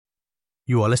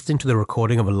You are listening to the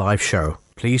recording of a live show.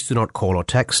 Please do not call or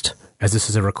text, as this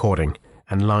is a recording,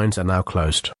 and lines are now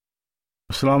closed.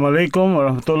 Assalamu alaikum wa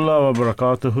rahmatullahi wa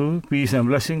barakatuhu. Peace and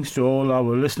blessings to all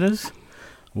our listeners.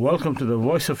 Welcome to the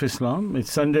Voice of Islam.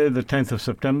 It's Sunday, the 10th of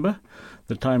September.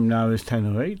 The time now is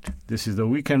 10:08. This is the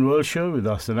Weekend World Show with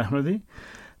Ahsan Ahmadi.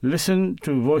 Listen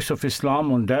to Voice of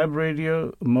Islam on DAB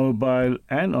radio, mobile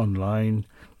and online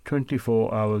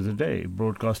 24 hours a day,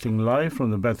 broadcasting live from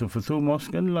the Baitul Futuh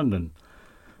Mosque in London.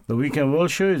 The Weekend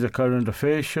World Show is a current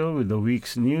affairs show with the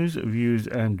week's news, views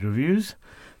and reviews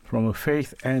from a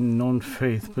faith and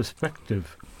non-faith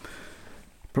perspective,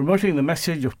 promoting the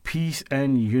message of peace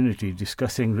and unity,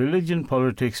 discussing religion,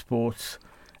 politics, sports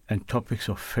and topics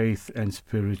of faith and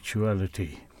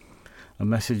spirituality. A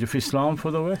message of Islam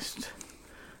for the West.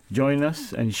 Join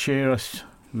us and share us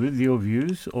with your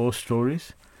views or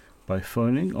stories by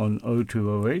phoning on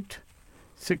 0208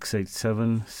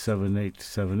 687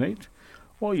 7878,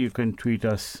 or you can tweet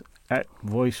us at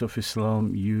Voice of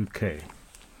Islam UK.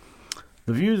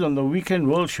 The views on the Weekend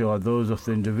World Show are those of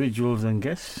the individuals and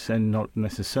guests and not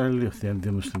necessarily of the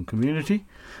Ahmadiyya Muslim community.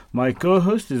 My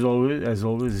co-host is as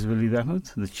always, is Walid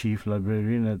Ahmed, the Chief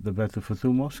Librarian at the Baitul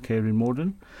Futuh Mosque here in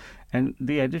Morden, and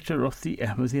the editor of the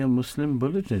Ahmadiyya Muslim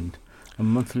Bulletin, a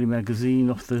monthly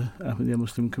magazine of the Ahmadiyya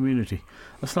Muslim community.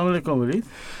 Assalamu alaikum, Walid.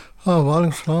 Oh, wa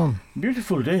alaikum salam.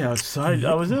 Beautiful day outside.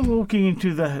 I was there walking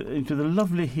into the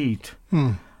lovely heat.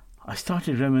 I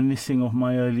started reminiscing of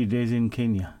my early days in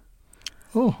Kenya.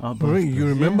 Oh, you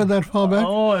remember that far back?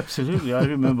 Oh, absolutely. I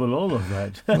remember all of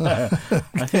that.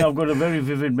 I think I've got a very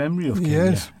vivid memory of Kenya.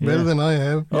 Yes, better than I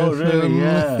have. Oh, yes, really?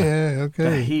 Yeah. Yeah, okay.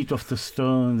 The heat of the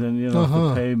stones and,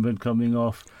 the pavement coming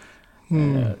off.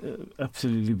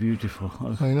 Absolutely beautiful.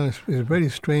 I know, it's very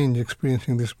strange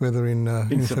experiencing this weather in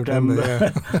September.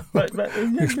 Yeah. but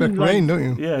you expect rain, don't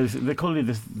you? Yeah, they call it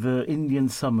the Indian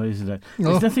summer, isn't it?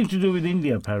 It's nothing to do with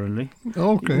India, apparently.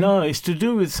 Okay. No, it's to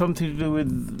do with something to do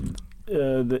with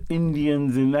the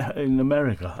Indians in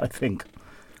America, I think.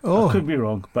 Oh, I could be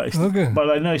wrong, but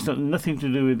I know it's nothing to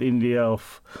do with India,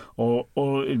 or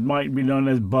it might be known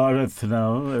as Bharat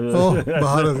now.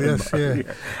 Bharat, yes,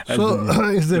 yeah. So,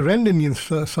 is the Red Indian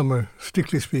summer,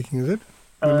 strictly speaking, is it?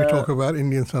 When we talk about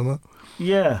Indian summer?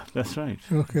 Yeah, that's right.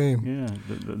 Okay. Yeah,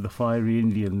 the fiery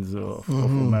Indians of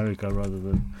America rather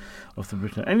than of the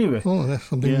Britain. Anyway. Oh, that's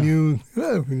something new.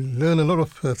 Well, we learn a lot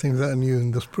of things that are new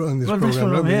in this program. Well, that's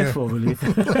what I'm here for, really.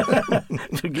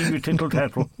 To give you tittle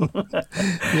tattle.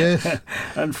 Yes.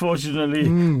 Unfortunately,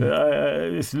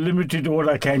 it's limited to what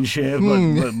I can share,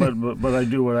 but I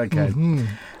do what I can.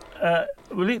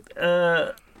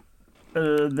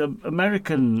 The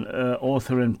American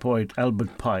author and poet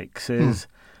Albert Pike says,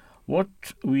 "What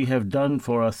we have done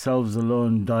for ourselves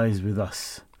alone dies with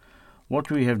us. What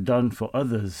we have done for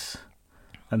others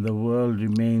and the world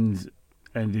remains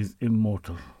and is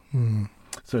immortal."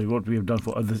 Sorry, what we have done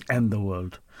for others and the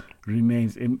world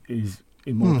remains is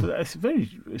immortal. It's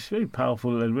very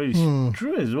powerful and very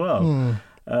true as well.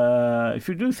 If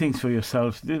you do things for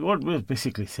yourself, what we're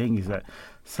basically saying is that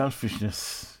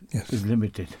selfishness is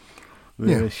limited.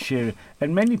 We're sharing.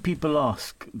 And many people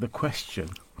ask the question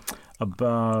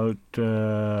about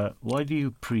why do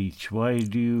you preach? Why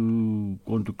do you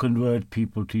want to convert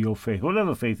people to your faith,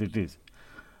 whatever faith it is?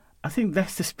 I think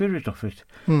that's the spirit of it.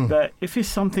 That if it's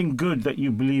something good that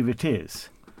you believe it is,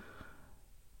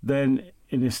 then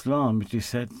in Islam it is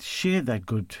said, share that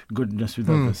goodness with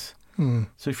others.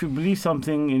 So if you believe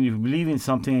something and you believe in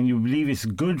something and you believe it's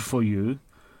good for you,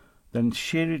 then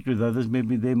share it with others.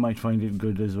 Maybe they might find it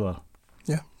good as well.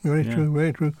 Yeah, very true,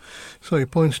 very true. So it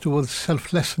points towards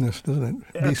selflessness, doesn't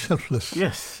it? Be selfless.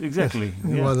 Yes, exactly.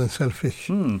 Yes, rather than selfish.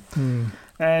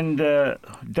 And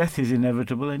death is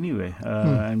inevitable anyway.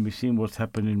 And we've seen what's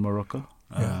happened in Morocco.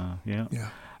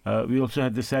 We also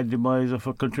had the sad demise of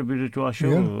a contributor to our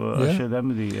show, Arshad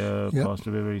Ahmadi, passed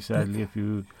away very sadly a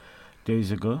few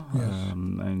days ago.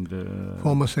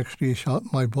 Former Secretary Shah,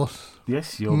 my boss.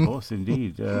 Yes, your boss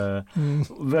indeed.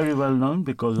 Very well known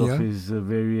because of his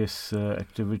various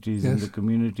activities in the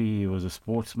community. He was a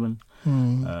sportsman,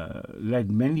 led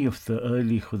many of the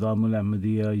early Khudamul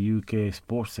Ahmadiyya UK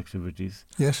sports activities.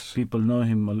 Yes. People know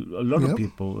him, a lot of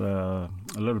people. A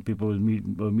lot of people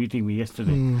were meeting me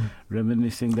yesterday,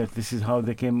 reminiscing that this is how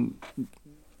they came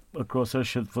across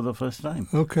Arshad for the first time.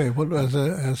 Okay, what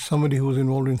as somebody who was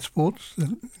involved in sports?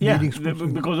 Leading sports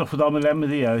because of Khudam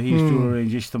al-Ahmadiyya, he used to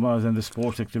arrange Ijtimas and the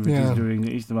sports activities during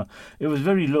Ijtima. It was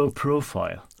very low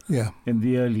profile in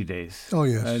the early days. Oh,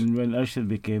 yes. And when Arshad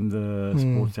became the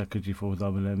sports secretary for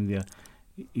Khudam al-Ahmadiyya,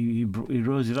 he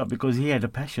rose it up because he had a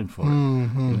passion for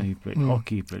it. He played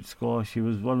hockey, he played squash. He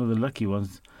was one of the lucky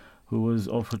ones who was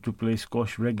offered to play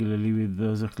squash regularly with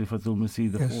Zakli Fatul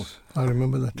Masih IV. Yes, I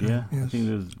remember that time. Yeah, yes. I think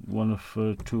there's one of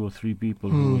 2 or 3 people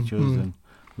who were chosen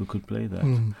who could play that.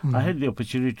 I had the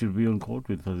opportunity to be on court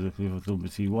with Zakli Fatul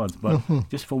Masih once, but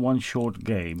just for one short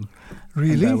game.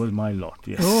 Really? That was my lot,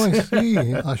 yes. Oh, I see.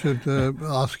 I should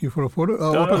ask you for a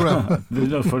autograph. There's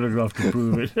no photograph to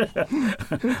prove it.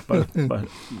 but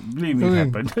believe me, it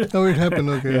happened. Oh, it happened,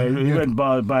 okay. Yeah, he went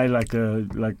by like a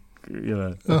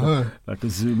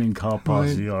zooming car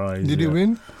past your eyes. Did you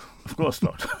win? Of course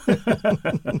not.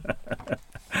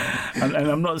 and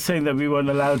I'm not saying that we weren't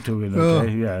allowed to win,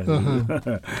 okay?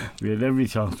 We had every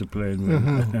chance to play and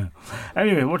win.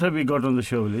 Anyway, what have we got on the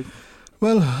show, Lee?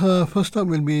 Well, first up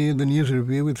will be the news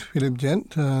review with Philip Gent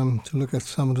to look at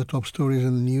some of the top stories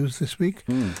in the news this week.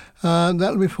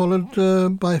 That will be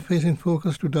followed by Face in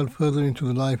Focus to delve further into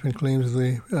the life and claims of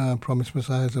the promised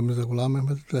messiahs of Mirza Ghulam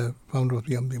Ahmad, the founder of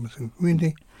the Ahmadi Muslim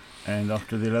community. And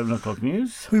after the 11 o'clock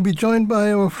news, we'll be joined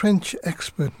by our French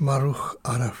expert, Marouk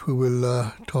Araf, who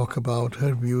will talk about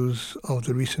her views of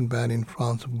the recent ban in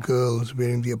France of girls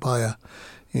wearing the abaya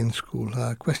in school.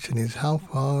 Question is, how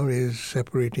far is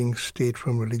separating state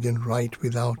from religion right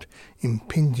without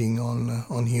impinging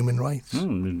on human rights?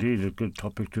 Indeed, a good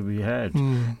topic to be had.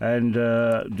 And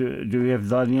do we have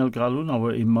Daniel Kalun,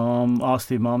 our Imam, Ask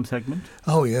the Imam segment?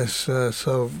 Oh, yes.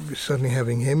 So we're certainly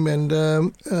having him. And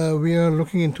we are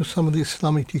looking into some of the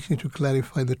Islamic teaching to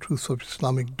clarify the truths of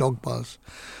Islamic dogmas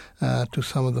to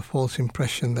some of the false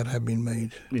impression that have been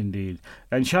made. Indeed.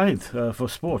 And Shahid, for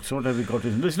sports, what have we got?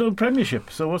 There's no Premiership,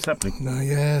 so what's happening? No,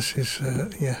 yes, it's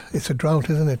a drought,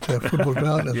 isn't it? A football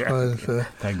drought as far as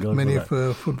many of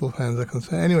football fans are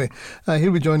concerned. Anyway,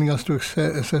 he'll be joining us to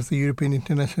assess the European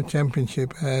International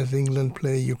Championship as England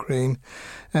play Ukraine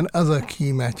and other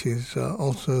key matches.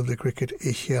 Also, the Cricket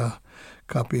Asia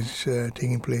Cup is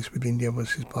taking place with India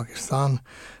versus Pakistan.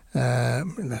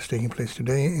 That's taking place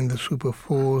today in the Super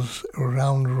Fours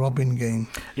round-robin game.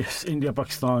 Yes,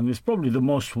 India-Pakistan is probably the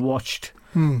most watched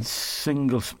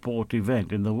single sport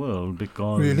event in the world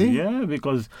because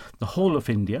because the whole of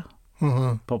India,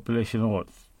 population of what?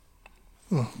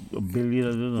 A billion,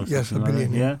 I don't know. Yes, a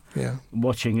billion. Yeah.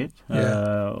 Watching it,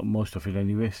 most of it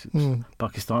anyway.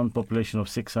 Pakistan, population of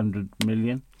 600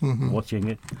 million, watching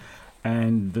it,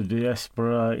 and the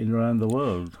diaspora in around the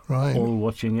world, all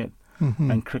watching it.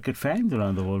 And cricket fans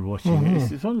around the world watching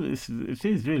it. It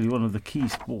is really one of the key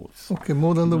sports. Okay,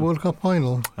 more than the World Cup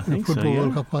final. I think football so, yeah.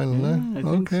 World Cup final, I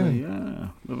think so, yeah.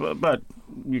 But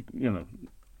you know,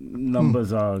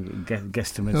 numbers are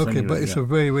guesstimates. Okay, anyway, but it's a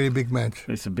very, very big match.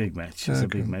 It's a big match. It's a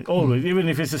big match. Always, even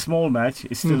if it's a small match,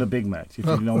 it's still a big match, if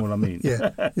you know what I mean.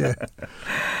 Yeah.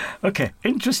 Okay,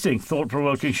 interesting,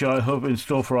 thought-provoking show, I hope, in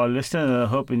store for our listeners. And I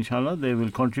hope, inshallah, they will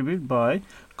contribute by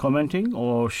commenting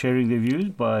or sharing their views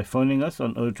by phoning us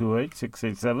on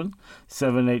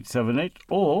 028-687-7878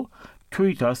 or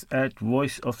tweet us at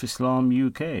Voice of Islam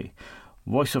UK.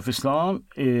 Voice of Islam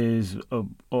is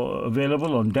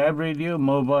available on DAB Radio,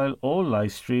 mobile, or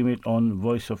live stream it on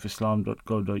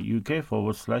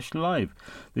voiceofislam.co.uk/live.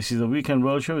 This is the Weekend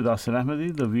World Show with Ahsan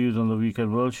Ahmadi. The views on the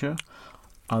Weekend World Show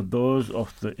are those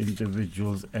of the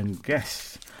individuals and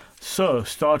guests. So,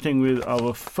 starting with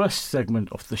our first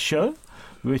segment of the show,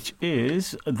 which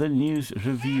is the news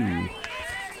review.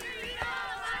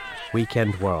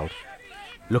 Weekend World.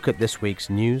 Look at this week's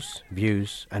news,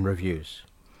 views and reviews.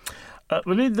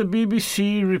 Within the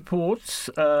BBC reports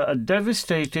a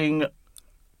devastating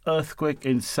earthquake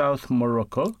in South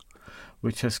Morocco,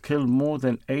 which has killed more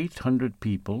than 800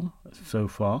 people so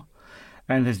far,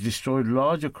 and has destroyed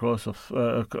large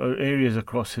areas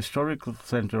across historical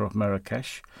centre of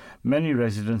Marrakesh. Many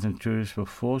residents and tourists were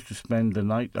forced to spend the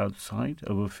night outside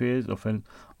over fears of an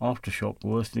aftershock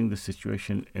worsening the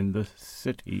situation in the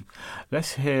city.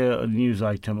 Let's hear a news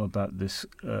item about this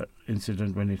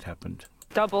incident when it happened.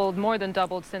 More than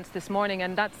doubled since this morning,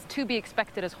 and that's to be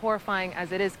expected, as horrifying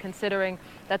as it is, considering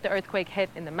that the earthquake hit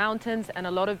in the mountains, and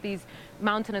a lot of these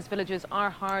mountainous villages are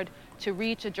hard to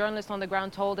reach. A journalist on the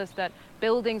ground told us that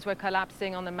buildings were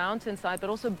collapsing on the mountainside, but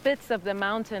also bits of the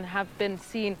mountain have been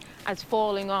seen as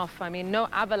falling off. I mean, no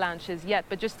avalanches yet,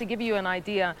 but just to give you an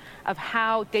idea of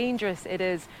how dangerous it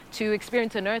is to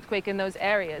experience an earthquake in those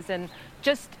areas. And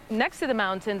just next to the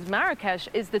mountains, Marrakesh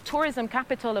is the tourism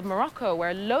capital of Morocco,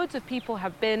 where loads of people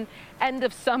have been end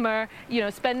of summer,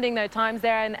 spending their times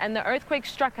there. And the earthquake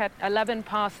struck at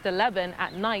 11:11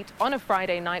 at night on a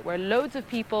Friday night, where loads of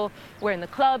people were in the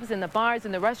clubs, in the bars,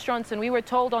 in the restaurants. And we were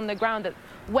told on the ground that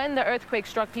when the earthquake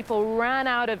struck, people ran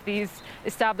out of these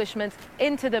establishments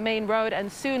into the main road.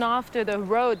 And soon after,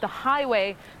 the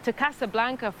highway to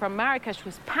Casablanca from Marrakesh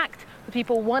was packed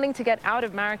people wanting to get out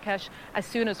of Marrakesh as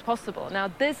soon as possible. Now,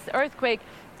 this earthquake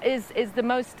is the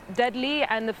most deadly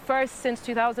and the first since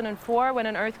 2004 when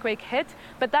an earthquake hit.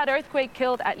 But that earthquake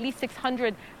killed at least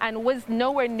 600 and was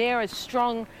nowhere near as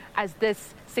strong as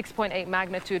this 6.8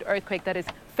 magnitude earthquake that is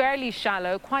fairly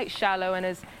shallow, quite shallow, and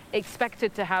is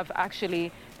expected to have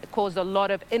actually caused a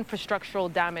lot of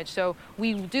infrastructural damage. So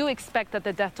we do expect that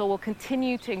the death toll will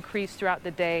continue to increase throughout the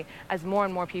day as more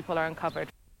and more people are uncovered.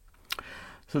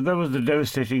 So that was the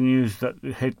devastating news that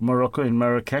hit Morocco in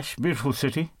Marrakesh. Beautiful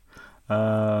city.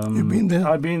 You've been there?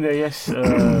 I've been there, yes.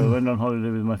 Went on holiday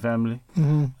with my family.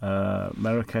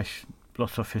 Marrakesh,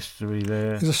 lots of history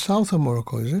there. It's the south of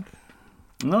Morocco, is it?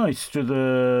 No, it's to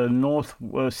the north,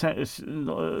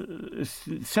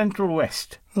 central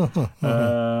west.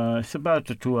 It's about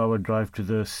a 2-hour drive to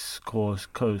the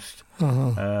coast.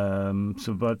 So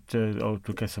about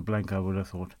to Casablanca, I would have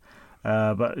thought.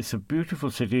 But it's a beautiful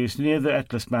city. It's near the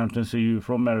Atlas Mountains. So you,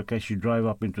 from Marrakesh, you drive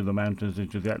up into the mountains,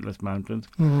 into the Atlas Mountains.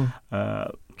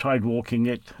 Tried walking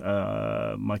it.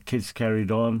 My kids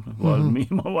carried on while me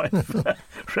and my wife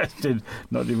rested.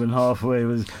 Not even halfway. It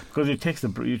was because it takes the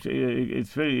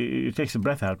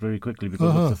breath out very quickly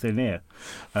because of the thin air.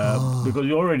 Because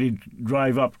you already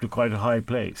drive up to quite a high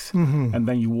place, and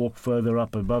then you walk further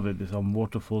up above it. There's some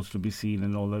waterfalls to be seen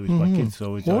and all that with my kids.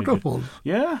 So waterfalls.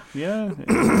 Yeah.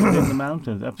 In the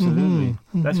mountains, absolutely.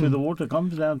 That's where the water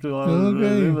comes down to our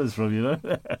rivers from, you know.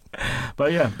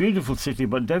 But yeah, beautiful city,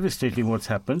 but devastating what's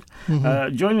happened.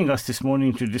 Joining us this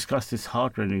morning to discuss this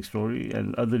heart-rending story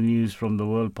and other news from the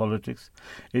world politics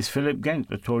is Philip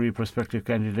Gent, a Tory prospective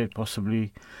candidate,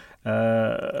 possibly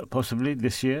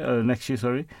this year, next year,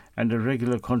 sorry, and a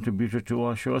regular contributor to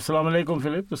our show. Assalamu alaikum,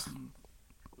 Philip.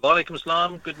 Walaikum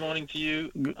salam. Good morning to you,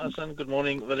 Hassan. Good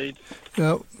morning, Walid.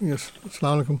 Yes.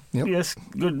 Assalamu alaikum. Yep. Yes,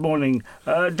 good morning.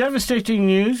 Devastating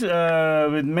news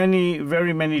with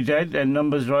very many dead and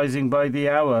numbers rising by the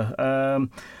hour.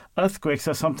 Earthquakes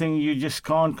are something you just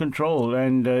can't control,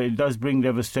 and it does bring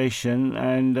devastation.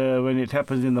 And when it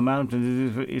happens in the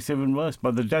mountains, it's even worse.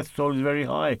 But the death toll is very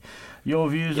high. Your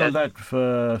views on that,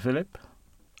 Philip?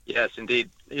 Yes,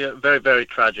 indeed. Yeah, very, very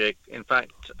tragic. In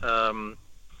fact,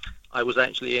 I was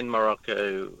actually in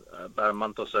Morocco about a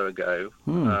month or so ago.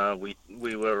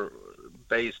 We were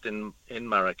based in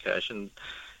Marrakesh, and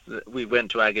we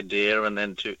went to Agadir and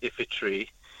then to Ifitri.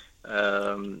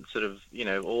 Sort of,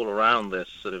 all around this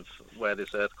sort of where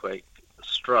this earthquake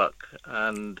struck,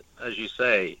 and as you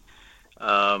say,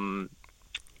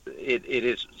 it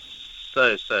is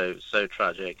so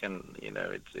tragic, and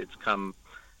it's come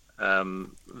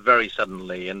very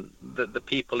suddenly, and the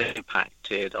people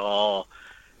impacted are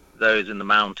those in the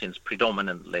mountains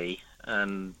predominantly,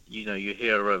 and you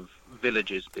hear of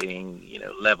villages being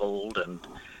leveled, and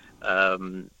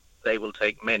they will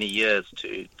take many years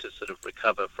to sort of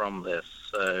recover from this.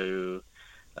 So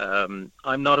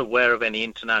I'm not aware of any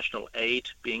international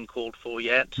aid being called for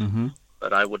yet,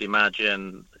 but I would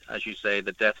imagine, as you say,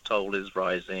 the death toll is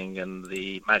rising, and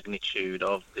the magnitude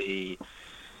of the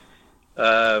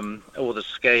or the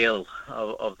scale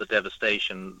of the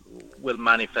devastation will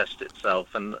manifest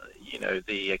itself, and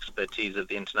the expertise of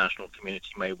the international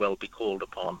community may well be called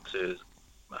upon to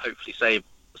hopefully save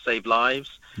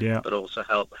lives, but also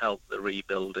help the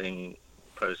rebuilding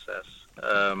process.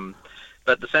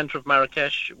 But the centre of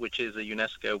Marrakesh, which is a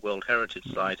UNESCO World Heritage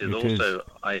Site, is also,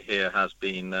 I hear, has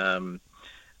been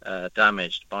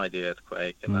damaged by the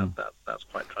earthquake, and that's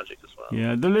quite tragic as well.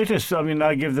 Yeah, the latest,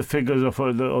 I give the figures of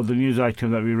the news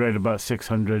item that we read about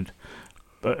 600,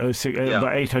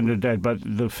 about 800 dead, but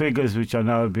the figures which are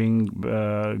now being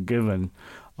given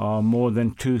are more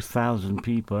than 2,000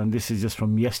 people, and this is just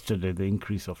from yesterday, the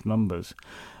increase of numbers.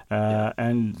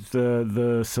 And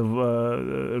the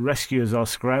rescuers are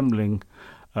scrambling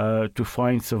to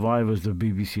find survivors, the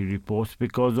BBC reports,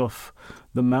 because of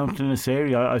the mountainous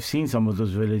area. I've seen some of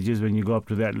those villages when you go up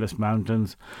to the Atlas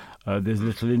Mountains. There's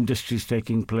little industries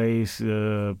taking place,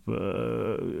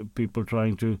 people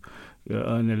trying to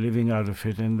earn a living out of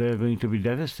it, and they're going to be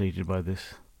devastated by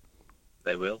this.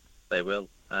 They will.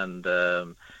 And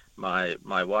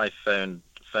my wife phoned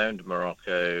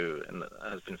Morocco and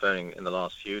has been phoning in the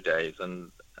last few days,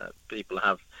 and people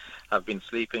have been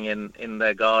sleeping in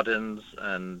their gardens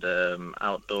and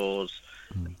outdoors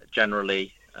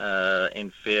generally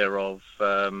in fear of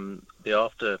the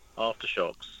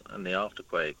aftershocks and the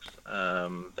afterquakes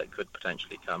that could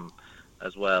potentially come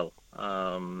as well.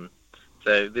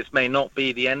 So this may not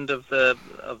be the end of the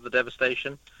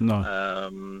devastation.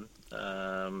 No.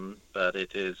 But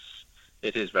it is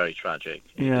It is very tragic.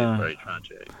 It is very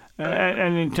tragic.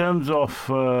 And in terms of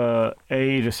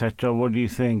aid, etc., what do you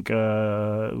think?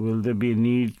 Will there be a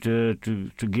need to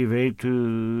give aid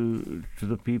to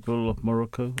the people of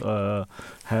Morocco?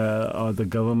 Are the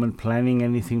government planning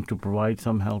anything to provide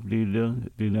some help? Do you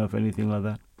know of anything like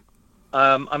that?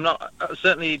 I'm not.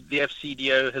 Certainly, the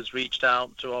FCDO has reached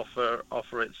out to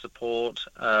offer its support.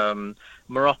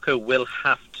 Morocco will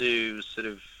have to sort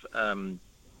of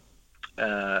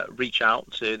reach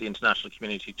out to the international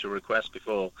community to request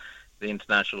before the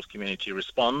international community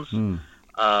responds.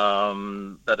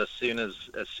 But as soon as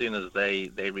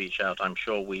they reach out, I'm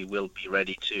sure we will be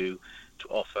ready to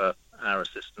offer our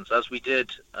assistance, as we did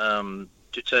to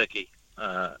Turkey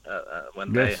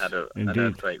when they had an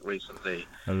earthquake recently.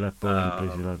 Aleppo and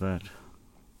places like that.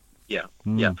 Yeah,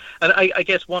 yeah. And I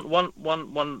guess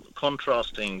one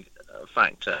contrasting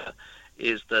factor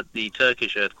is that the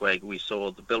Turkish earthquake we saw,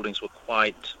 the buildings were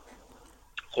quite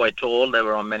tall. They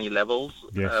were on many levels,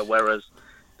 whereas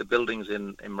the buildings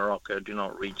in Morocco do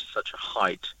not reach such a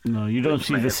height. No, you don't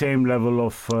see the same level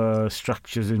of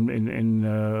structures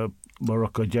in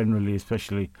Morocco generally,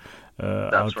 especially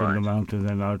out in the mountains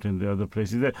and out in the other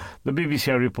places. The BBC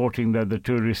are reporting that the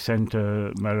tourist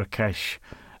centre Marrakesh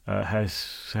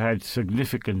has had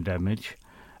significant damage.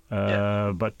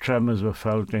 But tremors were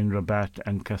felt in Rabat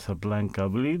and Casablanca.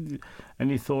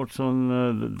 Any thoughts on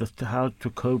how to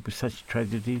cope with such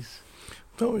tragedies?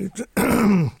 No, I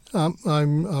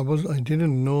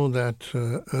didn't know that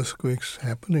earthquakes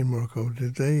happen in Morocco.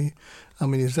 Did they? I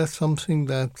mean, is that something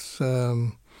that's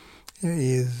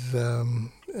is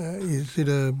it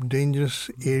a dangerous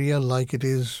area like it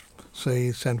is,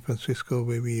 say, San Francisco,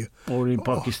 where we... Or in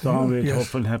Pakistan, where it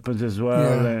often happens as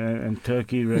well, and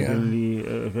Turkey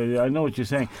regularly. I know what you're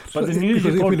saying. But the news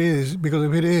report... Because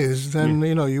if it is, then,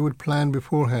 you would plan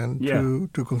beforehand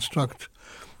to construct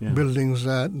buildings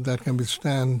that can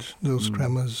withstand those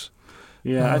tremors.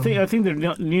 Yeah, I think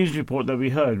the news report that we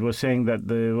heard was saying that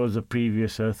there was a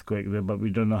previous earthquake there, but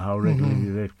we don't know how regularly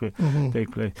they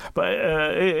take place. But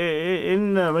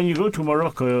when you go to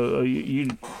Morocco,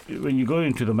 when you go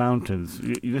into the mountains,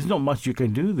 there's not much you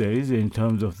can do there, is there, in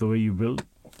terms of the way you build?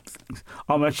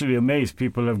 I'm actually amazed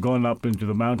people have gone up into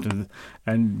the mountains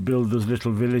and build those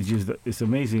little villages. It's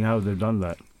amazing how they've done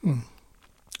that.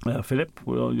 Philip,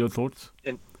 your thoughts?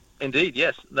 Indeed,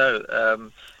 yes. No.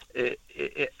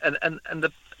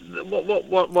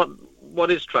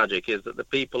 What is tragic is that the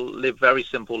people live very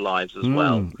simple lives as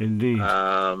well. Indeed.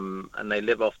 And they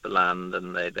live off the land,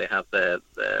 and they have their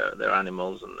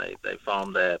animals, and they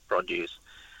farm their produce.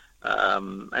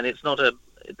 And it's not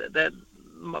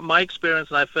my experience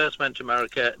when I first went to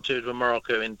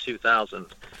Morocco in 2000.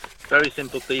 Very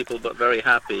simple people, but very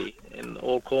happy in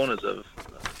all corners of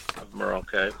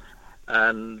Morocco.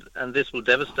 And this will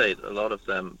devastate a lot of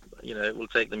them. It will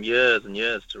take them years and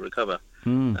years to recover.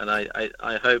 And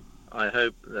I hope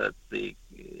that the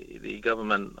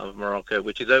government of Morocco,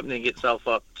 which is opening itself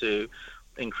up to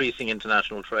increasing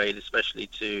international trade, especially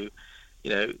to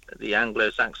the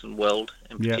Anglo-Saxon world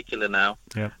in particular now,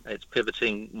 it's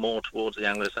pivoting more towards the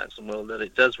Anglo-Saxon world, that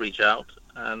it does reach out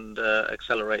and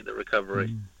accelerate the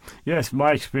recovery. Yes,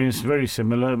 my experience is very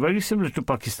similar to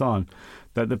Pakistan,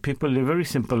 that the people live very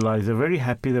simple lives. They're very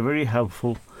happy, they're very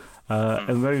helpful,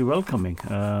 and very welcoming.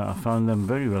 I found them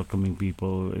very welcoming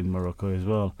people in Morocco as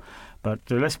well. But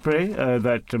let's pray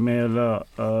that may Allah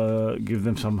give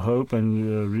them some hope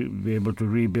and be able to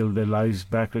rebuild their lives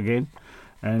back again,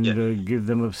 and give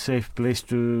them a safe place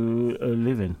to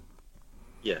live in.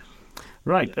 Yes.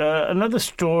 Right. Another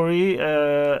story,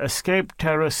 escaped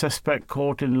terror suspect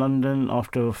caught in London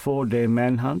after a 4-day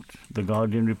manhunt, The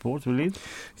Guardian reports, Walid.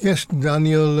 Yes,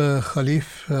 Daniel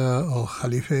Khalife,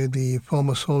 the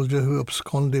former soldier who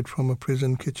absconded from a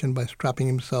prison kitchen by strapping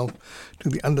himself to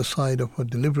the underside of a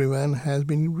delivery van, has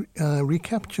been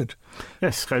recaptured.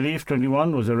 Yes, Khalife,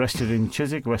 21, was arrested in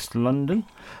Chiswick, West London,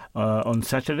 on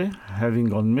Saturday, having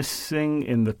gone missing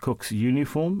in the cook's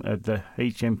uniform at the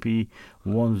HMP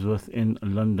Wandsworth in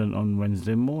London on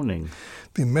Wednesday morning.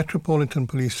 The Metropolitan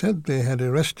Police said they had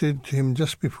arrested him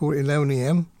just before 11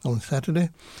 a.m. on Saturday.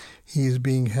 He is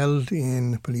being held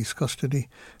in police custody.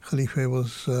 Khalife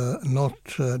was not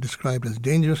described as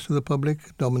dangerous to the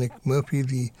public. Dominic Murphy,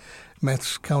 the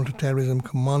Met's counter-terrorism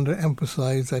commander,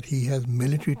 emphasized that he has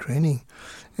military training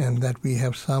and that we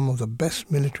have some of the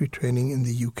best military training in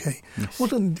the UK. Yes.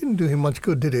 Didn't do him much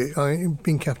good, did it?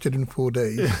 Being captured in 4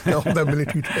 days, all that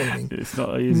military training. It's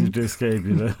not easy to escape,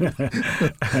 The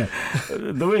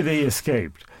way they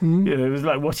escaped, it was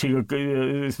like watching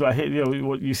it's like,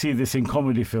 you see this in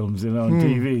comedy films, on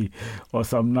TV, or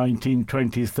some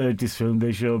 1920s, 30s film.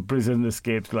 They show prison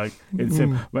escapes, like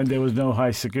when there was no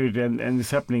high security, and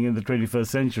it's happening in the 21st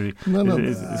century.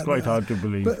 It's quite hard to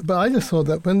believe. But I just thought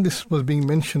that when this was being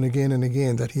mentioned again and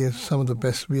again, that we have some of the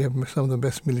best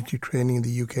military training in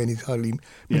the UK, and he's highly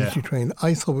military trained.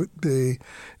 I thought the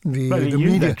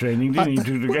media that training,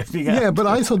 didn't you? But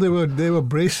I thought they were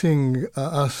bracing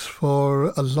us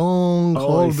for a long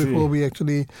haul before we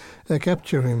actually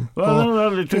capture him.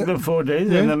 Well, it took them 4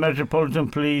 days, and the Metropolitan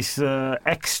Police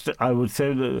X'd, I would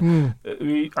say.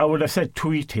 I would have said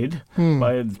tweeted.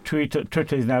 By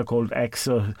Twitter is now called X.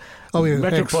 So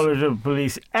Metropolitan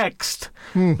Police X'd.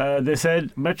 They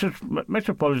said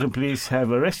Metropolitan Police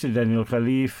have arrested Daniel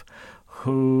Khalif,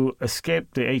 who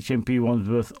escaped the HMP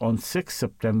Wandsworth on 6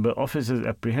 September. Officers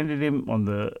apprehended him on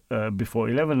before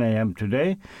 11 a.m.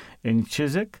 today in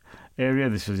Chiswick area.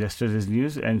 This was yesterday's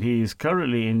news, and he is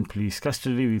currently in police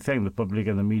custody. We thank the public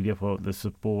and the media for the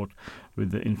support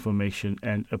with the information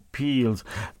and appeals.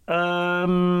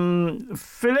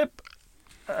 Philip,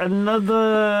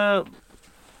 another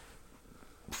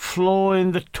flaw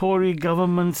in the Tory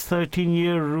government's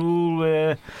 13-year rule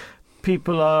where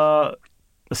people are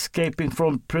escaping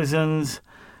from prisons.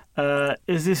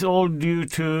 Is this all due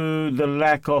to the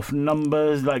lack of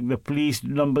numbers, like the police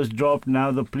numbers dropped?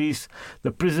 Now the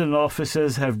prison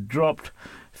officers have dropped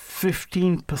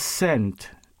 15%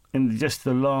 in just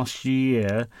the last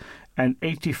year, and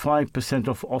 85%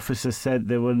 of officers said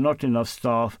there were not enough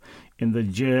staff in the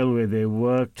jail where they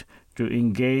worked to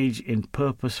engage in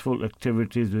purposeful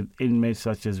activities with inmates,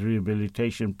 such as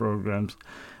rehabilitation programs.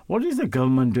 What is the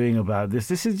government doing about this?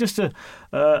 This is just a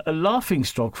laughing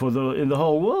stock in the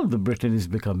whole world that Britain is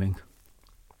becoming.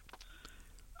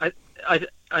 I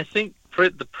think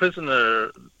the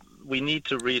prisoner, we need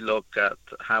to relook at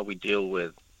how we deal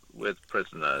with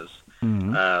prisoners.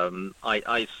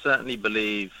 I certainly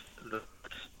believe that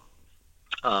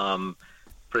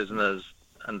prisoners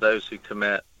and those who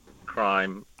commit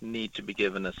crime need to be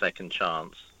given a second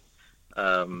chance.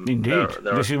 Indeed,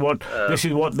 this is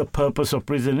what the purpose of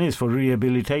prison is, for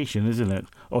rehabilitation, isn't it?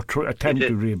 Or attempt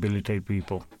to rehabilitate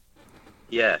people.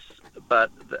 Yes,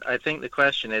 but I think the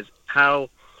question is how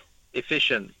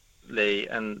efficiently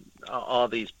and are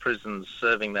these prisons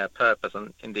serving their purpose,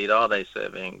 and indeed are they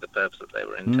serving the purpose that they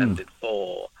were intended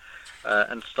for?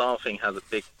 And staffing has a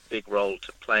big role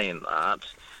to play in that.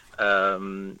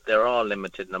 There are a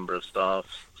limited number of staff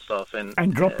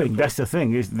and dropping. That's the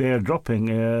thing, is they are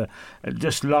dropping.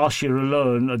 Just last year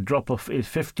alone, a drop of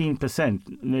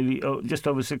 15%. Nearly just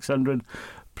over 600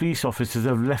 police officers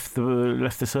have left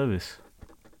the service.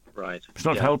 Right. It's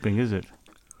not helping, is it?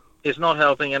 It's not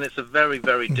helping, and it's a very,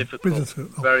 very difficult,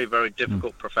 very, very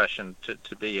difficult profession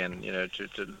to be in.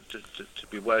 To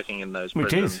be working in those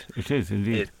prisons. It is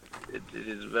indeed. It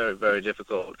is very, very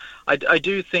difficult. I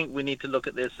do think we need to look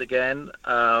at this again.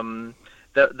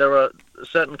 There are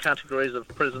certain categories of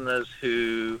prisoners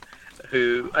who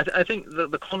I think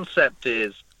the concept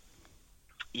is,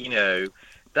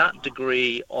 that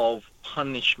degree of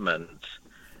punishment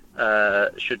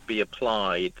should be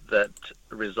applied that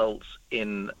results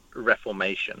in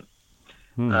reformation.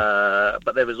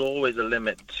 But there is always a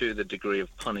limit to the degree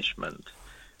of punishment.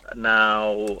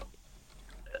 Now,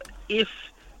 if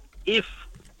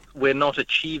we're not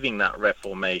achieving that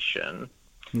reformation,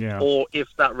 or if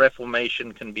that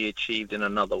reformation can be achieved in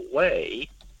another way,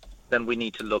 then we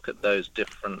need to look at those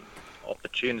different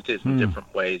opportunities and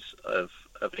different ways of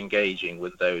engaging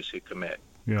with those who commit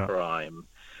crime.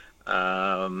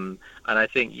 And I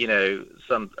think,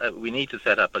 we need to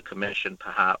set up a commission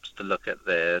perhaps to look at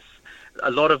this.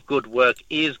 A lot of good work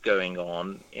is going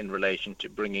on in relation to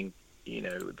bringing,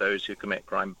 those who commit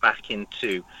crime back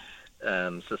into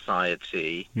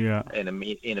society in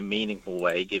a meaningful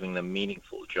way, giving them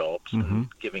meaningful jobs and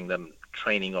giving them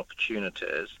training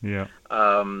opportunities.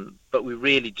 But we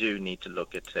really do need to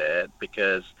look at it,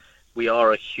 because we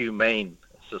are a humane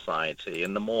society,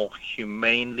 and the more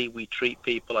humanely we treat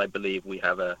people, I believe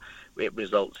it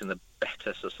results in a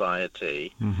better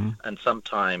society. And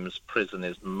sometimes prison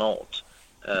is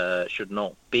should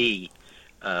not be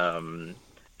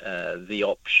the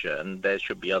option. There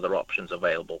should be other options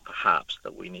available, perhaps,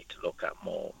 that we need to look at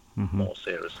more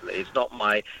seriously. It's not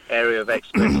my area of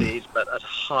expertise, but at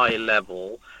high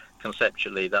level,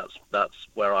 conceptually, that's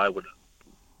where I would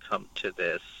come to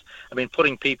this. I mean,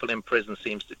 putting people in prison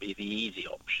seems to be the easy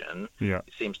option. Yeah.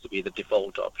 It seems to be the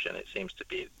default option. It seems to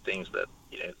be things that,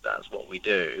 that's what we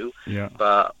do. Yeah.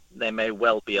 But there may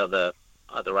well be other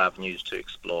avenues to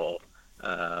explore.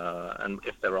 And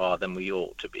if there are, then we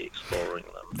ought to be exploring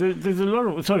them. There's a lot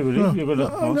of... Sorry, William, you're going to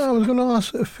ask? I was going to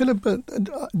ask, Philip,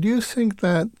 do you think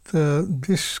that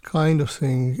this kind of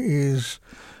thing is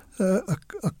a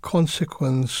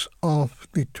consequence of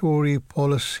the Tory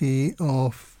policy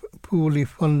of poorly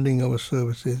funding our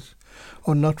services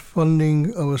or not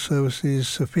funding our services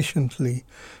sufficiently?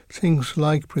 Things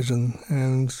like prison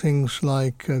and things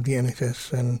like the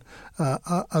NHS and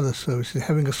other services,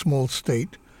 having a small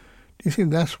state. Do you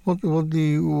think that's what the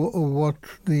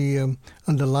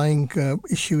underlying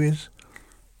issue is?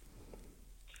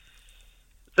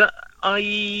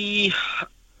 I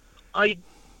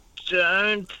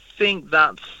don't think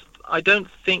that's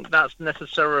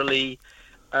necessarily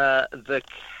the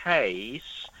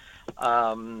case.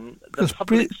 Because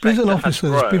prison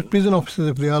officers,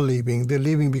 if they are leaving, they're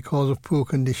leaving because of poor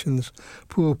conditions,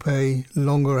 poor pay,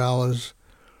 longer hours.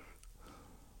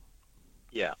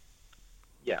 Yeah.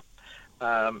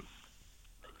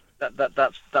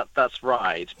 That's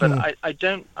right, but I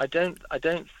don't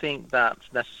think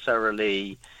that's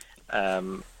necessarily. I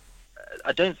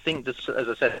don't think this, as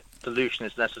I said, solution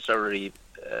is necessarily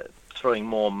throwing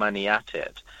more money at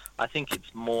it. I think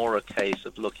it's more a case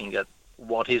of looking at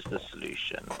what is the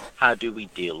solution. How do we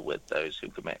deal with those who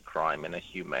commit crime in a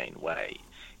humane way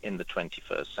in the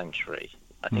 21st century?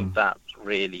 I think that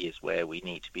really is where we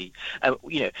need to be.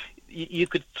 You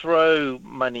could throw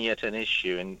money at an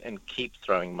issue and keep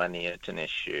throwing money at an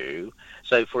issue.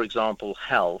 So, for example,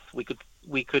 health. We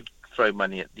could throw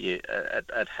money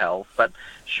at health, but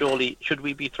surely should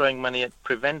we be throwing money at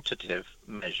preventative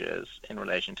measures in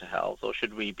relation to health, or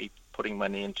should we be putting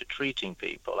money into treating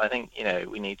people? I think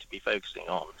we need to be focusing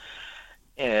on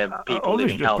people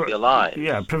living healthier lives.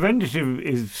 Yeah, preventative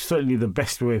is certainly the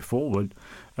best way forward.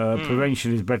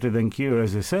 Prevention is better than cure,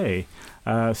 as I say.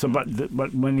 But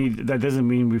that doesn't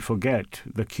mean we forget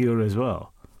the cure as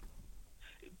well.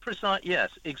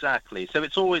 Yes, exactly. So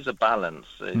it's always a balance.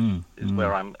 Is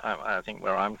where I think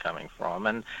where I'm coming from,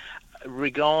 and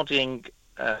regarding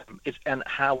and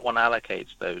how one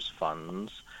allocates those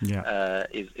funds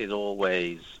is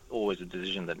always a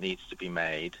decision that needs to be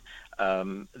made.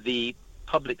 The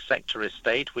public sector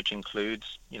estate, which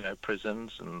includes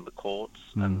prisons and the courts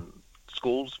and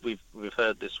schools, we've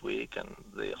heard this week, and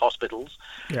the hospitals,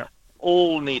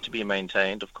 all need to be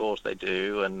maintained. Of course they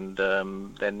do, and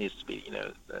there needs to be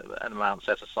an amount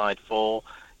set aside for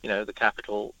the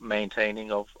capital maintaining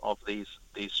of these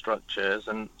structures,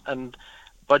 and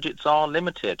budgets are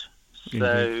limited.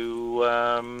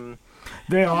 So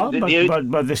they are,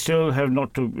 but they still have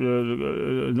not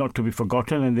to be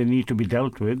forgotten, and they need to be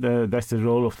dealt with. That's the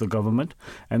role of the government,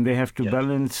 and they have to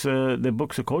balance their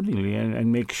books accordingly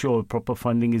and make sure proper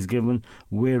funding is given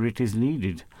where it is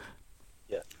needed.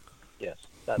 Yes,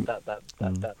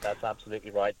 that's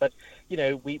absolutely right. But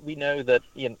we know that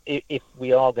if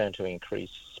we are going to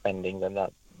increase spending, then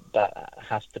that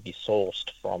has to be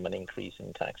sourced from an increase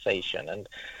in taxation. And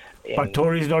but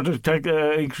Tories not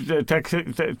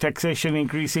taxation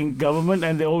increasing government,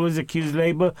 and they always accuse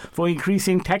Labour for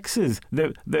increasing taxes.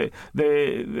 They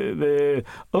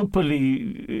openly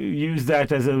use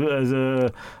that as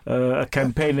a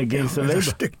campaign against the Labour.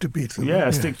 Stick to beat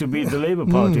them. Stick to beat the Labour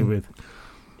Party with.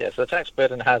 Yes, the tax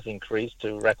burden has increased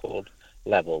to record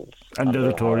levels under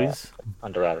the Tories,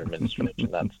 under our administration.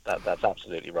 That's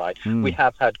absolutely right. We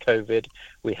have had COVID.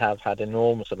 We have had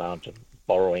enormous amount of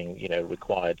borrowing,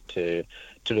 required to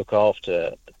look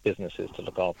after businesses, to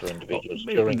look after individuals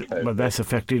during COVID. But that's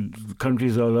affected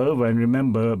countries all over. And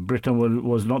remember, Britain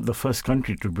was not the first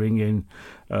country to bring in,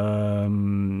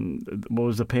 what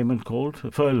was the payment called?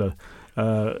 Furlough.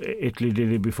 Italy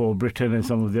did it before Britain, and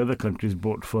some of the other countries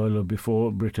brought furlough before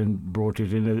Britain brought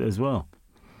it in as well.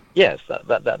 Yes,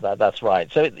 that's right.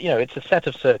 So it's a set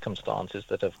of circumstances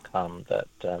that have come that,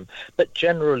 but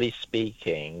generally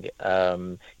speaking,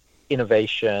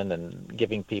 innovation and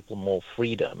giving people more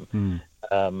freedom,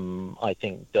 I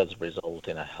think, does result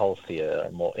in a healthier,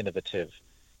 more innovative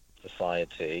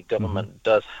society. Government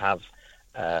does have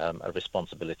a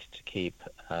responsibility to keep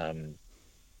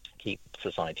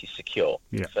society secure,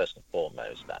 first and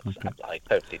foremost. I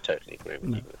totally agree with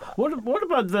you with that. What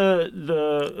about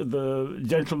the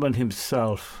gentleman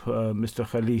himself, Mr.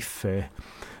 Khalife?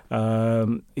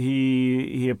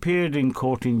 He appeared in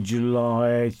court in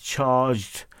July,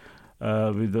 charged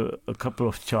with a couple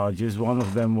of charges. One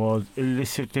of them was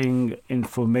eliciting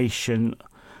information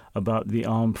about the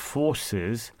armed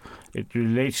forces. It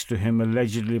relates to him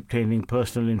allegedly obtaining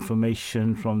personal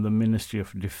information from the Ministry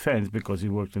of Defence because he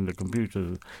worked in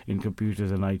computers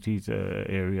and IT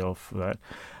area of that,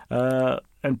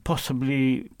 and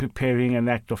possibly preparing an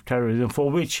act of terrorism for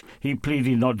which he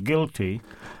pleaded not guilty,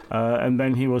 and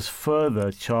then he was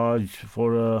further charged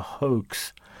for a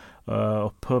hoax,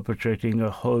 perpetrating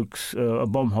a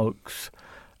bomb hoax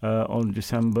on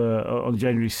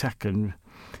January 2nd.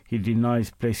 He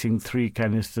denies placing 3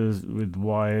 canisters with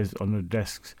wires on the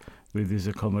desks with his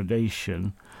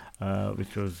accommodation,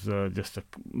 which was just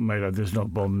there's no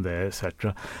bomb there,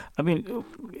 etc. I mean,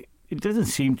 it doesn't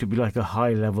seem to be like a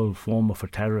high-level form of a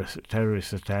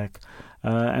terrorist attack.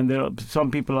 And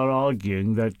some people are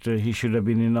arguing that he should have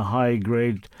been in a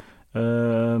high-grade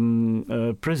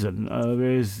prison,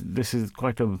 whereas this is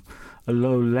quite a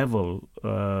low-level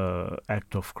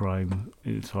act of crime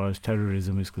as far as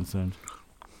terrorism is concerned.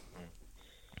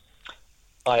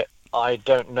 I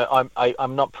don't know.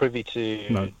 I'm not privy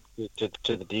to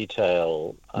the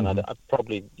detail, and I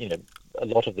probably, a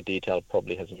lot of the detail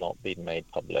probably has not been made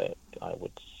public, I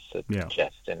would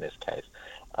suggest in this case.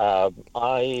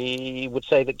 I would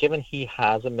say that given he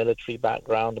has a military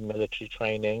background and military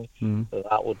training,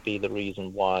 that would be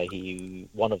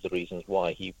one of the reasons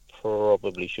why he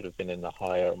probably should have been in a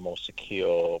higher, more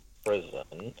secure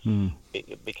prison,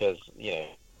 because,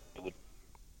 it would be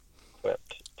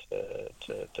equipped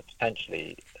to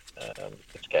potentially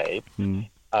escape,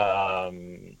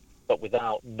 but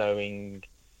without knowing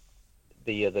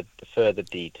the further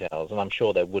details, and I'm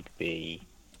sure there would be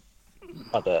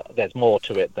there's more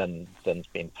to it than's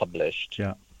been published.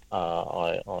 Yeah.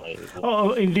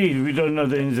 Indeed, we don't know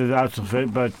the ins and outs of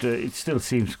it, but it still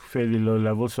seems fairly low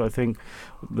level. So I think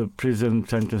the prison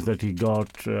sentence that he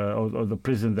got, or the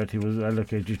prison that he was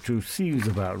allocated to, seems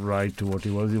about right to what he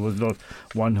was. He was not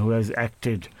one who has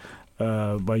acted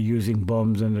by using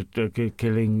bombs and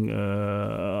killing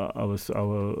our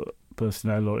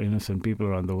personnel or innocent people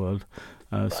around the world.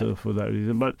 So for that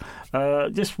reason. But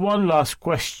just one last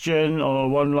question or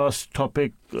one last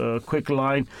topic, quick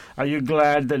line. Are you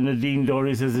glad that Nadine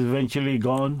Dorries has eventually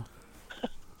gone?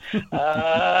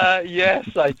 Yes,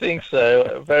 I think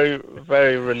so. Very,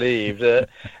 very relieved. Her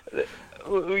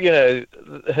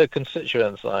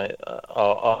constituents are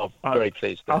very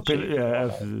pleased.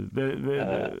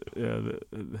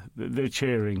 They're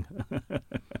cheering.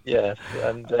 Yes,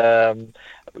 and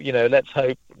let's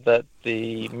hope that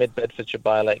the Mid Bedfordshire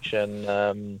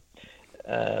by-election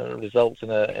results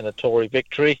in a Tory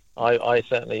victory. I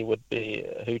certainly would be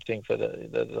hooting for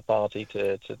the party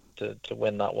to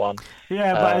win that one.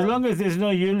 Yeah, but as long as there's no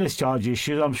ULIS charge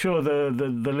issues, I'm sure the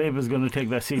Labour's going to take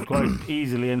that seat quite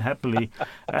easily and happily.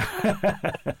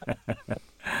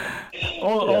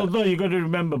 Although you've got to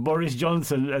remember, Boris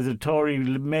Johnson, as a Tory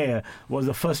mayor, was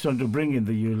the first one to bring in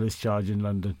the ULIS charge in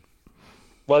London.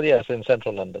 Well, yes, in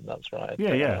central London, that's right.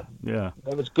 Yeah. There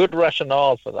was good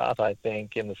rationale for that, I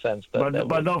think, in the sense that...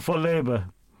 But not for Labour.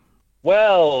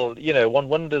 Well, one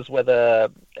wonders whether...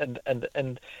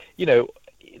 And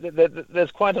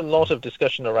there's quite a lot of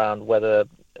discussion around whether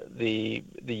the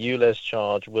ULEZ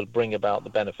charge will bring about the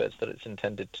benefits that it's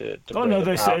intended to bring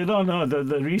about.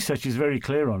 The research is very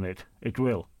clear on it. It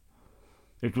will.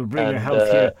 It will bring a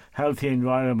healthier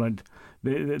environment.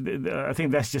 I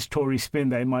think that's just Tory spin.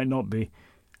 That it might not be.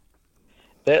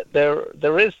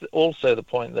 There is also the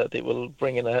point that it will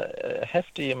bring in a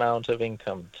hefty amount of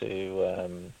income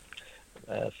to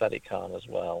Sadiq Khan as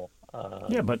well.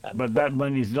 But that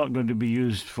money is not going to be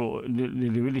used for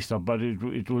really stuff, but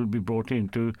it will be brought in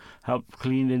to help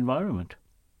clean the environment.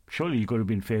 Surely you've got to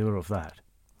be in favour of that.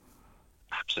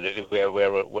 Absolutely,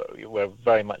 we're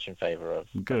very much in favour of.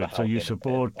 Good. So you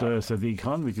support Sadiq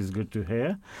Khan, which is good to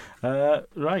hear.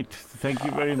 Right. Thank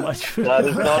you very much. That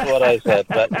is not what I said,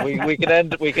 but we can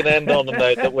end on a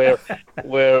note that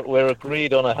we're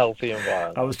agreed on a healthy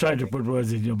environment. I was trying to put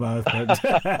words in your mouth, but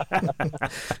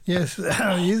yes,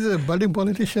 he's a budding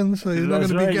politician, so he's not going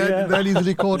to be that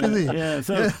easily caught, is he? Yeah.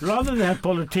 So rather than have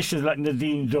politicians like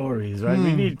Nadine Dorries, right?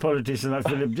 We need politicians like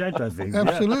Philip Jett, I think.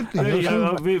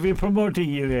 Absolutely. We're promoting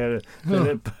you here,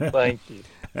 Philip. Thank you.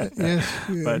 Yes.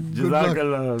 But good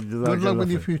luck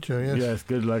with your future. Yes,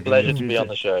 good luck. Pleasure to be on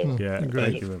the show. Yeah, great.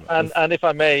 Thank you very much. And if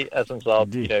I may, Azam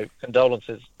Saab,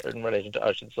 condolences in relation to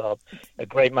Arshad Saab, a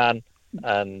great man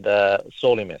and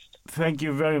sorely missed. Thank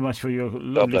you very much for your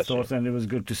lovely thoughts, and it was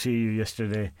good to see you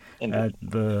yesterday at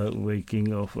the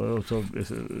waking of also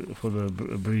for the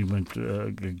bereavement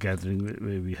gathering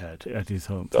where we had at his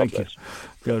home. Thank you.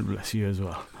 God bless you as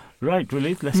well. Right,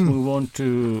 Walid, let's move on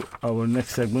to our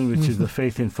next segment, which is the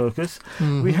Faith in Focus.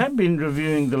 We have been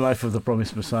reviewing the life of the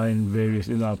Promised Messiah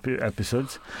in our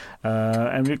episodes,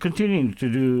 and we're continuing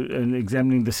to do and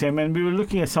examining the same. And we were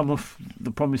looking at some of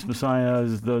the Promised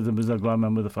Messiahs, the Mirza Ghulam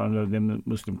Ahmad, the founder of the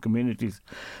Muslim communities,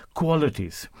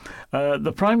 qualities.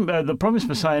 The Promised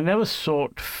Messiah never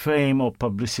sought fame or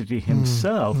publicity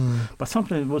himself, but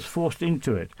something was forced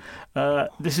into it.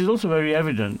 This is also very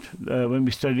evident when we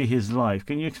study his life.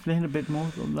 Can you explain a bit more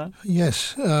on that?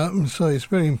 Yes. So it's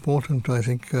very important, I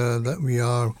think, that we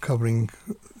are covering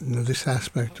this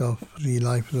aspect of the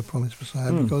life of the Promised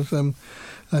Messiah, because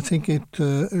I think it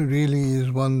really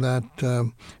is one that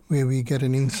where we get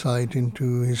an insight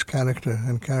into his character,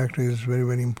 and character is very,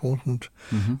 very important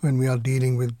when we are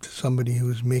dealing with somebody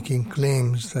who is making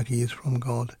claims that he is from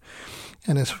God.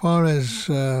 And as far as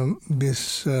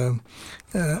this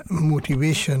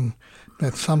motivation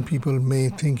that some people may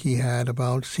think he had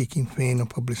about seeking fame or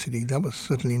publicity, that was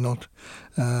certainly not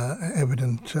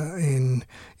evident in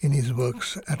his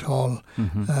works at all.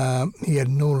 He had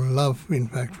no love, in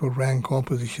fact, for rank or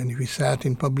position. If he sat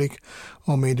in public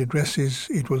or made addresses,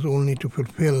 it was only to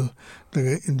fulfill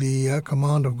the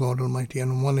command of God Almighty.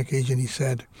 And on one occasion he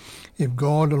said, if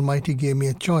God Almighty gave me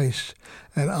a choice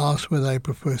and asked whether I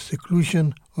prefer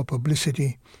seclusion or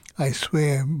publicity, I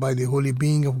swear by the holy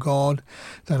being of God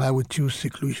that I would choose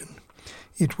seclusion.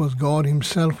 It was God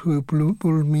himself who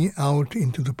pulled me out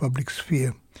into the public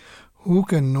sphere. Who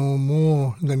can know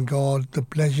more than God the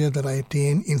pleasure that I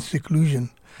attain in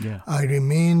seclusion? Yeah. I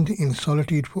remained in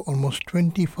solitude for almost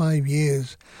 25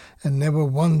 years, and never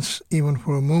once, even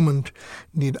for a moment,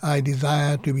 did I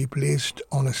desire to be placed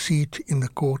on a seat in the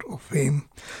court of fame.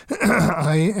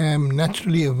 I am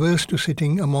naturally averse to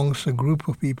sitting amongst a group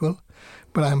of people,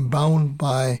 but I am bound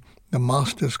by the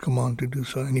Master's command to do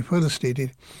so. And he further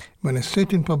stated, when I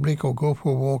sit in public or go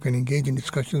for a walk and engage in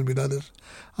discussions with others,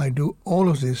 I do all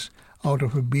of this out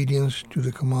of obedience to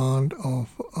the command of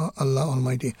Allah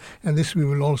Almighty. And this we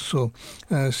will also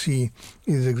see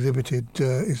is exhibited,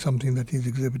 is something that is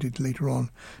exhibited later on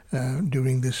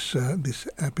during this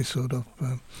episode of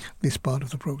this part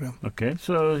of the program. Okay,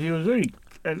 so he was very,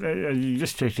 as you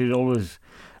just stated, always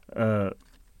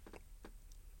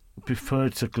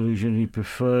preferred seclusion. He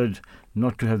preferred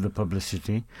not to have the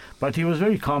publicity, but he was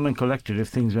very calm and collected if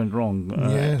things went wrong.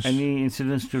 Yes. Any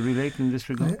incidents to relate in this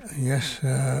regard? Yes,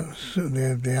 so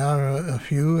there are a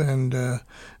few, and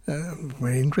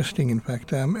very interesting, in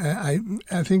fact. I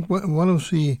think one of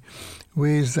the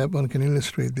ways that one can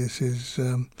illustrate this is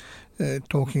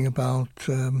talking about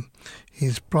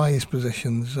his prized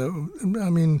possessions. I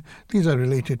mean, these are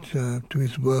related to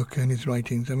his work and his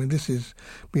writings. I mean, this is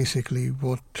basically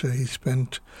what he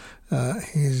spent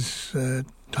his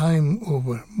time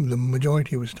over, the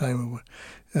majority of his time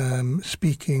over,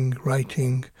 speaking,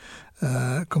 writing,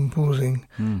 composing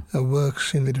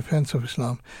works in the defense of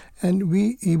Islam. And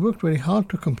he worked very hard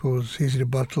to compose his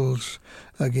rebuttals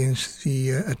against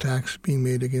the attacks being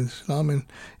made against Islam,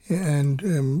 and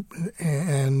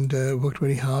worked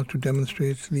very hard to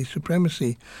demonstrate the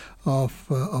supremacy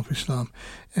of Islam.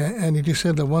 And it is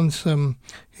said that once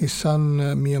his son,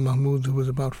 Mian Mahmud, who was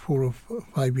about 4 or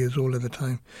 5 years old at the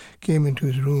time, came into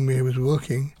his room where he was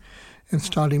working and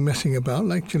started messing about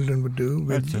like children would do,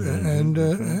 and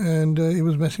he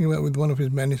was messing about with one of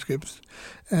his manuscripts,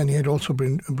 and he had also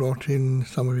brought in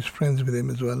some of his friends with him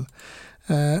as well.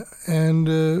 And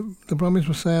the Promised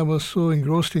Messiah was so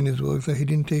engrossed in his work that he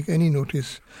didn't take any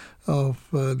notice of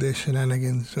their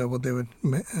shenanigans, what they were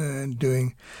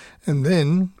doing. And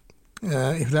then,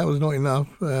 if that was not enough,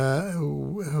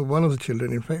 one of the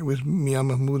children, in fact, was Mian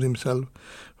Mahmud himself,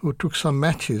 who took some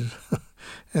matches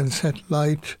and set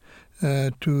light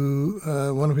to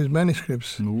one of his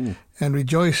manuscripts. Ooh. And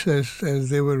rejoiced as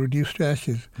they were reduced to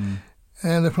ashes.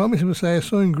 And the Promised Messiah,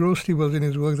 so engrossed he was in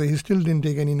his work that he still didn't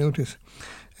take any notice.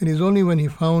 And it's only when he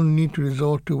found need to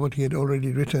resort to what he had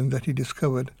already written that he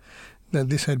discovered that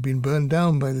this had been burned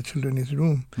down by the children in his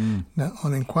room. Now,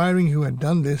 on inquiring who had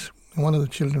done this, one of the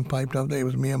children piped up that it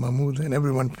was Mian Mahmud, and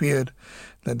everyone feared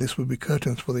that this would be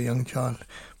curtains for the young child.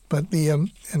 But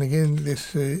and again,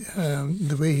 this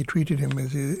the way he treated him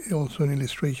is also an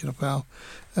illustration of how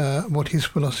what his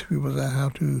philosophy was, how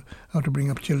to bring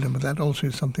up children. But that also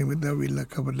is something that we'll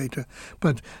cover later.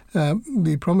 But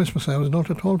the Promised Messiah was not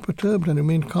at all perturbed and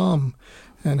remained calm.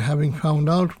 And having found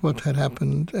out what had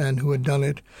happened and who had done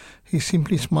it, he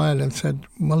simply smiled and said,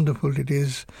 "Wonderful it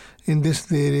is. In this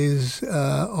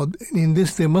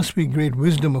there must be great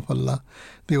wisdom of Allah.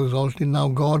 There was also now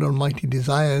God Almighty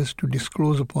desires to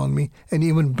disclose upon me an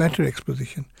even better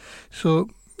exposition." So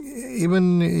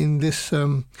even in this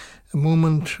a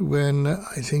moment when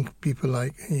I think people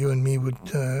like you and me would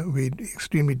be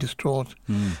extremely distraught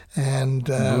and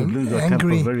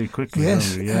angry. Very quickly,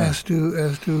 yes, as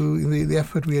to the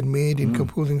effort we had made in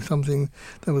composing something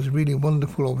that was really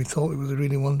wonderful, or we thought it was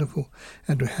really wonderful,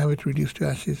 and to have it reduced to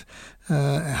ashes.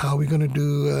 How are we going to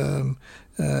do?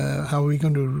 How are we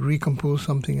going to recompose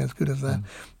something as good as that?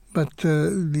 But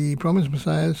the Promised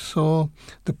Messiah saw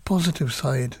the positive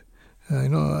side.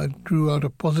 Drew out a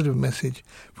positive message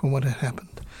from what had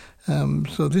happened.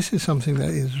 So this is something that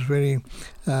is very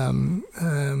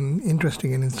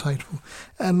interesting and insightful.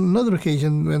 And another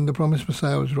occasion when the Promised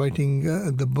Messiah was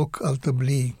writing the book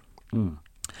Al-Tabligh,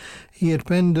 he had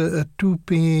penned a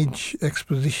 2-page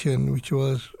exposition, which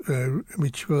was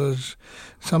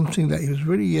something that he was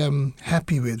very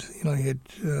happy with.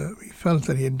 He felt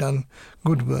that he had done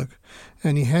good work,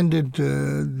 and he handed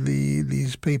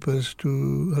these papers to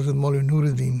Hazrat Maulvi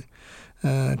Nuruddin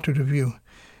to review.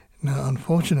 Now,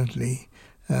 unfortunately,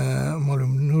 Maulvi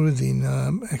Nuruddin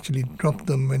actually dropped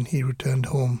them when he returned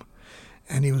home,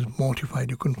 and he was mortified.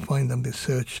 You couldn't find them. They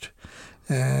searched.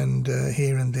 And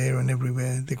here and there and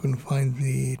everywhere, they couldn't find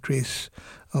the trace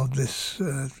of this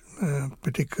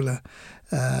particular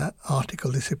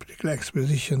article, this particular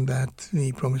exposition that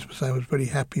the Promised Messiah was very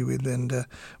happy with and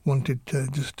wanted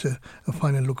just a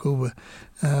final look over.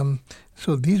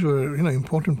 So these were,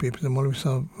 important papers. And Maulvi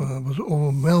Sahib was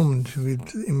overwhelmed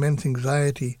with immense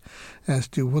anxiety as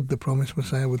to what the Promised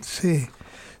Messiah would say.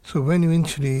 So when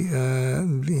eventually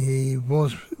he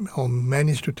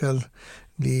managed to tell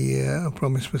the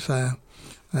Promised Messiah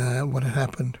what had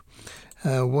happened,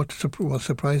 what was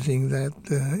surprising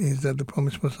is that the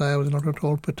Promised Messiah was not at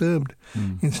all perturbed.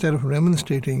 Instead of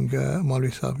remonstrating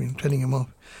Maulvi Sahib, telling him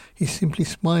off, he simply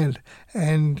smiled,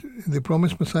 and the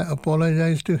Promised Messiah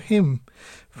apologized to him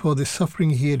for the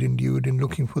suffering he had endured in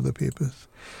looking for the papers.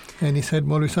 And he said,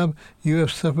 Maulvi Sahib, you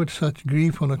have suffered such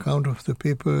grief on account of the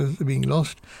papers being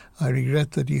lost. I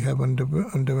regret that you have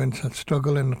underwent such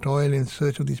struggle and toil in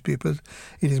search of these papers.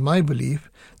 It is my belief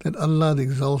that Allah the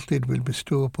Exalted will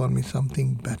bestow upon me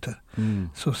something better.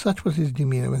 So such was his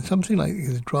demeanor. When something like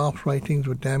his draft writings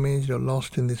were damaged or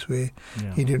lost in this way,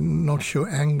 he did not show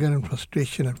anger and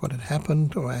frustration at what had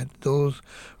happened or at those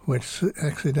who had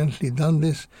accidentally done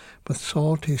this, but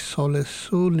sought his solace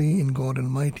solely in God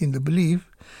Almighty, in the belief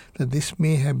that this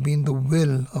may have been the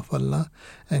will of Allah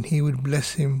and He would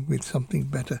bless him with something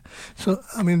better. So,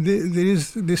 there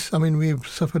is this, we've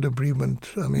suffered a bereavement.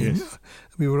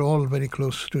 We were all very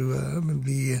close to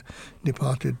the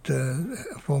departed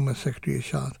former Secretary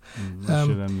Ashad,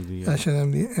 Ashad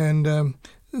Ahmadi. And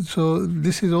so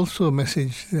this is also a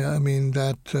message,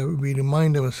 that we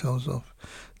remind ourselves of.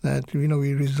 That, we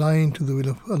resign to the will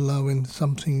of Allah when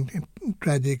something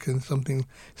tragic and something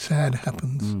sad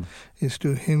happens. It's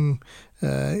to Him,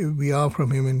 we are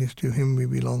from Him, and it's to Him we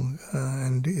belong.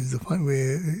 And it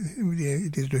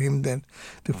is to Him that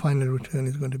the final return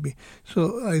is going to be.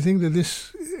 So I think that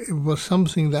this was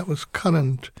something that was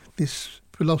current, this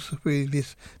philosophy,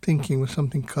 this thinking was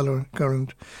something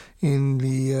current in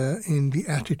the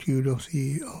attitude of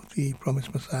the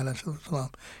Promised Messiah.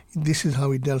 This is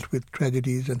how he dealt with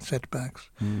tragedies and setbacks.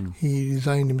 He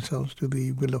resigned himself to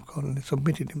the will of God and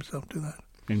submitted himself to that.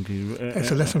 Indeed.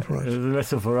 It's a lesson for us. It's a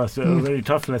lesson for us, a very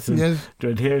tough lesson to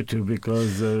adhere to,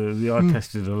 because we are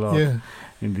tested a lot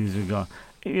in these regards.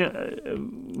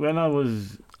 When I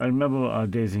remember our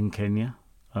days in Kenya.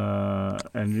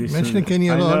 And mentioning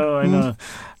Kenya a lot. I know.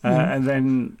 And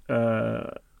then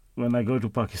when I go to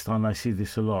Pakistan, I see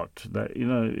this a lot. That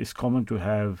it's common to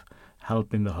have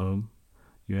help in the home.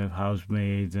 You have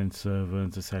housemaids and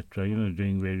servants, etc.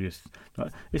 Doing various.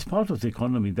 It's part of the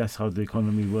economy. That's how the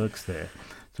economy works there.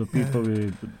 So people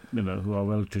with, who are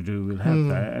well-to-do will have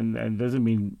that, and doesn't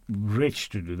mean rich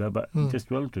to do that, but just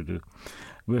well-to-do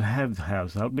will have the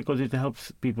house help because it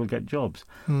helps people get jobs.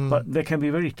 But there can be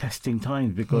very testing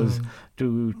times because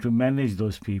to manage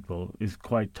those people is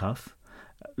quite tough.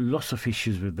 Lots of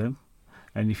issues with them.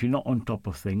 And if you're not on top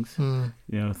of things,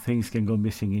 things can go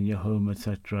missing in your home,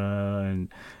 etc.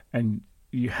 And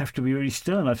you have to be very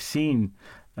stern. I've seen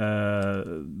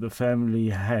the family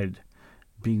head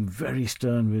being very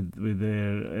stern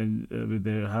with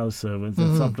their house servants,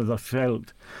 and sometimes I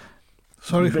felt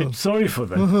sorry for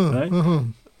them. Right?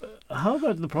 How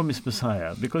about the Promised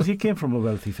Messiah? Because he came from a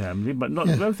wealthy family, but not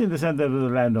wealthy in the sense that they were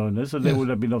landowners, so they would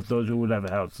have been of those who would have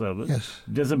house servants.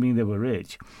 Doesn't mean they were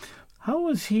rich. How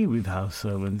was he with house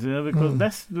servants? Because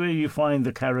that's where you find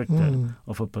the character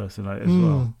of a person as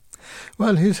well.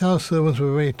 Well, his house servants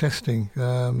were very testing.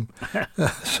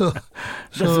 So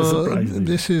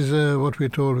this is what we're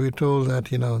told. We're told that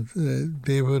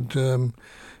they would,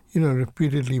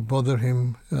 repeatedly bother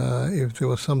him. If there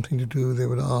was something to do, they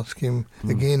would ask him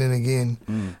again and again.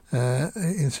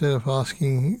 Instead of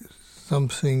asking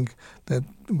something that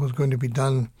was going to be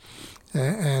done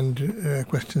and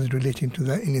questions relating to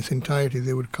that in its entirety,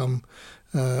 they would come,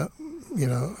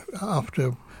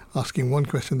 after asking one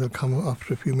question, they'll come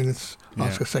after a few minutes,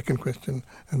 ask a second question,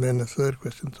 and then a third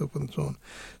question, so forth and so on.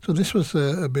 So this was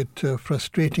a bit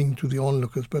frustrating to the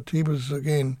onlookers, but he was,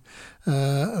 again,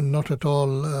 not at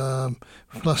all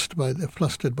flustered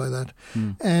by that.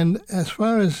 And as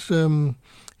far as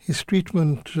his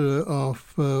treatment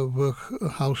of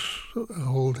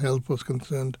household help was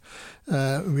concerned,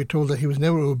 we're told that he was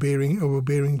never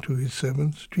overbearing to his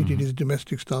servants, treated his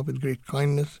domestic staff with great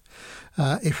kindness.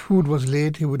 If food was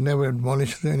late, he would never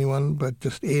admonish anyone, but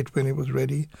just ate when it was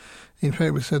ready. In fact,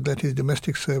 it was said that his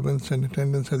domestic servants and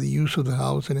attendants had the use of the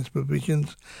house and its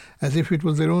provisions as if it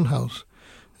was their own house.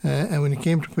 And when it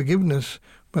came to forgiveness,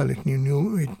 well, it knew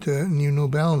no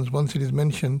bounds. Once it is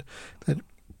mentioned that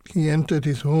he entered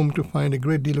his home to find a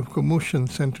great deal of commotion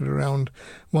centered around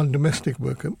one domestic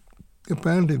worker.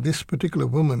 Apparently, this particular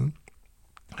woman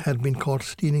had been caught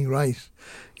stealing rice.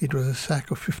 It was a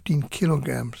sack of 15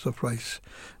 kilograms of rice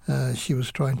she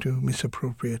was trying to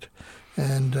misappropriate.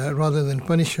 And rather than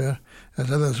punish her,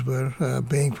 as others were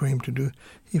begging for him to do,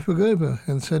 he forgave her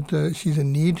and said, she's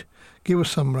in need, give her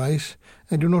some rice,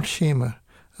 and do not shame her.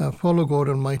 Follow God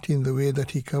Almighty in the way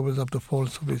that He covers up the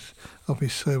faults of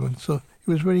His servants. So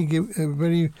he was very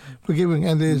forgiving.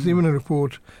 And there's even a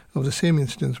report of the same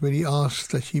instance where he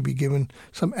asked that she be given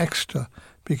some extra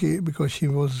because she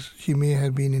may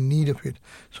have been in need of it.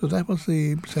 So that was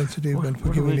the sensitive and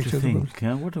forgiving nature of the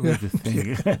woman. What a way to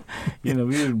think. We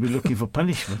would be looking for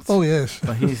punishments. Oh, yes.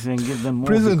 But he's saying give them more.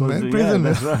 Prison. Yeah,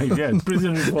 that's right. Yeah,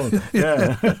 prison reform.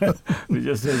 Yeah. We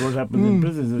just said what happens in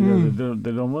prisons.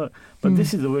 They don't work. But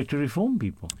this is the way to reform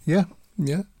people. Yeah.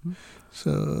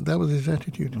 So that was his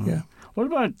attitude, yeah. What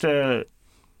about...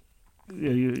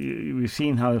 we've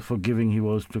seen how forgiving he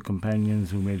was to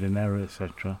companions who made an error,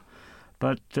 etc.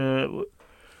 But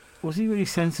was he very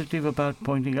sensitive about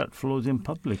pointing out flaws in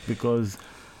public? Because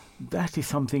that is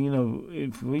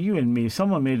something, for you and me, if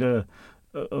someone made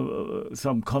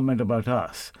some comment about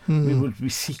us, we would be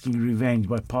seeking revenge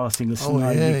by passing a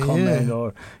snide comment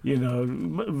or,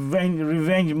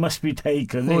 revenge must be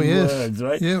taken in words,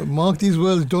 right? Yeah, mark these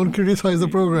words, don't criticize the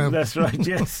program. That's right,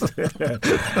 yes.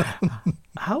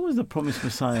 How was the Promised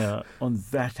Messiah on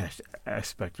that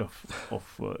aspect of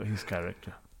his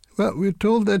character? Well, we're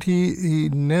told that he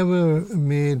never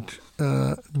made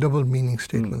double meaning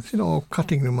statements, or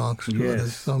cutting remarks to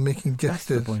others, or making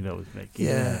gestures. That's the point I was making.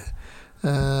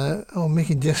 Or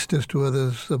making gestures to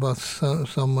others about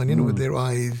someone, with their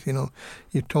eyes.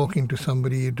 You're talking to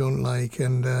somebody you don't like,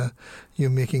 and you're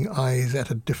making eyes at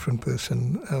a different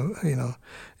person,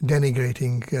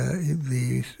 denigrating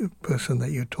the person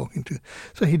that you're talking to.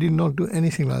 So he did not do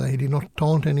anything like that. He did not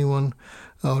taunt anyone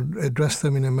or address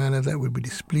them in a manner that would be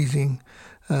displeasing.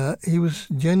 He was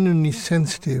genuinely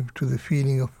sensitive to the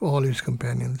feeling of all his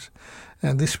companions.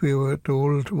 And this, we were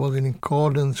told, was in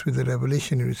accordance with the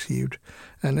revelation he received.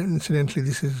 And incidentally,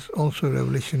 this is also a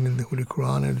revelation in the Holy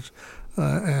Quran,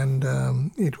 and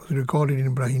it was recorded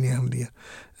in Brahini Ahmadiyya.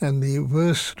 And the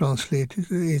verse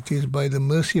translated, it is by the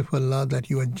mercy of Allah that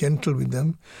you are gentle with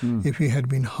them. If you had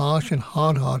been harsh and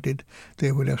hard-hearted,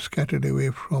 they would have scattered away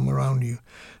from around you.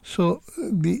 So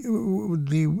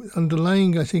the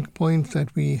underlying, I think, point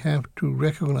that we have to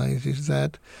recognize is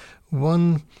that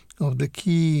one of the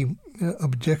key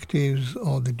objectives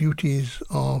or the duties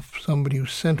of somebody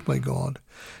who's sent by God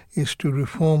is to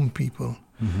reform people.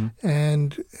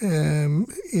 And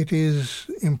it is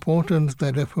important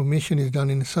that reformation is done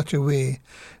in such a way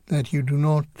that you do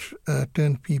not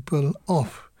turn people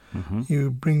off.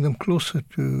 You bring them closer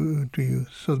to you.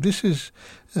 So this is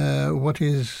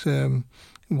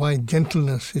why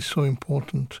gentleness is so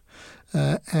important.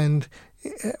 And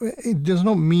it does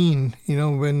not mean,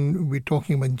 when we're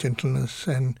talking about gentleness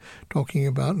and talking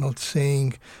about not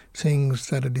saying things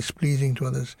that are displeasing to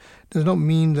others, does not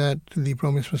mean that the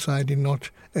Promised Messiah did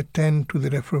not attend to the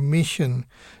reformation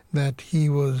that he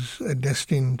was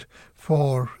destined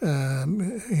for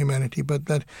humanity, but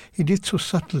that he did so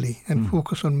subtly and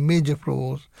focus on major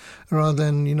flaws rather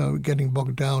than, getting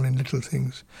bogged down in little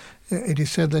things. It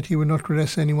is said that he would not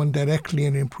address anyone directly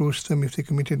and reproach them if they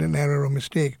committed an error or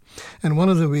mistake. And one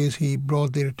of the ways he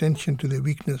brought their attention to their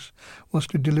weakness was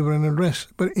to deliver an address.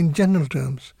 But in general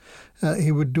terms,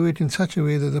 he would do it in such a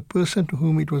way that the person to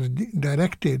whom it was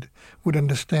directed would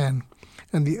understand.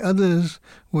 and the others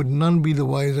would none be the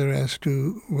wiser as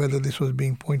to whether this was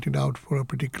being pointed out for a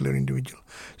particular individual.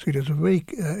 So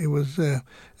it was a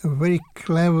very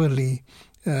cleverly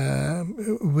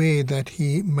way that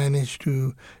he managed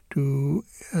to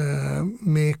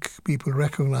make people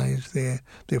recognize their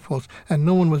faults, and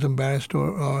no one was embarrassed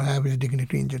or have his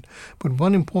dignity injured. But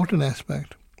one important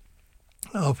aspect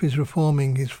of his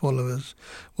reforming his followers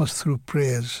was through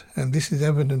prayers, and this is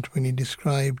evident when he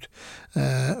described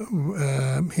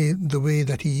the way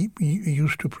that he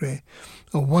used to pray,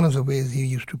 or one of the ways he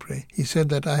used to pray. He said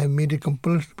that I have made it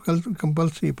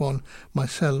compulsory upon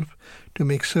myself to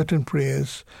make certain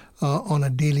prayers on a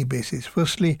daily basis.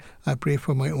 Firstly, I pray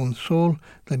for my own soul,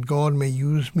 that God may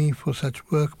use me for such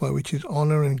work by which His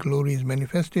honor and glory is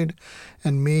manifested,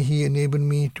 and may He enable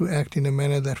me to act in a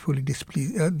manner that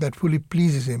fully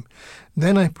pleases Him.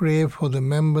 Then I pray for the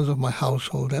members of my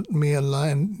household, that may Allah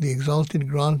and the Exalted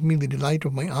grant me the delight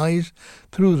of my eyes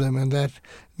through them, and that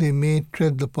they may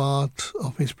tread the path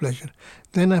of His pleasure.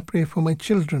 Then I pray for my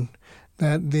children,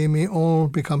 that they may all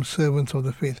become servants of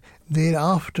the faith.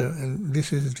 Thereafter, and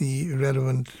this is the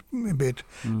relevant bit,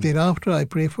 thereafter I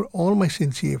pray for all my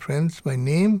sincere friends by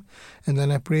name, and then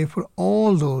I pray for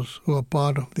all those who are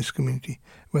part of this community,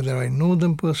 whether I know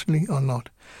them personally or not.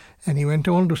 And he went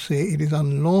on to say, it is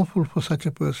unlawful for such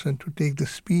a person to take the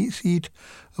seat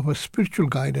of a spiritual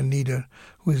guide and leader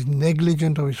who is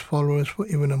negligent of his followers for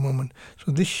even a moment.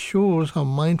 So this shows how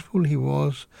mindful he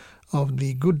was of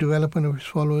the good development of his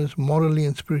followers morally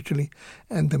and spiritually,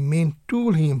 and the main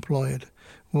tool he employed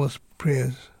was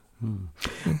prayers.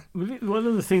 One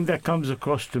of the things that comes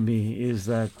across to me is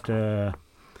that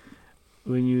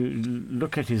when you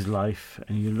look at his life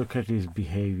and you look at his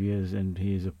behaviors and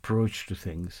his approach to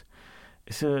things,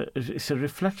 it's a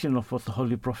reflection of what the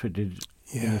Holy Prophet did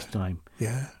in his time.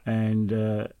 Yeah. And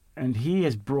he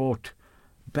has brought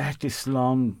back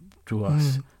Islam to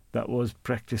us that was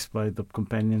practiced by the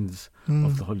companions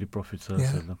of the Holy Prophet sallallahu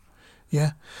alaihi wasallam.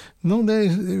 Yeah. No,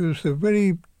 it was a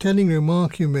very telling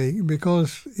remark you make,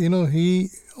 because, he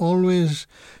always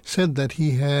said that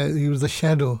he was the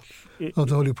shadow of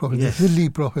the Holy Prophet, yes. the Zilli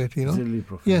Prophet, Zilli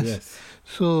Prophet, yes.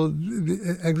 So,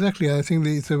 exactly, I think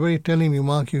it's a very telling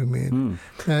remark you made,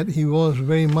 that he was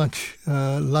very much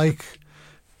like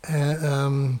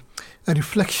a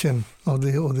reflection of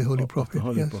the Holy Prophet. The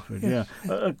Holy Prophet, yeah.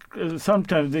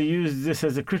 Sometimes they use this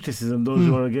as a criticism, those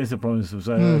who are against the promise of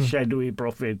shadowy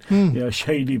prophet,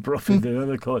 shady prophet,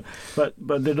 they call it. But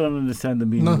they don't understand the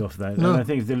meaning of that. No. And I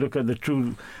think if they look at the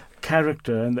true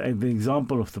character and the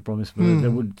example of the promised Prophet, they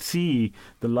would see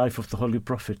the life of the Holy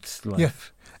Prophet's life.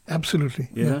 Yes, absolutely.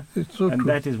 Yeah. It's so and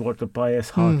true. that is what the pious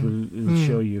heart will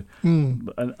show you.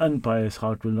 An unpious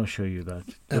heart will not show you that.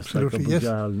 Just Absolutely, like Abu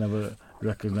Jahl never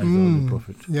recognized the Holy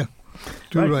Prophet. Yeah,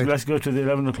 right. Let's go to the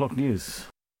 11 o'clock news.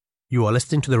 You are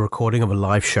listening to the recording of a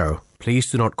live show.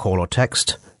 Please do not call or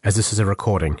text, as this is a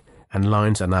recording, and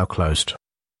lines are now closed.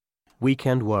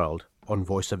 Weekend World on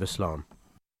Voice of Islam.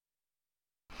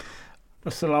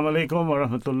 Assalamu alaikum wa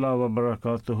rahmatullahi wa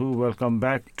barakatuhu. Welcome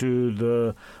back to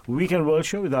the Weekend World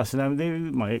Show with Asin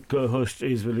Ahmadi. My co-host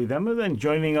is Walid Ahmed, and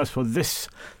joining us for this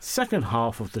second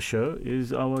half of the show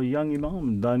is our young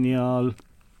Imam, Danial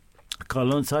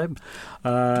Kalon Sahib.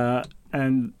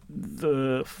 And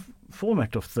the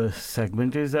format of the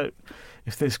segment is that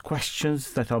if there's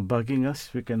questions that are bugging us,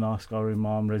 we can ask our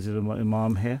Imam, resident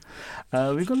Imam here.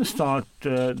 We're going to start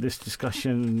this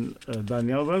discussion.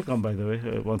 Daniel, welcome, by the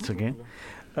way, once again.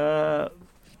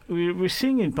 We're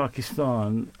seeing in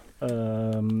Pakistan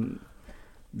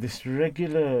this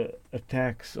regular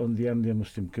attacks on the Ahmadiyya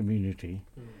Muslim community,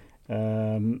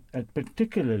 and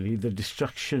particularly the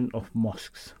destruction of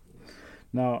mosques.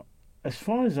 Now, as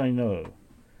far as I know,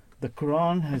 the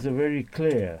Quran has a very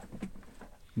clear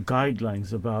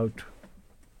guidelines about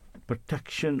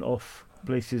protection of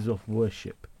places of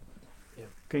worship. Yeah.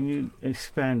 Can you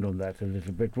expand on that a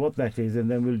little bit, what that is,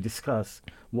 and then we'll discuss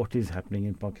what is happening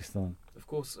in Pakistan? Of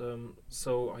course.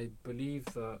 So I believe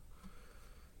that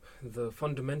the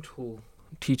fundamental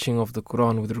teaching of the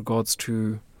Quran with regards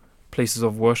to places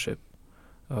of worship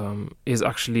is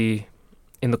actually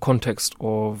in the context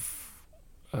of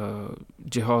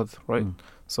jihad, right?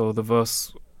 So the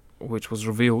verse which was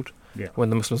revealed when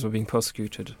the Muslims were being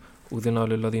persecuted, that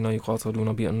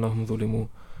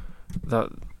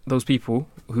those people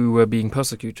who were being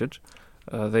persecuted,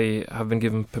 they have been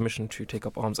given permission to take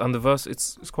up arms. And the verse,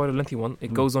 it's quite a lengthy one.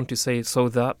 It goes on to say, so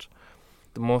that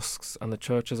the mosques and the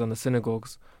churches and the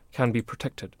synagogues can be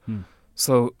protected.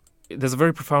 So there's a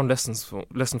very profound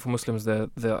lesson for Muslims there,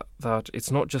 that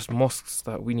it's not just mosques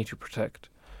that we need to protect.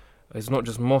 It's not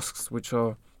just mosques which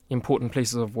are important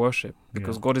places of worship,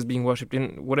 because God is being worshipped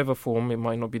in whatever form. It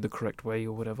might not be the correct way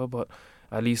or whatever, but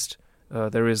at least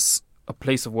there is a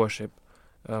place of worship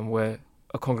where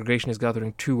a congregation is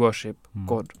gathering to worship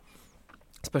God,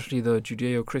 especially the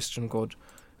Judeo-Christian God,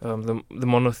 the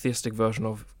monotheistic version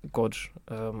of God,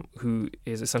 who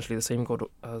is essentially the same God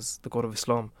as the God of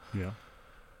Islam. Yeah.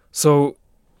 So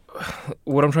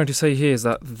what I'm trying to say here is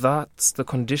that that's the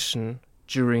condition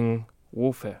during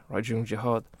warfare, right, during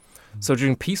jihad. So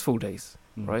during peaceful days,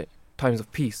 right, times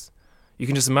of peace, you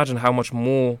can just imagine how much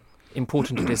more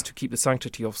important it is to keep the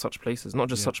sanctity of such places, not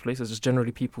just such places, just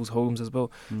generally people's homes as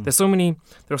well. There are so many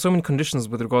conditions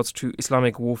with regards to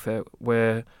Islamic warfare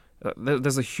where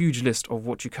there's a huge list of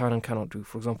what you can and cannot do.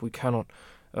 For example, you cannot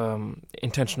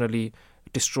intentionally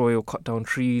destroy or cut down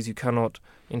trees. You cannot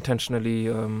intentionally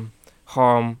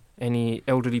harm any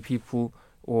elderly people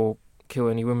or kill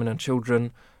any women and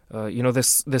children.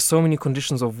 There's so many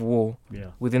conditions of war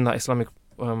within that Islamic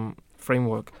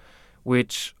framework,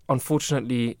 which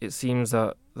unfortunately it seems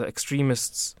that the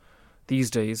extremists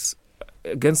these days,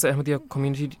 against the Ahmadiyya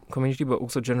community, but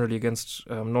also generally against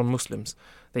non-Muslims,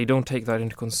 they don't take that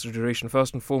into consideration.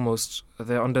 First and foremost,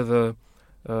 they're under the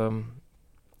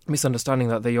misunderstanding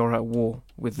that they are at war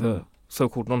with the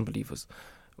so-called non-believers,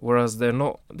 whereas they're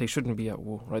not. They shouldn't be at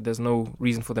war, right? There's no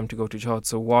reason for them to go to jihad.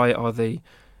 So why are they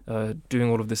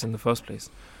doing all of this in the first place?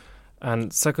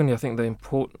 And secondly, I think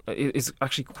it's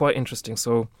actually quite interesting.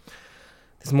 So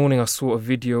this morning I saw a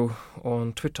video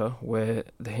on Twitter where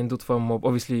the Hindutva mob,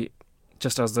 obviously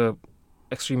just as the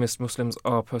extremist Muslims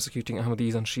are persecuting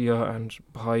Ahmadis and Shia and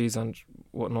Baha'is and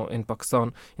whatnot in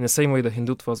Pakistan, in the same way the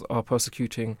Hindutvas are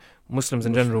persecuting Muslims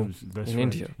in general in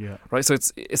India. Yeah. Right? So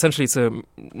it's a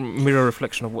mirror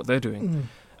reflection of what they're doing.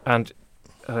 And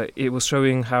it was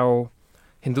showing how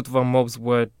Hindutva mobs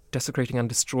were desecrating and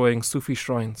destroying Sufi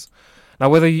shrines. Now,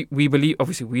 whether we believe,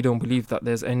 obviously we don't believe that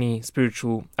there's any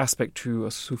spiritual aspect to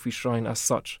a Sufi shrine as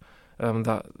such,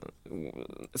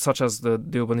 such as the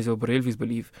Deobandis or Barelvis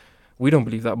believe. We don't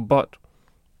believe that, but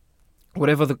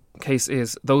whatever the case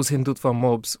is, those Hindutva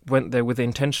mobs went there with the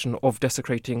intention of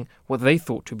desecrating what they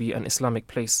thought to be an Islamic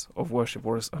place of worship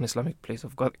or an Islamic place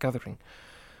of gathering.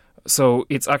 So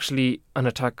it's actually an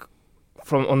attack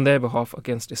on their behalf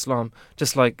against Islam,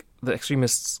 just like the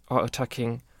extremists are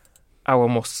attacking our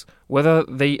mosques. Whether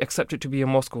they accept it to be a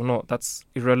mosque or not, that's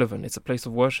irrelevant. It's a place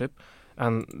of worship,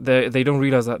 and they don't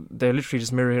realize that they're literally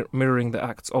just mirroring the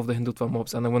acts of the Hindutva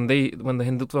mobs. And then when the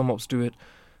Hindutva mobs do it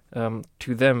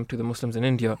to the Muslims in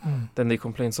India, then they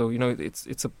complain. So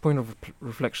it's a point of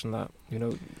reflection that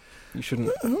you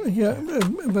shouldn't.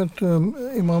 But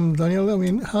Imam Daniel, I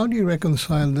mean, how do you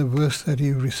reconcile the verse that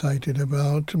you recited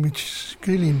about, which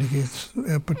clearly indicates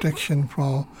protection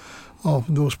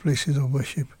of those places of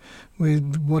worship,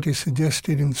 with what is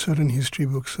suggested in certain history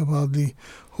books about the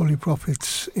Holy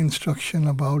Prophet's instruction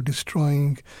about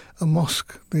destroying a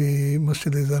mosque, the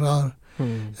Masjid al-Zarar.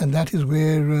 And that is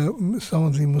where some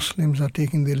of the Muslims are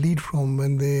taking their lead from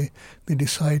when they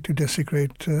decide to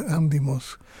desecrate Ahmadi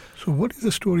mosque. So what is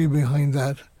the story behind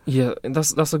that? Yeah,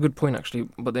 that's a good point actually.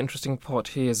 But the interesting part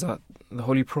here is that the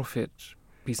Holy Prophet,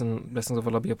 peace and blessings of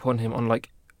Allah be upon him, unlike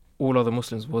all other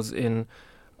Muslims, was in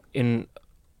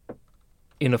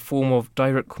a form of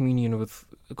direct communion with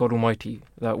God Almighty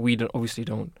that we obviously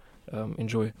don't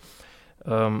enjoy.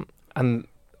 And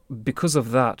because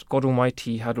of that, God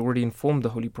Almighty had already informed the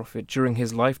Holy Prophet during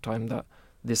his lifetime that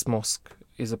this mosque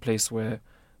is a place where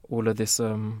all of this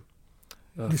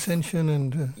dissension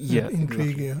and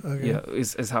intrigue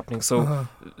is happening. So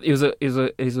it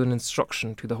was an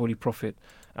instruction to the Holy Prophet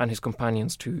and his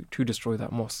companions to destroy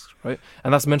that mosque, right?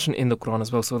 And that's mentioned in the Quran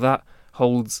as well. So that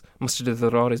holds, Masjid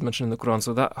al-Zarar is mentioned in the Quran,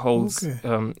 so that holds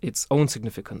its own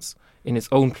significance in its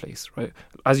own place, right?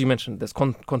 As you mentioned, there's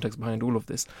context behind all of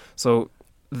this. So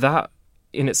that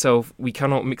in itself, we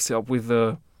cannot mix it up with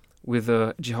the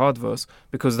jihad verse,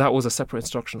 because that was a separate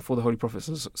instruction for the Holy Prophet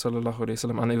sallallahu alaihi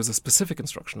wasallam, and it was a specific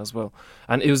instruction as well.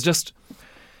 And it was just,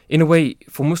 in a way,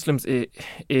 for Muslims,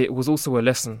 it was also a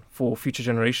lesson for future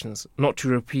generations not to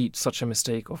repeat such a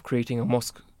mistake of creating a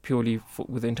mosque purely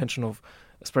with the intention of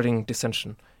spreading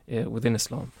dissension within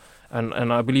Islam.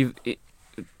 And I believe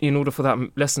in order for that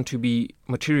lesson to be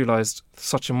materialized,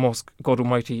 such a mosque, God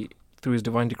Almighty, through His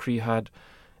divine decree, had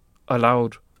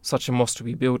allowed such a mosque to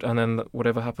be built, and then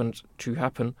whatever happened to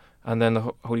happen, and then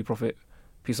the Holy Prophet,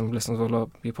 peace and blessings of Allah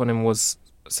be upon him,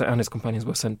 and his companions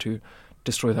were sent to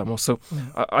destroy that mosque. So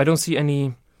I don't see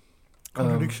any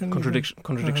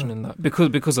contradiction in that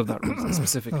because of that reason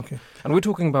specifically. Okay. And we're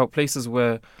talking about places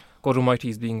where God Almighty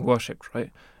is being worshipped,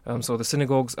 right? So the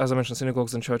synagogues, as I mentioned,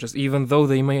 synagogues and churches, even though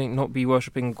they may not be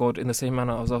worshipping God in the same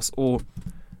manner as us, or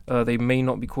They may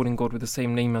not be calling God with the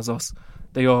same name as us.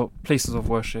 They are places of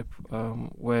worship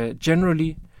where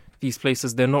generally these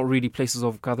places, they're not really places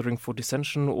of gathering for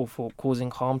dissension or for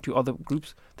causing harm to other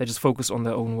groups. They're just focused on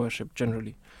their own worship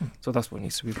generally. So that's what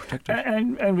needs to be protected.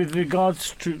 And with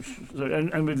regards to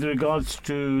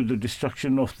the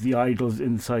destruction of the idols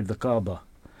inside the Kaaba,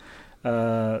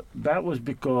 that was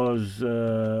because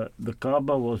the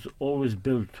Kaaba was always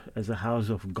built as a house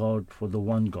of God for the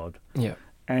one God. Yeah.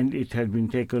 And it had been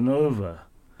taken over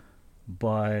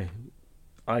by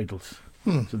idols.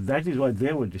 So that is why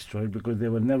they were destroyed, because they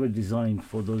were never designed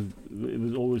for those. It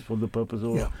was always for the purpose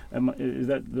of. Is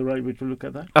that the right way to look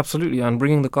at that? Absolutely, and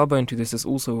bringing the Kaaba into this is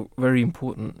also very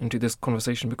important into this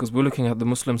conversation, because we're looking at the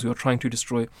Muslims who are trying to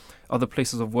destroy other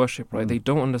places of worship, right? They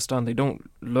don't understand, they don't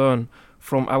learn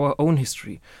from our own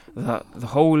history that the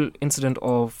whole incident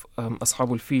of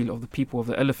Ashabul Fil, of the people of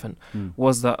the elephant,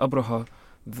 was that Abraha,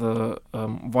 the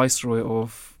viceroy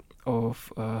of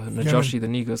Najashi, the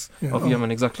Negus of Yemen,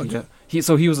 exactly. Yeah,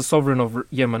 he was a sovereign of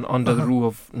Yemen under the rule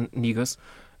of Negus,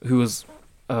 who was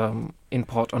in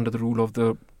part under the rule of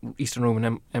the Eastern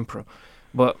Roman Emperor.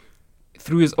 But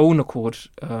through his own accord,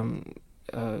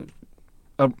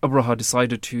 Abraha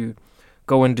decided to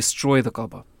go and destroy the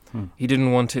Kaaba. He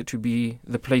didn't want it to be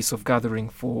the place of gathering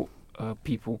for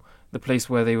people, the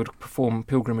place where they would perform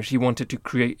pilgrimage. He wanted to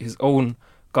create his own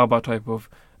Kaaba type of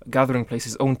gathering place,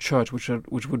 his own church, which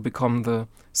would become the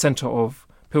center of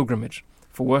pilgrimage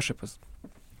for worshippers.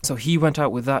 So he went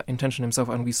out with that intention himself,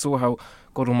 and we saw how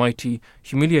God Almighty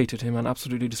humiliated him and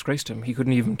absolutely disgraced him. He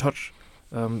couldn't even touch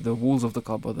the walls of the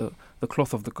Kaaba, the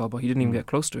cloth of the Kaaba. He didn't even get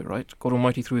close to it, right? God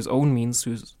Almighty, through his own means,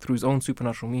 through his own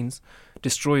supernatural means,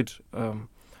 destroyed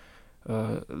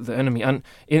the enemy. And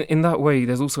in that way,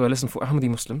 there's also a lesson for Ahmadi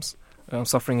Muslims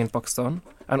suffering in Pakistan,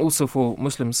 and also for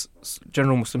Muslims,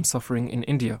 general Muslims suffering in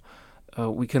India.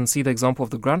 We can see the example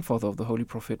of the grandfather of the Holy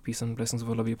Prophet, peace and blessings of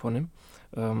Allah be upon him,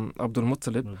 Abdul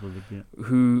Muttalib,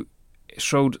 who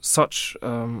showed such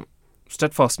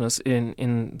steadfastness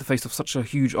in the face of such a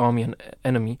huge army and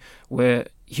enemy, where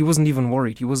he wasn't even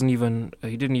worried. He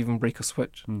didn't even break a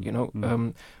sweat.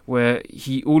 Where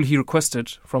all he requested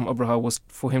from Abraha was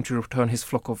for him to return his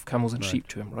flock of camels and sheep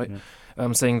to him, right?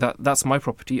 Saying that's my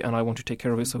property and I want to take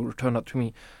care of it, so return that to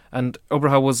me. And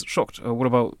Abraha was shocked. What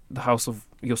about the house of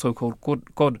your so-called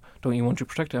God? Don't you want to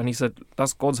protect it? And he said,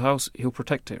 that's God's house, he'll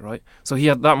protect it, right? So he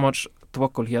had that much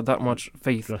tawakkul, he had that much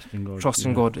faith, trust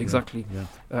in God, exactly.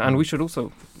 And we should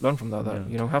also learn from that,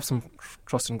 have some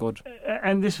trust in God.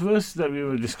 And this verse that we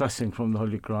were discussing from the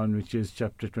Holy Quran, which is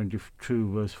chapter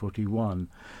 22, verse 41,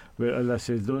 where Allah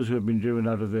says, those who have been driven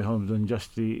out of their homes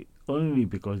unjustly only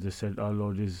because they said, our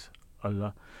Lord is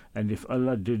Allah, and if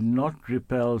Allah did not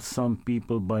repel some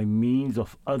people by means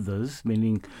of others,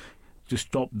 meaning to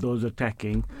stop those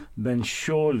attacking, then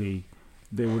surely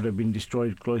they would have been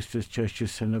destroyed. Cloisters,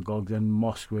 churches, synagogues and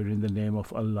mosques wherein the name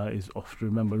of Allah is oft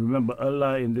remembered. Remember,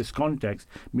 Allah in this context,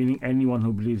 meaning anyone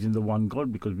who believes in the one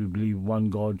God, because we believe one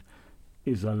God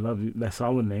is Allah. That's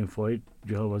our name for it.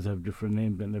 Jehovah's have different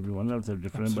names and everyone else have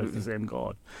different names, but it's the same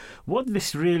God. What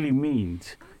this really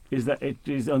means is that it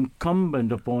is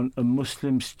incumbent upon a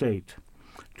Muslim state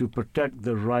to protect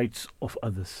the rights of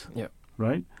others.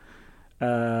 Right?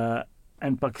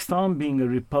 And Pakistan, being a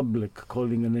republic,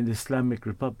 calling an Islamic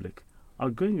republic, are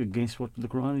going against what the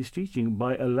Quran is teaching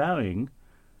by allowing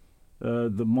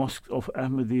the mosques of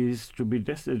Ahmadis to be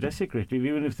desecrated,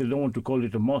 even if they don't want to call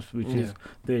it a mosque, which is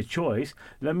their choice.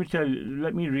 Let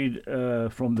me read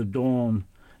from the Dawn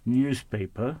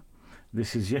newspaper.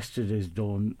 This is yesterday's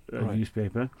Dawn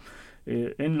newspaper.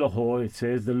 In Lahore, it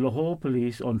says, the Lahore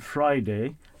police on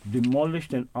Friday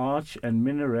demolished an arch and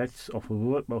minarets of a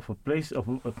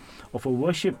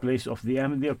worship place of the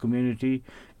Ahmadiyya community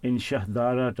in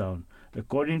Shahdara town.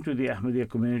 According to the Ahmadiyya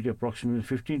community, approximately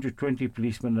 15 to 20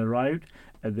 policemen arrived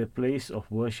at their place of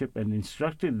worship and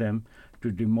instructed them to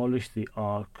demolish the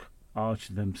arch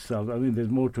themselves. I mean, there's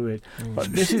more to it.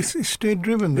 But this is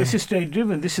state-driven. This is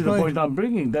state-driven. This is the point I'm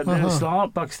bringing, that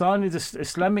Pakistan is an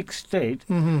Islamic state,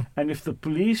 and if the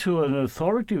police, who are an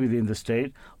authority within the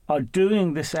state, are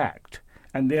doing this act,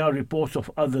 and there are reports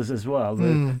of others as well,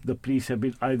 where the police have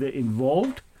been either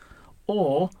involved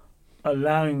or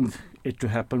allowing it to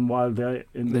happen while they've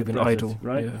been idle,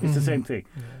 right? It's the same thing.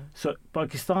 So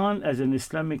Pakistan, as an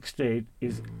Islamic state,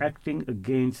 is acting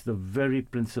against the very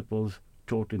principles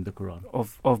taught in the Quran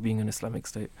of being an Islamic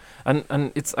state,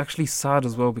 and it's actually sad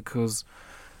as well, because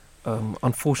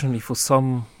unfortunately for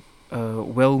some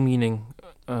well-meaning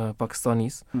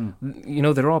Pakistanis,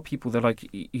 there are people that, like,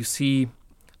 you see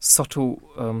subtle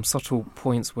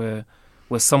points where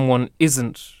someone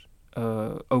isn't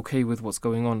okay with what's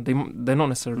going on. They're not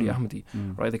necessarily Ahmadi,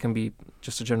 right? They can be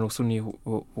just a general Sunni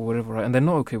or whatever, right? And they're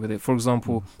not okay with it. For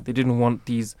example, they didn't want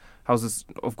these houses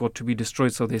of God to be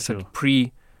destroyed, so they said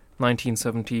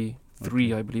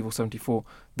pre-1973, I believe, or 74,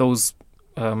 those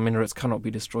minarets cannot be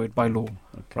destroyed by law,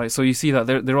 right? So you see that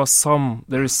there is some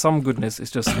goodness.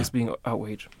 It's being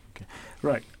outraged. Okay.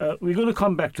 Right. We're going to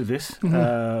come back to this. We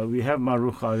have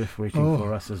Marooq Arif waiting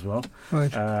for us as well.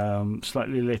 Right.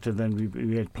 Slightly later than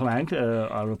we had planned.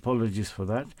 Our apologies for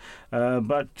that.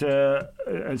 But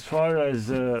as far as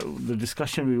the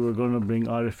discussion we were going to bring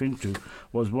Arif into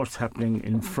was what's happening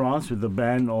in France with the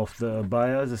ban of the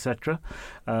abayas, etc.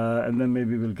 And then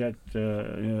maybe we'll get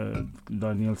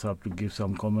Daniel Saab to give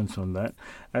some comments on that.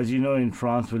 As you know, in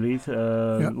France, Walid,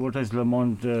 what has Le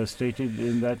Monde stated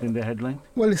in the headline?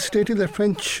 Well, it's stated that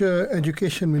French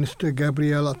Education Minister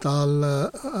Gabriel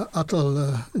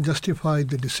Attal justified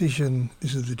the decision.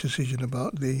 This is the decision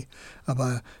about the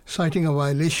abaya, citing a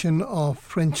violation of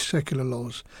French secular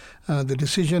laws. The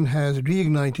decision has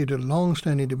reignited a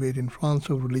long-standing debate in France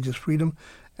over religious freedom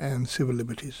and civil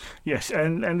liberties. Yes,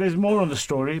 and there's more on the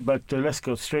story, but let's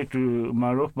go straight to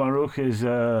Marooq. Marooq is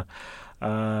a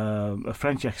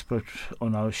French expert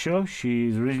on our show. She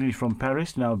is originally from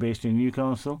Paris, now based in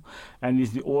Newcastle, and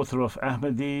is the author of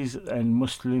Ahmadis and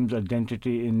Muslims'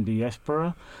 Identity in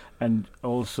Diaspora, and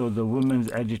also the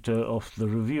women's editor of the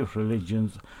Review of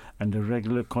Religions and a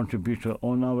regular contributor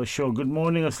on our show. Good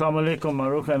morning, Assalamu alaikum,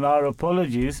 Marooq, and our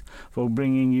apologies for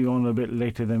bringing you on a bit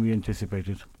later than we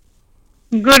anticipated.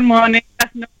 Good morning.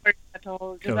 That's no worries at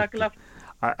all. Jazakallah.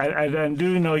 I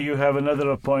do know you have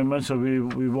another appointment, so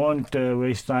we won't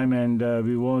waste time, and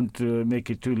we won't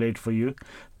make it too late for you,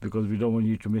 because we don't want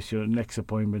you to miss your next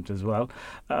appointment as well.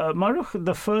 Marooq,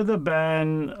 the further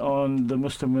ban on the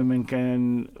Muslim women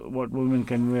what women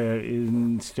can wear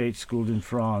in state schools in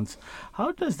France,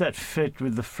 how does that fit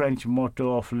with the French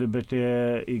motto of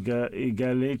liberté,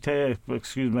 égalité,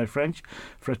 excuse my French,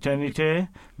 fraternité,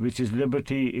 which is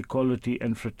liberty, equality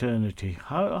and fraternity?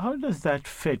 How does that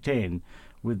fit in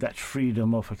with that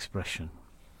freedom of expression?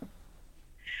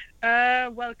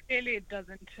 Well, clearly it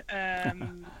doesn't.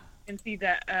 Can see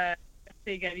that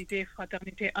égalité,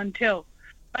 fraternité until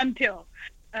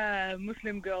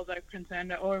Muslim girls are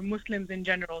concerned, or Muslims in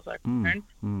general are concerned.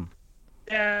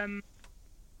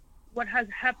 What has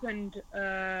happened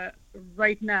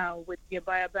right now with the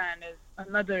abaya ban is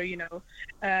another,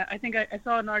 I think I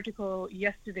saw an article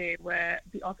yesterday where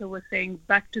the author was saying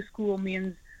back to school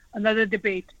means another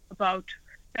debate about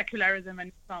secularism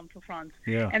and Islam for France.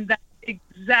 Yeah. And that's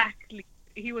exactly,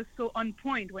 he was so on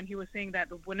point when he was saying that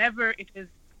whenever it is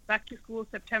back to school,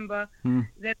 September,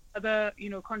 there's other,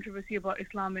 controversy about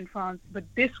Islam in France. But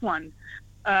this one,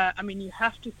 you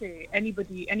have to say, any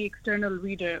external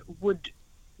reader would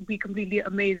be completely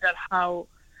amazed at how,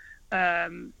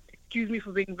 excuse me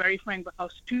for being very frank, but how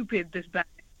stupid this ban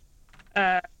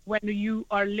is. When you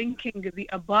are linking the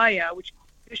abaya, which is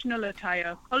traditional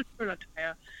attire, cultural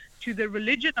attire, to the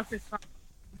religion of Islam,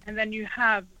 and then you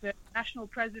have the national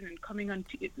president coming on,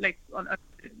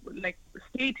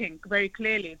 stating very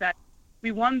clearly that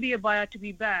we want the abaya to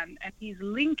be banned, and he's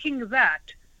linking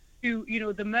that to,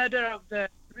 the murder of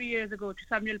 3 years ago to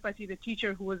Samuel Paty, the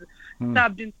teacher who was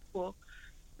stabbed in school.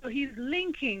 So he's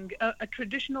linking a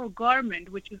traditional garment,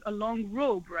 which is a long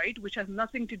robe, right, which has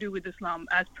nothing to do with Islam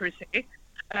as per se.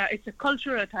 It's a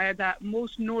cultural attire that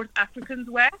most North Africans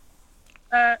wear.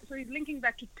 So he's linking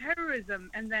that to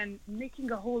terrorism and then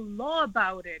making a whole law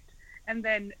about it, and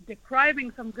then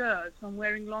depriving some girls from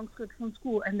wearing long skirts from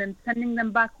school and then sending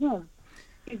them back home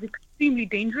is extremely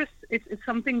dangerous. It's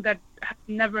something that has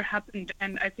never happened,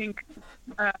 and I think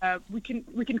we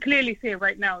can clearly say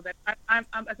right now that I'm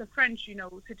as a French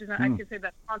citizen, I can say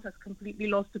that France has completely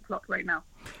lost the plot right now.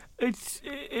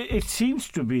 It seems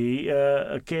to be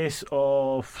a case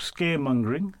of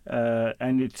scaremongering,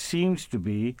 and it seems to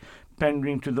be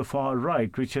pandering to the far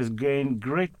right, which has gained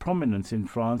great prominence in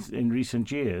France in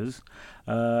recent years,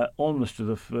 almost to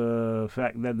the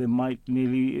fact that they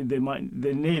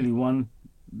nearly won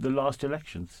the last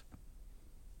elections.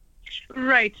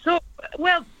 Right. So,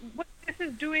 well, what this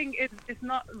is doing is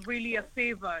not really a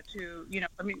favor to,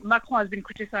 Macron has been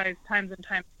criticized times and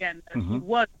times again that he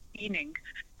was leaning,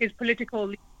 his political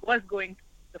lean was going to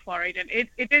the far right, and it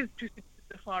is to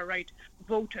the far right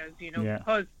voters,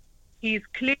 because he's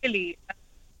clearly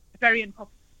very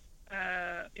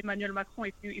unpopular. Emmanuel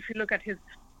Macron, if you look at his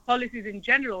policies in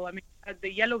general, at the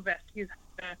yellow vest, he's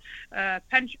had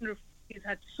pension reform, he's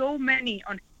had so many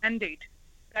on his mandate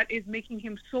that is making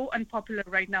him so unpopular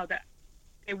right now that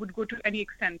they would go to any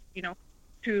extent,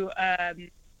 to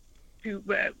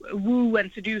woo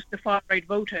and seduce the far right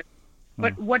voters.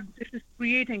 But what this is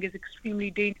creating is extremely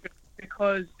dangerous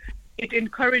because it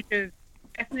encourages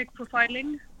ethnic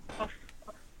profiling of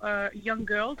young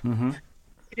girls.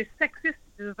 It is sexist.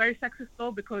 It is a very sexist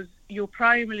law because you're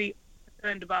primarily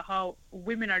concerned about how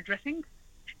women are dressing,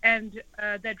 and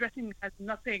their dressing has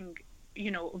nothing,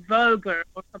 vulgar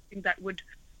or something that would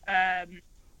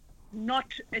not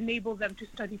enable them to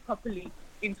study properly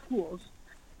in schools.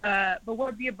 But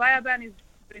what the abaya ban is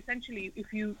essentially,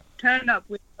 if you turn up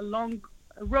with a long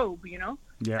robe,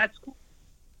 at school,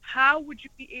 how would you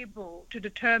be able to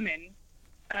determine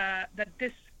that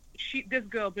this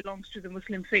girl belongs to the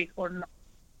Muslim faith or not?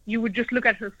 You would just look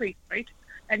at her face, right?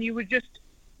 And you would just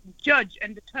judge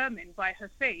and determine by her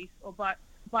face or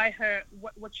by her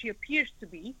what she appears to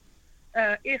be,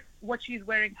 if what she's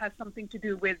wearing has something to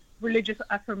do with religious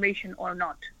affirmation or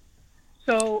not.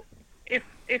 So if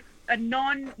a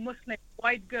non-Muslim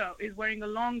white girl is wearing a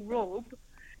long robe,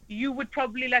 you would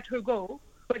probably let her go,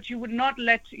 but you would not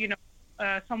let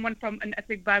someone from an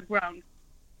ethnic background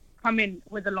come in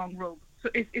with a long robe. So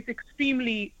it's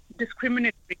extremely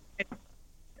discriminatory.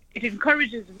 It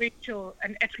encourages racial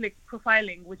and ethnic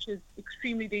profiling, which is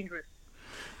extremely dangerous.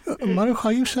 Maruk,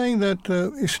 are you saying that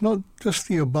it's not just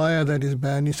the abaya that is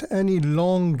banned, it's any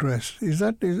long dress?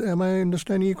 Am I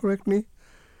understanding you correctly?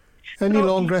 Any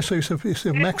long dress, so if it's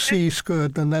a maxi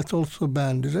skirt, then that's also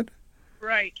banned, is it?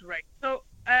 Right. So,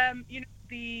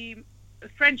 the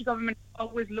French government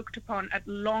always looked upon at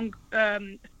long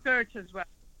skirts as well.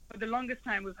 For the longest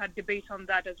time, we've had debate on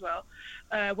that as well,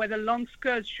 whether long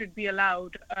skirts should be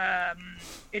allowed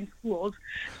in schools.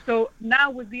 So now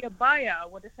with the abaya,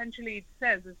 what essentially it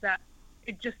says is that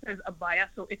it just says abaya,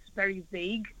 so it's very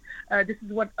vague. This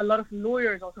is what a lot of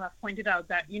lawyers also have pointed out,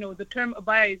 that, the term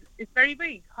abaya is very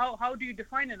vague. How do you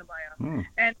define an abaya?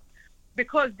 And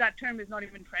because that term is not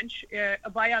even French,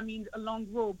 abaya means a long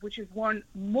robe, which is worn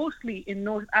mostly in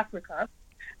North Africa.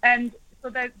 And so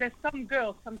there's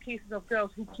some cases of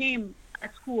girls who came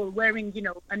at school wearing,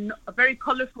 a very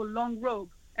colorful long robe,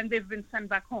 and they've been sent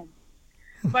back home.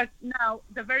 But now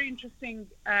the very interesting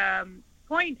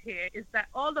point here is that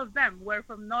all of them were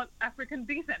from North African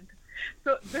descent.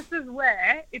 So this is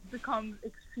where it becomes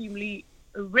extremely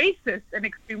racist and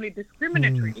extremely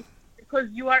discriminatory, because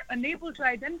you are unable to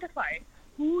identify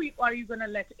who are you going to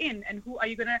let in and who are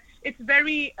you going to... It's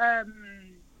very...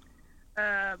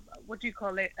 what do you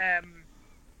call it?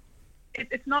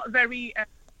 It's not very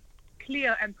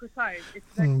clear and precise.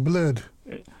 It's very blurred.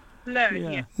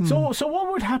 Yeah. So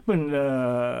what would happen,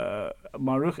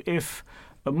 Maruk, if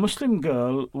a Muslim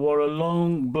girl wore a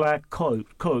long black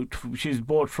coat which is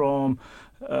bought from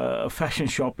a fashion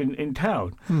shop in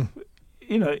town?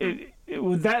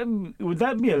 Would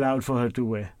that be allowed for her to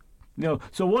wear?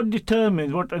 So what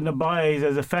determines what an abaya is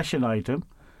as a fashion item?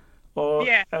 Or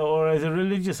as a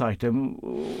religious item?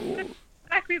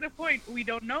 Exactly the point. We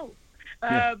don't know.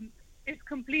 It's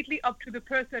completely up to the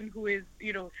person who is,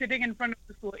 sitting in front of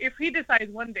the school. If he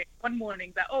decides one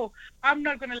morning that, I'm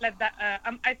not going to let that,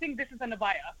 I think this is an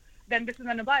abaya, then this is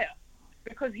an abaya.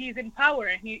 Because he's in power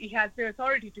and he has the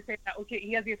authority to say that, okay,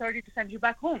 he has the authority to send you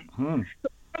back home. So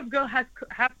the girl have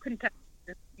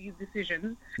contested these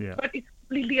decisions, but it's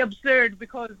completely absurd,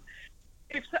 because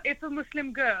if a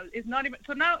Muslim girl is not even...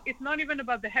 So now it's not even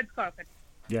about the headscarf.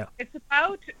 It's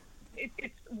about...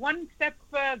 It's one step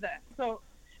further. So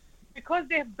because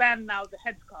they've banned now the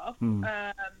headscarf,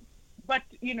 but,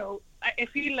 I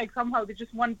feel like somehow they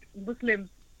just want Muslims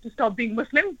to stop being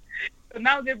Muslims. So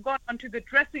now they've gone onto the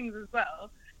dressings as well.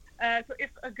 So if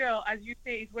a girl, as you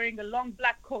say, is wearing a long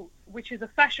black coat, which is a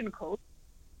fashion coat,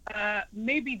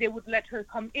 maybe they would let her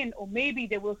come in, or maybe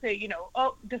they will say,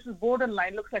 this is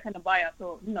borderline, looks like an abaya,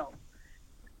 so no.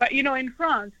 But, in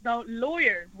France, now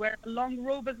lawyers wear a long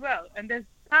robe as well, and there's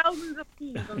thousands of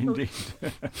memes on social media.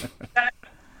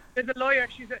 There's a lawyer,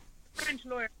 she's a French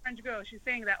lawyer, French girl, she's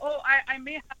saying that, I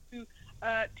may have to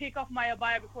take off my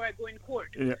abaya before I go in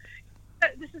court.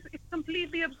 It's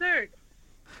completely absurd.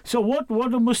 So what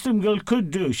a Muslim girl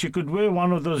could do, she could wear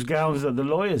one of those gowns that the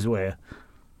lawyers wear.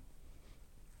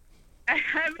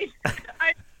 I mean,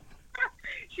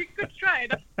 she could try.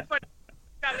 That's what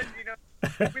challenge,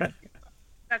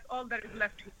 that's all that is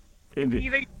left here. Indeed.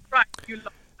 Either you try, you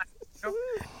love.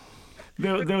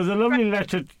 There was a lovely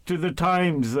letter to the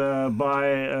Times by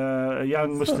a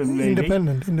young Muslim lady.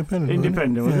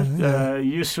 Independent, was it?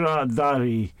 Yusra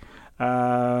Dari.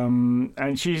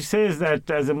 And she says that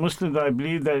as a Muslim, I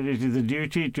believe that it is a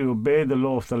duty to obey the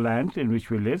law of the land in which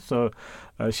we live. So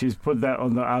she's put that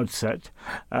on the outset.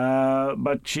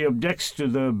 But she objects to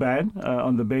the ban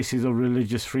on the basis of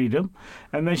religious freedom.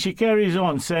 And then she carries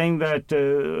on saying that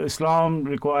Islam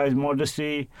requires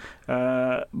modesty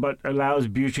but allows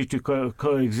beauty to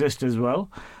coexist as well.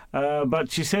 But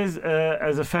she says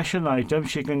as a fashion item,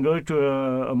 she can go to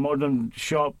a modern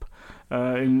shop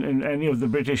in any of the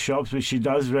British shops, which she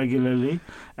does regularly,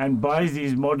 and buys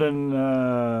these modern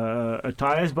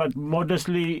attires, but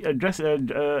modestly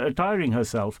attiring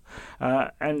herself.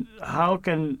 And how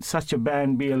can such a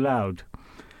ban be allowed?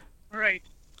 Right.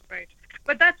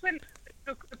 But that's when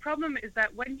the problem is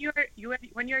that when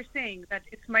you're saying that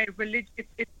it's my religion,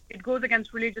 it goes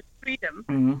against religious freedom.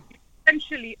 Mm-hmm. You're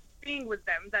essentially agreeing with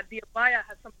them that the abaya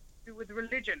has something to do with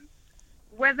religion,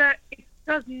 whether it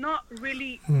does not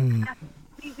really have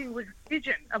anything with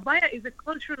religion. Abaya is a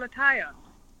cultural attire.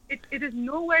 It is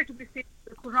nowhere to be seen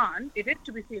in the Quran. It is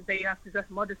to be seen that you have to dress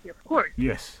modestly, of course.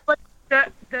 Yes. But the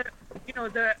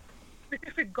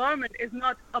specific garment is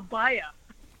not abaya.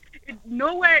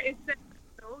 Nowhere is said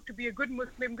to be a good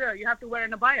Muslim girl you have to wear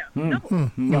an abaya.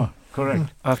 No,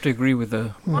 correct. I have to agree with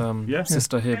the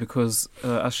sister here, Yeah. because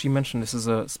as she mentioned, this is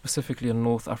specifically a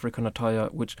North African attire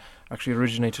which actually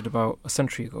originated about a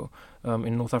century ago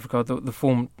in North Africa, the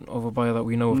form of abaya that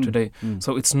we know of today.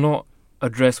 So it's not a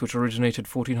dress which originated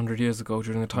 1400 years ago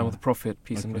during the time of the Prophet,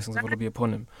 peace and blessings of Allah be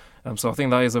upon him. So I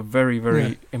think that is a very,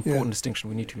 very important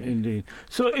distinction we need to make. Indeed.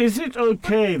 So is it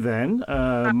okay then,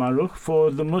 Maruk,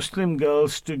 for the Muslim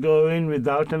girls to go in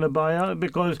without an abaya?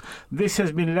 Because this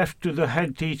has been left to the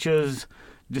head teacher's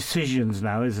decisions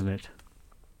now, isn't it?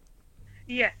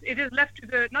 Yes, it is left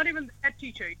to not even the head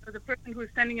teacher, the person who is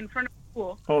standing in front of the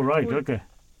school. Oh, right, okay.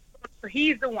 So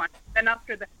he's the one. Then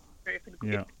after the head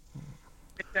teacher,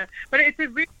 but it's a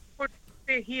really important to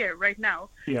say here right now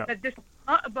that this is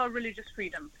not about religious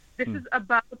freedom. This is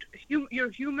about your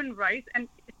human rights, and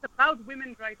it's about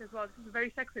women's rights as well. This is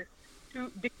very sexist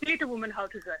to dictate a woman how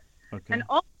to dress. Okay. And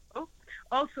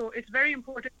also, it's very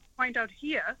important to point out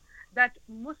here that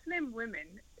Muslim women,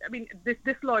 I mean,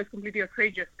 this law is completely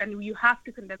outrageous, and you have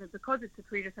to condemn it because it's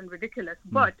outrageous and ridiculous.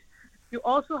 But you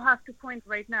also have to point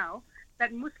right now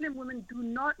that Muslim women do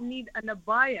not need an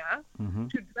abaya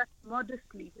to dress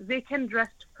modestly. They can dress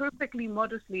perfectly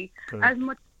modestly. Correct. As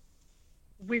much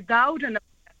without an abaya.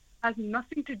 Has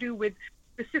nothing to do with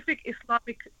specific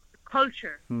Islamic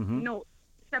culture. No,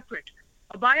 separate.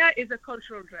 Abaya is a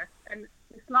cultural dress, and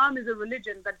Islam is a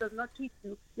religion that does not teach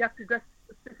you have to dress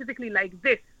specifically like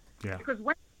this. Yeah. Because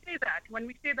when we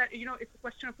say that, it's a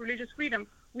question of religious freedom,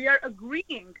 we are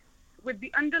agreeing with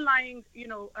the underlying,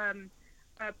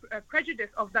 prejudice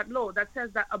of that law that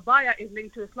says that abaya is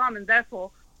linked to Islam and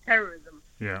therefore terrorism.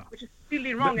 Yeah. Which is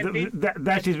really wrong.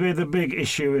 That is where the big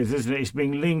issue is, isn't it? It's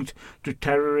being linked to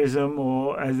terrorism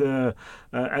or as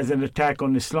an attack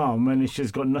on Islam, and it's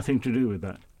just got nothing to do with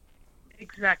that.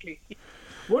 Exactly.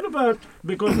 What about,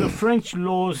 because the French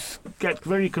laws get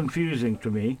very confusing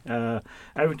to me.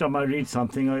 Every time I read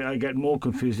something, I get more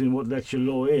confused in what the actual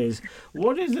law is.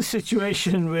 What is the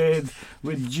situation with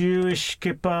Jewish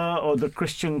kippah or the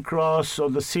Christian cross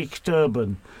or the Sikh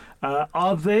turban?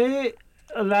 Are they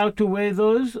allowed to wear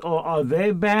those, or are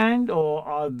they banned, or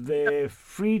are they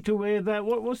free to wear that?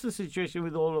 What's the situation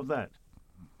with all of that?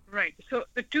 Right. So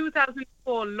the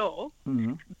 2004 law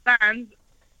bans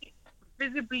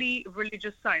visibly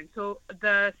religious signs. So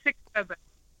the Sikh turban,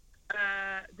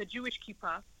 the Jewish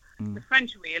kippah, the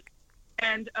French veil,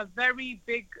 and a very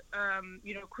big,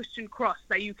 Christian cross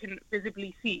that you can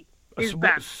visibly see is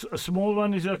banned. A small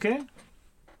one is okay?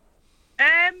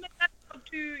 That's up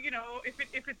to,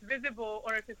 if it's visible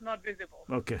or if it's not visible.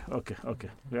 Okay.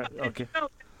 Yeah, okay.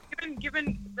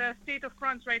 Given the state of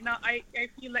France right now, I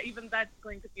feel that even that's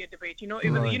going to be a debate.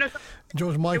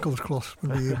 George Michael's cross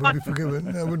would be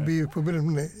forgiven. That would be forbidden,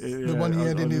 wouldn't it? The one he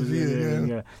had in his ear.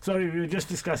 Yeah. Sorry, we were just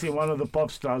discussing one of the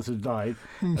pop stars who died.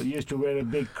 Used to wear a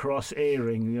big cross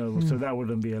earring, so that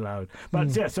wouldn't be allowed.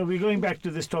 But so we're going back to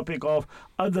this topic of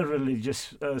other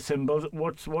religious symbols.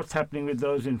 What's happening with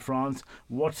those in France?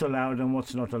 What's allowed and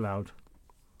what's not allowed?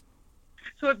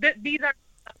 So these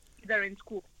are in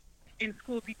school. In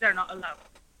school, these are not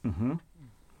allowed.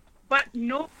 But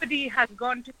nobody has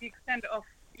gone to the extent of,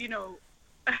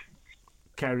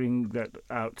 carrying that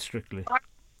out strictly.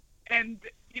 And,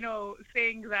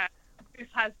 saying that this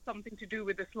has something to do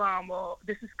with Islam or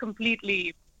this is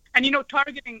completely... And,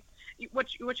 targeting...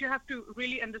 What you have to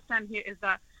really understand here is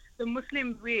that the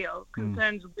Muslim veil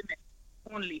concerns women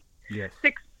only. Yes.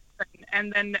 6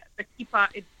 and then the kippah,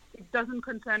 it doesn't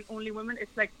concern only women.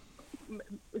 It's like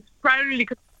it's primarily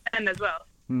men as well.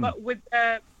 But with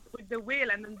the veil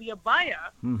and then the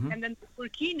abaya and then the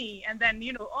burkini and then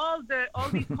all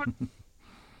these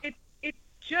it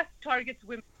just targets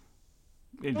women.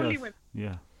 It Only does. women.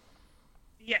 Yeah.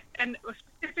 Yes, and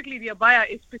specifically the abaya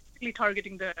is specifically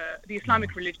targeting the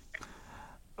Islamic religion.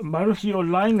 Maruf, your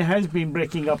line has been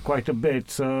breaking up quite a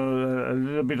bit, so a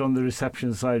little bit on the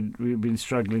reception side we've been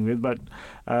struggling with, but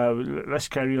let's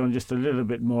carry on just a little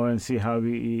bit more and see how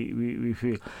we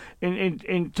feel.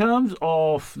 In terms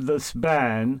of this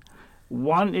ban,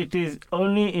 one, it is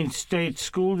only in state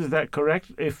schools, is that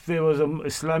correct? If there was an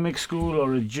Islamic school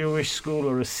or a Jewish school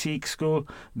or a Sikh school,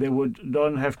 they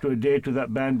don't have to adhere to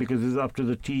that ban because it's up to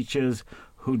the teachers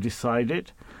who decide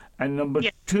it. And number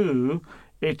two,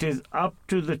 it is up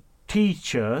to the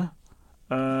teacher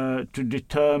to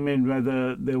determine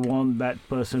whether they want that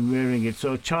person wearing it.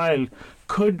 So a child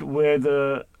could wear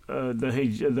the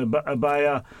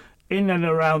abaya in and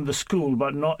around the school,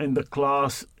 but not in the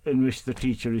class in which the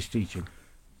teacher is teaching.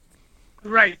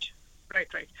 Right.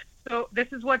 So this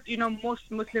is what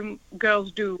most Muslim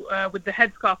girls do with the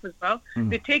headscarf as well.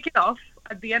 They take it off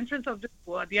at the entrance of the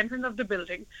school, at the entrance of the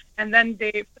building, and then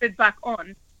they put it back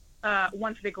on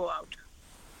once they go out.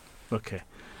 Okay.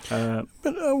 But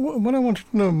what I wanted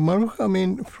to know, Maruf, I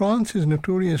mean, France is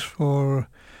notorious for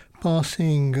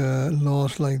passing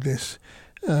laws like this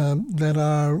that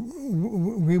are,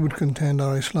 we would contend,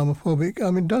 are Islamophobic.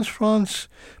 I mean, does France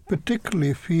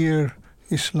particularly fear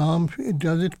Islam?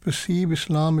 Does it perceive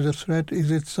Islam as a threat?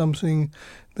 Is it something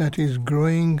that is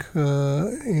growing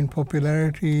in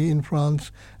popularity in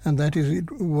France, and that is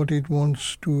what it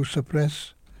wants to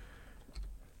suppress?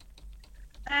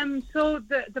 So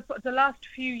the last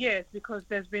few years, because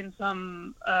there's been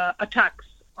some attacks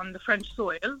on the French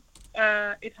soil,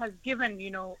 it has given,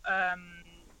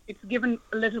 it's given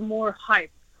a little more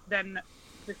hype than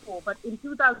before. But in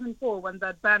 2004, when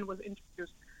that ban was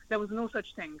introduced, there was no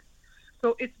such thing.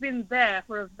 So it's been there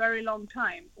for a very long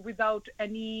time without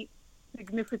any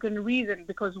significant reason,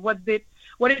 because what it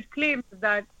claims is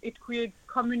that it creates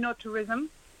communautarism,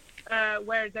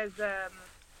 where there's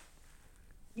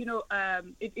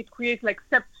it creates like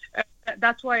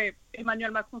that's why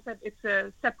Emmanuel Macron said it's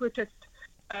a separatist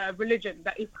religion,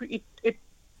 that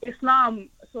Islam,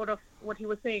 sort of what he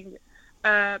was saying,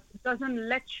 doesn't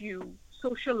let you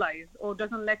socialize or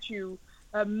doesn't let you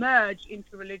merge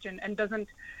into religion and doesn't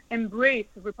embrace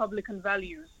Republican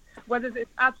values. Whether it's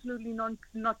absolutely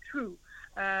not true.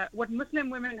 What Muslim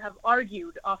women have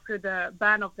argued after the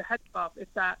ban of the headscarf is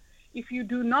that if you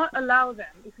do not allow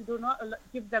them, if you do not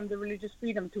give them the religious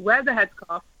freedom to wear the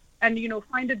headscarf and,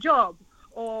 find a job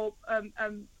or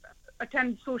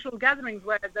attend social gatherings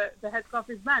where the headscarf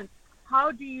is banned, how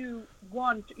do you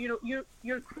want,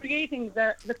 you're creating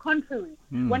the contrary.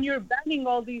 When you're banning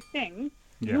all these things,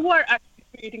 you are actually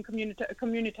creating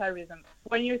communitarism.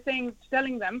 When you're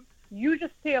telling them, you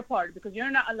just stay apart because you're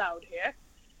not allowed here,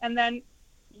 and then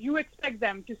you expect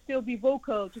them to still be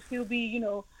vocal, to still be,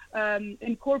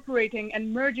 incorporating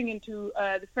and merging into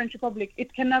the French Republic,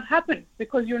 it cannot happen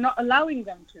because you're not allowing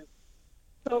them to.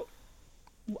 So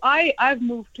I've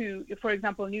moved to, for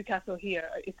example, Newcastle here.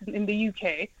 It's in the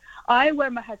UK. I wear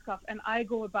my headscarf and I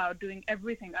go about doing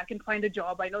everything. I can find a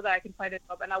job. I know that I can find a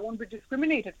job and I won't be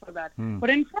discriminated for that. But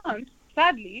in France,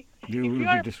 sadly, you will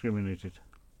be discriminated.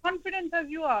 Confident as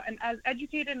you are and as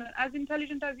educated and as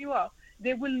intelligent as you are,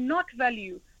 they will not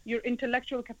value your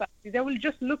intellectual capacity. They will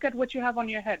just look at what you have on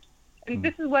your head. And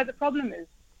this is where the problem is,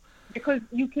 because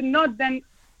you cannot then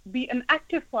be an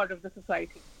active part of the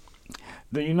society.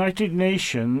 The United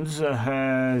Nations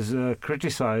has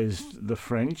criticized the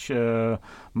French.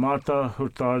 Marta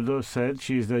Hurtado said,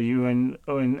 she's the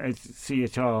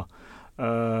UNHCR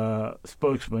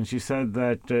spokesman. She said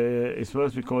that it's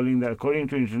worth recalling that according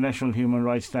to international human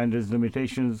rights standards,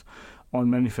 limitations on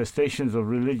manifestations of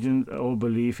religion or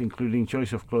belief, including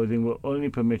choice of clothing, were only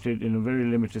permitted in very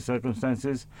limited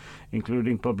circumstances,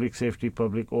 including public safety,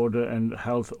 public order, and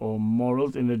health or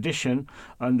morals. In addition,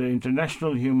 under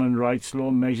international human rights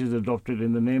law, measures adopted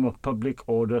in the name of public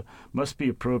order must be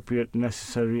appropriate,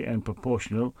 necessary, and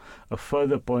proportional. A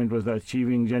further point was that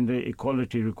achieving gender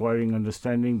equality requiring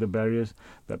understanding the barriers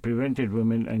that prevented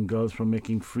women and girls from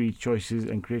making free choices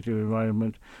and creative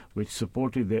environment which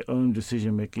supported their own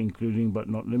decision-making, including but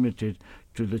not limited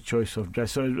to the choice of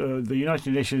dress. So the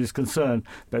United Nations is concerned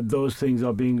that those things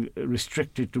are being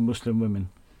restricted to Muslim women.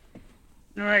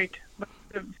 Right.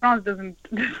 France doesn't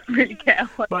really care.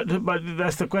 But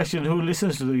that's the question: who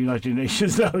listens to the United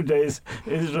Nations nowadays?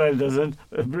 Israel doesn't.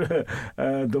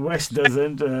 The West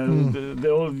doesn't. They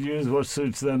all use what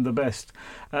suits them the best.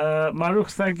 Maruk,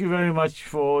 thank you very much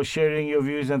for sharing your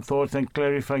views and thoughts and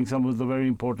clarifying some of the very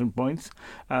important points.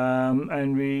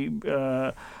 And we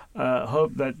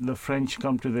hope that the French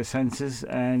come to their senses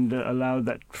and allow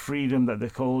that freedom that they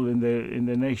call in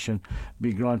the nation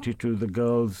be granted to the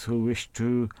girls who wish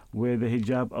to wear the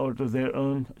hijab out of their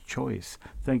own choice.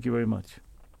 Thank you very much.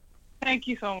 Thank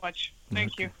you so much.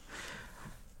 Thank you.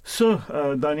 So,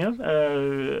 Daniel,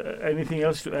 anything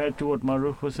else to add to what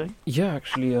Maruk was saying? Yeah,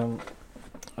 actually,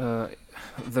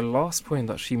 the last point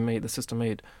that the sister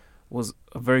made, was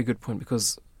a very good point,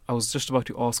 because I was just about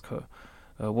to ask her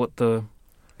what the...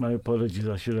 My apologies,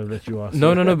 I should have let you ask.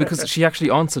 No, because she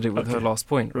actually answered it with Okay. her last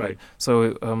point. Right.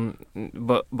 So,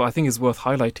 but I think it's worth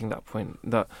highlighting that point,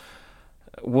 that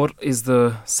what is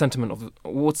the sentiment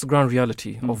what's the ground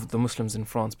reality of the Muslims in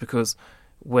France? Because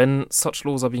when such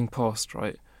laws are being passed,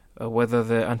 right, whether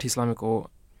they're anti-Islamic or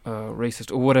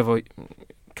racist or whatever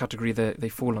category they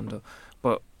fall under,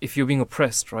 but if you're being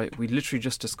oppressed, right, we literally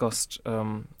just discussed,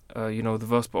 the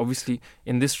verse, but obviously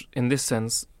in this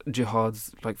sense,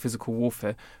 jihads, like physical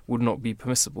warfare, would not be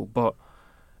permissible, but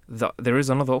there is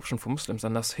another option for Muslims,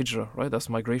 and that's hijrah, right? That's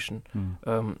migration.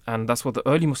 And that's what the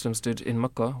early Muslims did in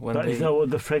Mecca. Is that what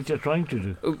the French are trying to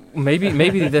do? Maybe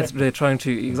they're trying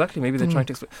to, exactly, maybe they're trying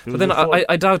to explain. But then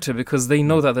I doubt it, because they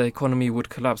know that the economy would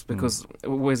collapse, because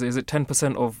is it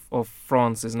 10% of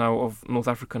France is now of North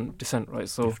African descent, right?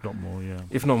 So if not more, yeah.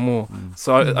 If not more.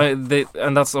 So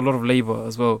and that's a lot of labour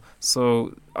as well.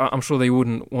 So I'm sure they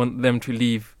wouldn't want them to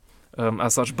leave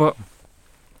as such. But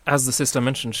as the sister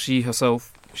mentioned, she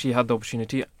herself, she had the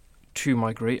opportunity to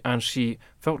migrate, and she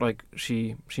felt like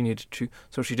she needed to,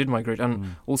 so she did migrate.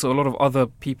 And also a lot of other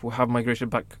people have migrated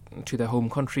back to their home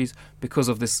countries because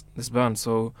of this ban.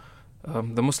 So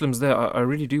the Muslims there, I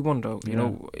really do wonder, you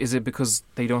know, is it because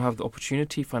they don't have the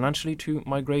opportunity financially to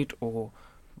migrate, or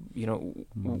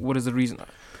what is the reason?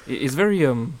 It's very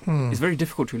it's very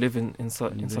difficult to live in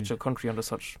such a country under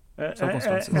such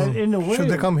circumstances. In a way, should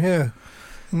they come here?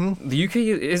 The UK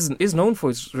is known for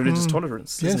its religious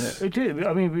tolerance, isn't it? It is.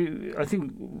 I mean, I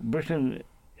think Britain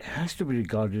has to be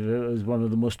regarded as one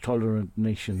of the most tolerant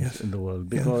nations in the world,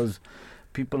 because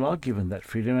people are given that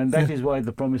freedom, and that is why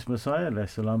the promised Messiah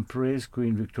ﷺ praised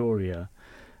Queen Victoria,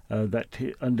 that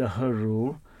under her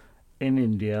rule in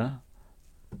India,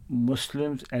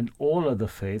 Muslims and all other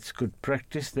faiths could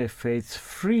practice their faiths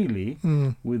freely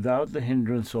without the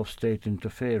hindrance of state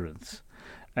interference.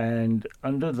 And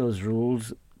under those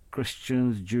rules,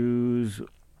 Christians, Jews,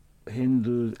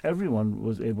 Hindus, everyone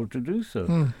was able to do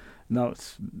so. Now,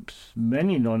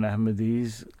 many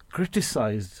non-Ahmadis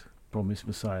criticized Promised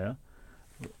Messiah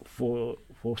for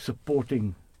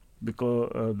supporting the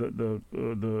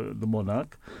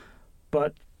monarch,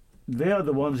 but they are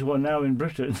the ones who are now in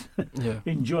Britain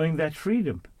enjoying that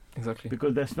freedom. Exactly.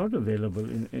 Because that's not available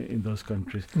in those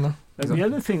countries. No. And the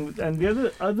other thing, and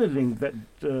the other link that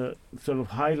sort of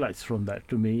highlights from that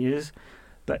to me is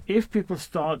that if people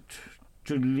start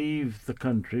to leave the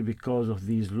country because of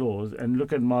these laws, and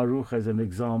look at Maruk as an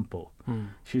example,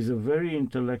 she's a very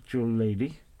intellectual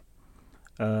lady,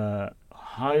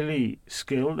 highly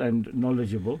skilled and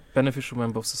knowledgeable, beneficial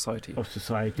member of society,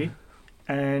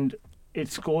 and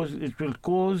it will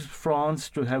cause France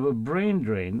to have a brain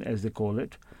drain, as they call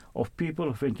it, of people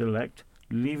of intellect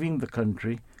leaving the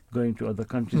country, going to other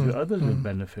countries where others will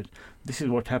benefit. This is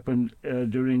what happened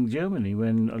during Germany,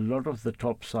 when a lot of the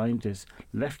top scientists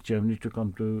left Germany to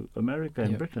come to America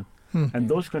and Britain. And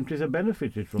those countries have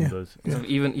benefited from those. So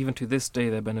even to this day,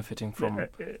 they're benefiting from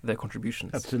their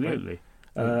contributions. Absolutely.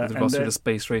 Right? With regards to the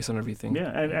space race and everything.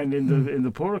 Yeah, and in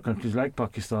the poorer countries like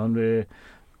Pakistan, where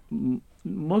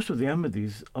most of the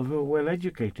Ahmadis are well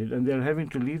educated, and they're having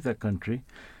to leave that country,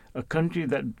 a country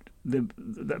that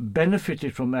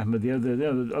benefited from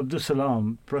Ahmadiyya. Abdul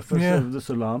Salam, Professor Abdul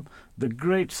Salam, the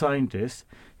great scientist,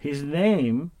 his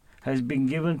name has been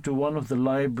given to one of the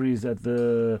libraries at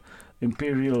the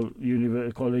Imperial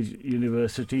College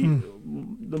University,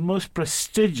 the most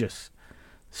prestigious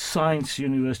science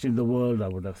university in the world, I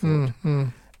would have thought.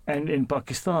 And in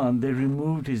Pakistan, they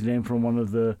removed his name from one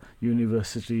of the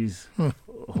universities'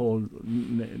 whole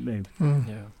names.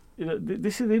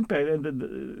 This is the impact,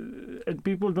 and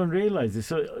people don't realize this.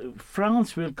 So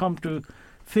France will come to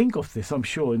think of this, I'm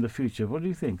sure, in the future. What do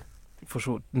you think? For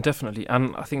sure, definitely.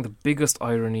 And I think the biggest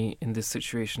irony in this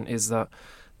situation is that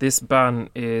this ban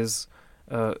is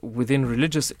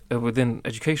within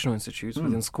educational institutes,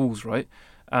 within schools, right?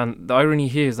 And the irony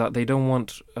here is that they don't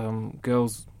want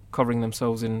girls covering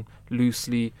themselves in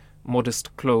loosely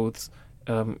modest clothes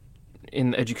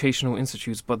in educational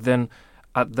institutes, but then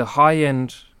at the high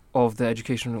end of the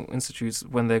educational institutes,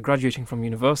 when they're graduating from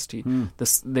university,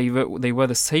 they wear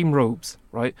the same robes,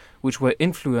 right, which were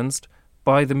influenced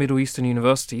by the Middle Eastern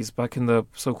universities back in the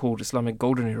so-called Islamic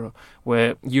Golden Era,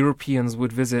 where Europeans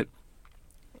would visit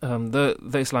the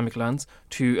Islamic lands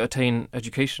to attain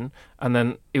education, and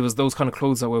then it was those kind of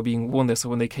clothes that were being worn there. So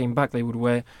when they came back, they would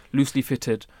wear loosely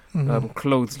fitted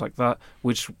clothes like that,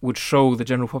 which would show the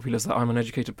general populace that I'm an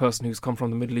educated person who's come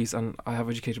from the Middle East and I have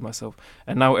educated myself.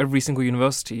 And now every single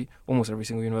university, almost every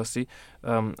single university,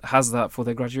 has that for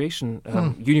their graduation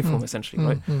uniform, essentially,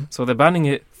 right? So they're banning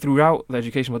it throughout the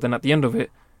education, but then at the end of it,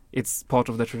 it's part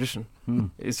of their tradition.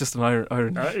 It's just an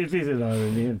irony. It is an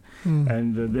irony,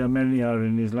 and there are many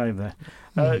ironies like that.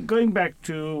 Going back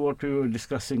to what we were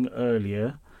discussing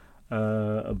earlier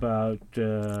about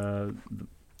the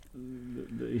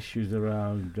issues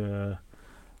around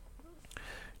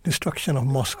destruction of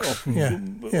mosques,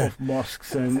 of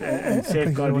mosques and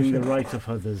safeguarding the rights of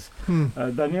others.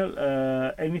 Daniel,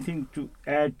 anything to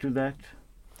add to that?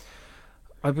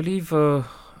 I believe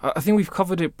I think we've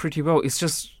covered it pretty well. It's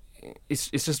just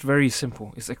very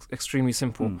simple. It's extremely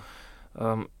simple.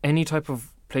 Any type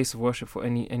of place of worship for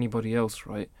anybody else,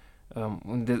 right?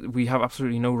 We have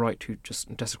absolutely no right to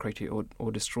just desecrate it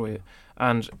or destroy it,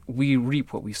 and we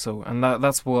reap what we sow, and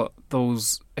that's what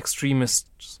those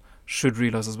extremists should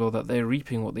realize as well, that they're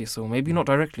reaping what they sow. Maybe not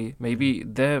directly, maybe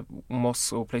their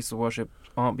mosques or places of worship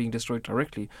aren't being destroyed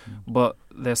directly, but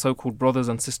their so-called brothers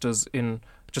and sisters in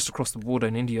just across the border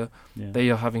in India, they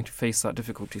are having to face that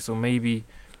difficulty. So maybe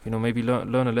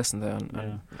learn a lesson there.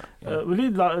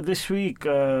 This week,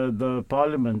 the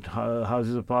Parliament,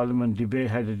 Houses of Parliament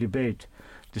had a debate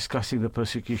discussing the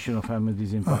persecution of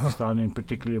Ahmadis in Pakistan, and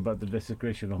particularly about the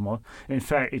desecration of mosques. In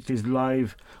fact, it is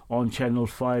live on Channel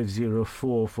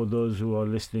 504 for those who are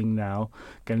listening now,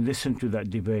 can listen to that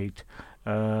debate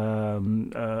about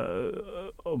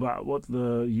what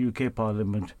the UK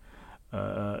Parliament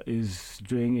is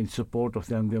doing in support of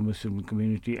the Ahmadiyya Muslim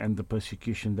community and the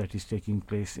persecution that is taking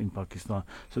place in Pakistan.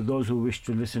 So those who wish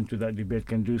to listen to that debate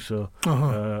can do so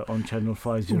on Channel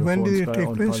 504. When did it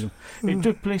take place? It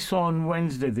took place on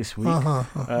Wednesday this week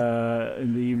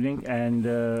in the evening, and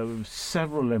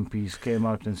several MPs came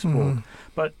out and spoke.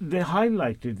 But they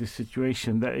highlighted the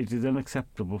situation that it is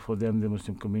unacceptable for the Ahmadiyya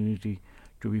Muslim community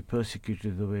to be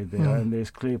persecuted the way they are, and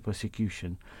there's clear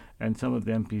persecution. And some of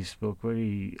the MPs spoke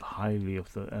very highly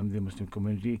of the Ahmadiyya Muslim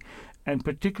community, and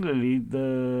particularly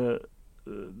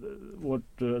what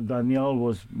Daniel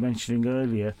was mentioning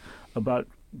earlier about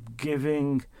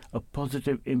giving a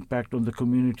positive impact on the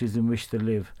communities in which they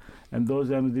live. And those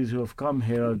Ahmadis who have come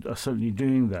here are certainly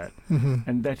doing that.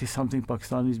 And that is something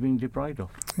Pakistan is being deprived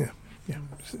of.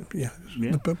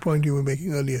 The point you were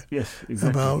making earlier. Yes,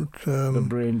 exactly. About the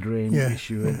brain drain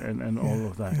issue and all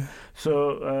of that.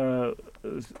 So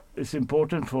it's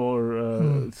important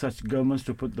for such governments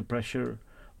to put the pressure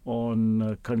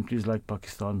on countries like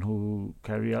Pakistan who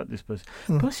carry out this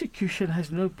persecution.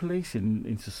 Has no place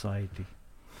in society.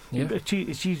 It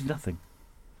achieves nothing.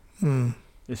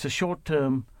 It's a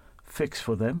short-term fix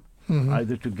for them,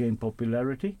 either to gain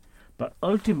popularity, but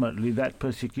ultimately that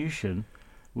persecution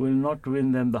will not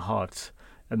win them the hearts.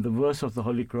 And the verse of the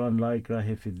Holy Quran, La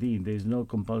ikraha fi din, there is no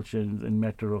compulsion in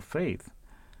matter of faith,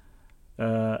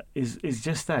 is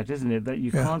just that, isn't it? That you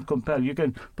can't compel. You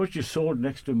can put your sword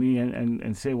next to me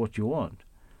and say what you want.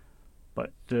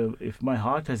 But if my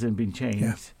heart hasn't been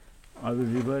changed, I will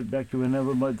revert back to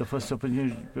whenever the first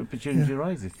opportunity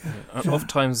rises.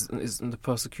 Oftentimes, the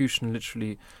persecution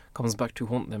literally comes back to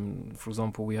haunt them. For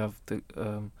example, we have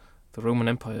the Roman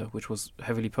Empire, which was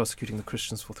heavily persecuting the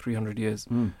Christians for 300 years,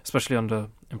 especially under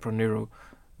Emperor Nero.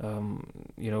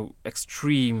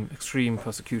 Extreme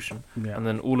persecution. And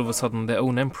then all of a sudden, their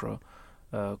own emperor,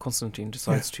 Constantine,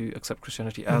 decides to accept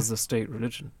Christianity as the state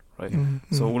religion, right?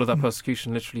 So all of that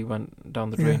persecution literally went down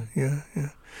the drain.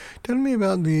 Tell me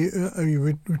about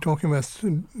we're talking about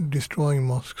destroying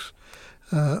mosques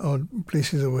or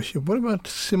places of worship. What about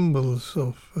symbols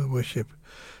of worship?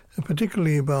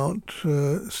 Particularly about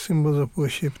symbols of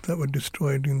worship that were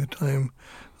destroyed in the time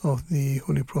of the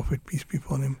Holy Prophet, peace be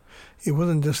upon him. It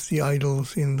wasn't just the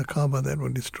idols in the Kaaba that were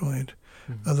destroyed.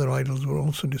 Other idols were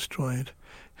also destroyed.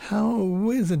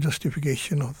 Where's the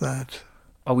justification of that?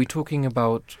 Are we talking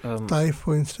about Taif,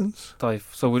 for instance?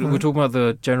 Taif. So we're talking about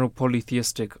the general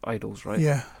polytheistic idols,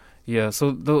 right? Yeah.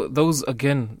 So those,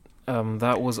 again,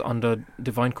 that was under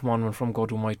divine commandment from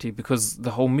God Almighty, because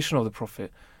the whole mission of the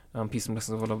Prophet, peace and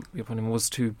blessings of Allah be upon him, was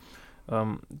to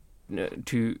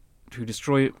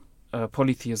destroy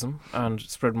polytheism and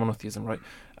spread monotheism, right?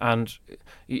 And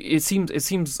it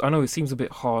seems I know it seems a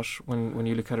bit harsh when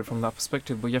you look at it from that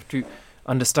perspective, but you have to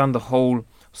understand the whole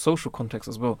social context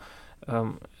as well.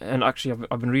 And actually,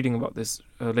 I've been reading about this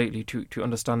lately to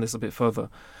understand this a bit further.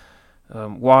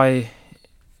 Why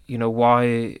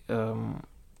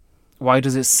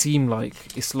does it seem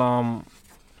like Islam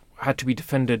had to be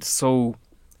defended so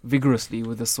vigorously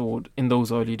with the sword in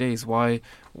those early days? Why,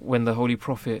 when the Holy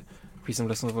Prophet, peace and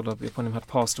blessings of Allah be upon him, had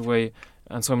passed away,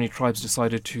 and so many tribes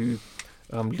decided to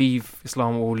leave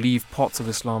Islam or leave parts of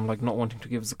Islam, like not wanting to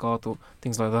give zakat or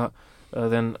things like that,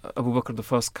 then Abu Bakr, the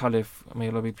first caliph, may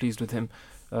Allah be pleased with him,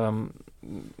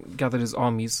 gathered his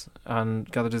armies and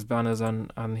gathered his banners,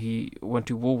 and he went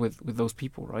to war with those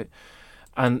people, right?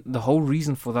 And the whole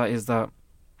reason for that is that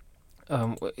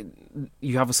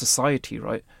you have a society,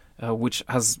 right, which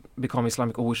has become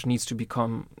Islamic, or which needs to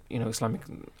become, Islamic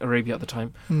Arabia at the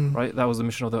time, right? That was the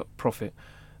mission of the Prophet,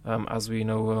 as we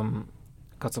know.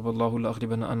 Kataballahu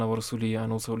la'aghlibanna ana wa rasuli,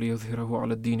 and also liyudhhirahu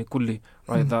ala ad-din kulli,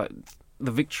 right? That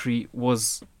the victory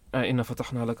was inna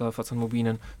fatahna laka fathan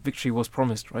mubinan. Victory was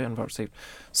promised, right, and vouchsafed.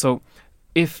 So,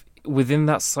 if within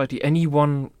that society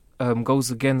anyone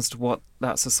goes against what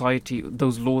that society,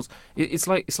 those laws, it's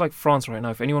like France right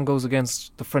now. If anyone goes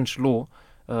against the French law,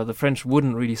 the French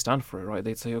wouldn't really stand for it, right?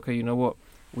 They'd say, okay, you know what,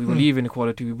 we believe in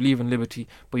equality, we believe in liberty,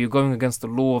 but you're going against the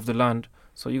law of the land,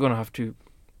 so you're going to have to,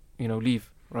 leave,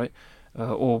 right?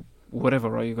 Or whatever,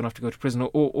 right? You're going to have to go to prison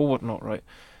or whatnot, right?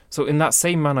 So in that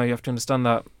same manner, you have to understand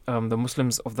that the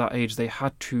Muslims of that age, they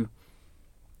had to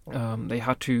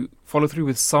follow through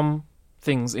with some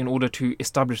things in order to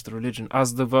establish the religion.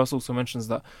 As the verse also mentions,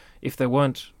 that if there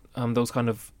weren't those kind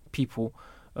of people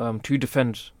to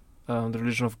defend the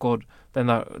religion of God, then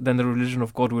the religion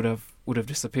of God would have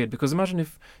disappeared. Because imagine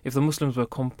if the Muslims were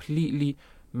completely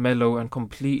mellow and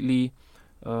completely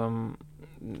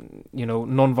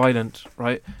non-violent,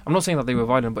 right? I'm not saying that they were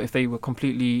violent, but if they were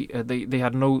completely they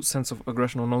had no sense of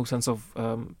aggression or no sense of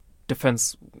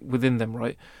defense within them,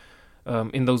 right?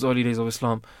 In those early days of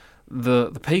Islam,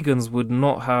 the pagans would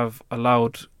not have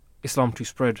allowed Islam to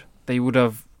spread. They would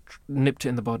have nipped it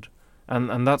in the bud,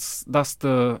 and that's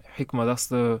the hikmah, that's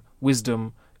the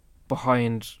wisdom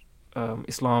behind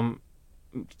Islam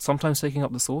sometimes taking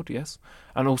up the sword, yes,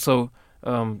 and also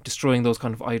destroying those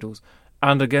kind of idols.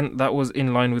 And again, that was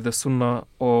in line with the sunnah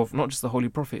of not just the Holy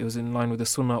Prophet, it was in line with the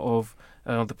sunnah of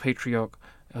the patriarch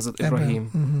Hazrat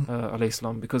Ibrahim alayhi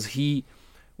salam, because he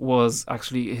was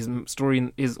actually, his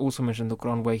story is also mentioned in the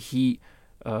Quran, where he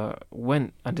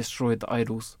went and destroyed the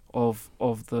idols of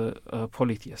the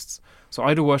polytheists. So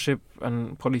idol worship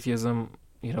and polytheism,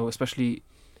 especially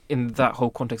in that whole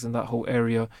context, in that whole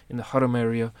area, in the Haram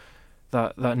area,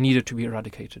 that needed to be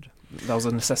eradicated. That was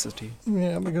a necessity.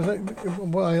 Yeah, because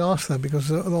I asked that because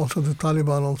also the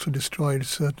Taliban also destroyed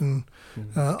certain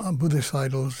Buddhist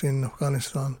idols in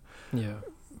Afghanistan,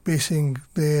 basing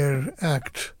their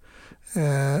act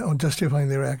or justifying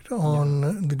their act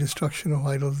on the destruction of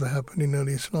idols that happened in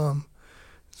early Islam.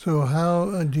 So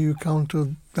how do you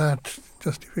counter that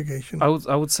justification? I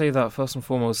would say that first and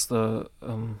foremost, the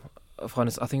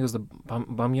Afghanistan, I think it was the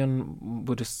Bamiyan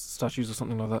Buddhist statues or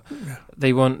something like that. Yeah.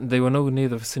 They were nowhere near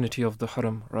the vicinity of the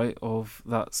Haram, right? Of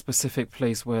that specific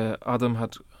place where Adam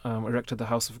had erected the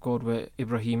house of God, where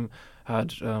Ibrahim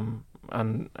had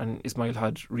and Ismail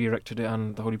had re-erected it,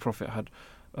 and the Holy Prophet had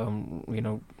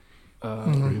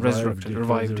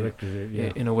revived it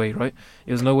in a way, right?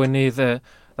 It was nowhere near there.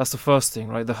 That's the first thing,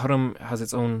 right? The Haram has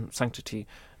its own sanctity,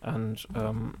 and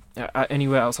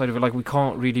anywhere outside of it, like we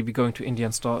can't really be going to India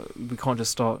and we can't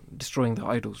just start destroying the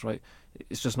idols, right?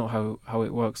 It's just not how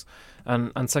it works.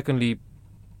 And secondly,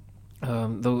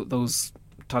 those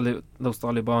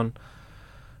Taliban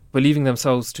believing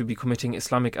themselves to be committing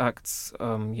Islamic acts,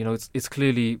 it's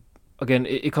clearly, again,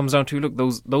 it comes down to, look,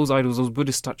 those idols, those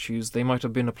Buddhist statues, they might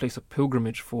have been a place of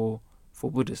pilgrimage for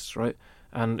Buddhists, right?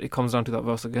 And it comes down to that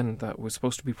verse again, that we're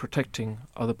supposed to be protecting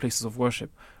other places of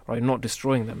worship, right? Not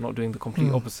destroying them, not doing the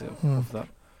complete opposite of that.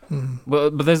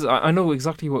 But there's, I know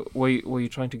exactly what you're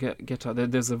trying to get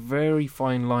at. There's a very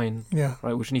fine line,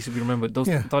 right, which needs to be remembered. Those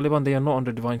Taliban, they are not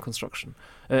under divine instruction.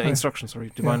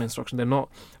 They're not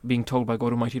being told by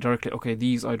God Almighty directly, okay,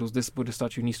 these idols, this Buddha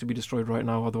statue needs to be destroyed right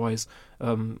now, otherwise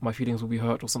my feelings will be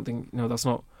hurt or something. That's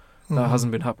not. That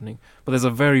hasn't been happening. But there's a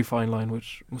very fine line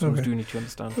which Muslims do need to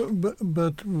understand.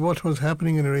 But what was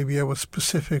happening in Arabia was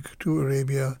specific to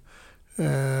Arabia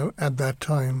at that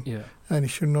time. Yeah. And it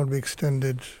should not be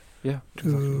extended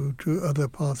to other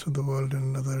parts of the world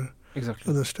and other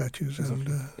other statues.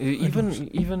 Exactly.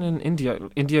 And even in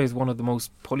India is one of the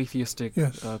most polytheistic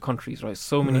countries, right?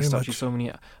 So many statues, so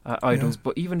many idols.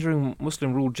 But even during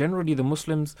Muslim rule, generally the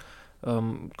Muslims,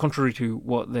 contrary to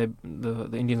what the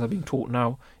Indians are being taught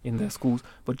now in their schools,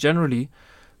 but generally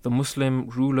the Muslim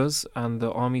rulers and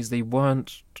the armies, they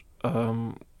weren't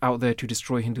out there to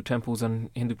destroy Hindu temples and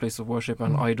Hindu places of worship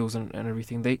and idols and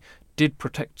everything. They did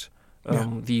protect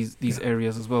these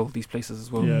areas as well, these places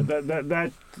as well. Yeah,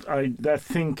 that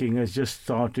thinking has just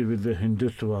started with the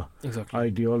Hindutva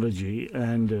ideology,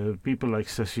 and people like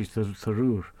Shashi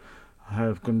Tharoor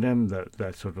have condemned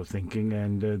that sort of thinking.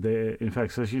 And in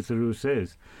fact, Shashi Tharoor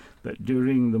says that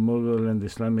during the Mughal and the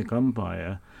Islamic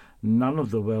Empire, none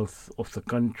of the wealth of the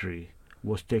country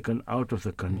was taken out of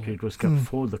the country. It was kept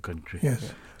for the country.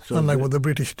 Yes. So unlike what the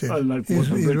British did. Unlike what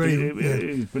the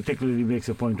British, he particularly makes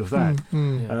a point of that.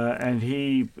 And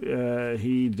he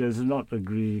does not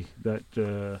agree that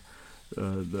the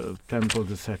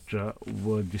temples, etc.,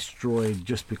 were destroyed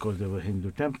just because they were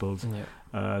Hindu temples.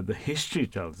 The history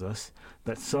tells us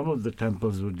that some of the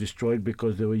temples were destroyed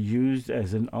because they were used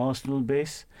as an arsenal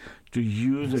base to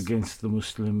use against the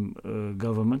Muslim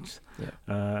governments,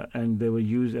 and they were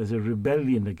used as a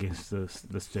rebellion against the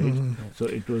state. So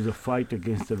it was a fight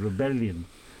against the rebellion,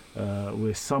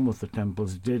 where some of the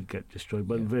temples did get destroyed,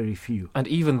 but very few. And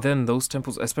even then, those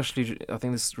temples, especially, I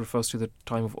think this refers to the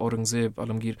time of Aurangzeb,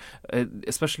 Alamgir,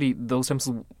 especially those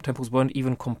temples weren't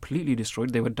even completely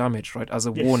destroyed. They were damaged, right, as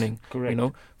a warning, correct.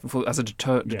 As a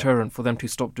deterrent for them to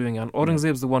stop doing it. And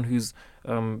Aurangzeb's the one who's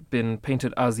been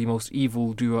painted as the most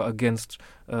evil doer against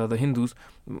the Hindus.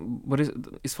 But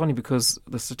it's funny because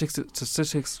the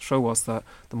statistics show us that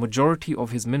the majority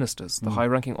of his ministers, the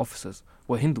high-ranking officers,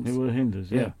 were Hindus. They were Hindus,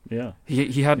 yeah.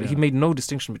 He made no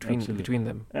distinction between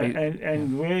them.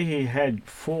 And where he had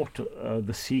fought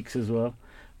the Sikhs as well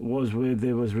was where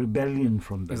there was rebellion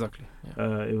from them. Exactly.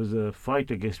 It was a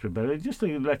fight against rebellion, just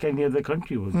like any other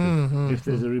country would do. If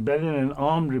there's a rebellion, an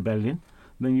armed rebellion,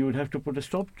 then you would have to put a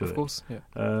stop to it. Of course,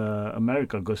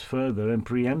 America goes further and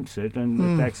preempts it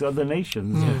and attacks other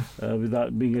nations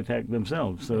without being attacked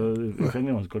themselves. So if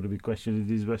anyone's got to be questioned,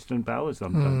 it is Western powers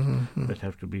sometimes that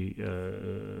have to be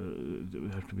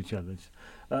challenged.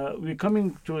 We're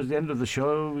coming towards the end of the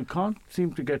show. We can't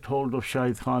seem to get hold of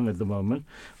Shahid Khan at the moment,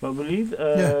 but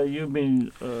Waleed, you've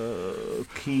been a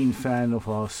keen fan of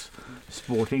our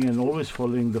sporting and always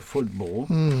following the football.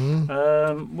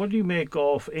 What do you make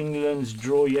of England's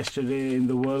draw yesterday in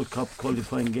the World Cup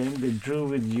qualifying game? They drew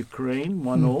with Ukraine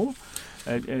 1-0.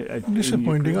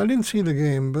 Disappointing. I didn't see the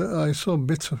game, but I saw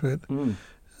bits of it.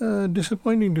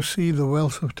 Disappointing to see the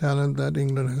wealth of talent that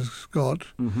England has got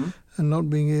and not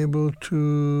being able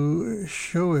to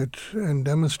show it and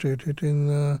demonstrate it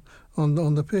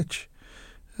on the pitch.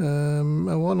 A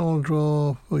 1-1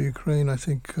 draw for Ukraine, I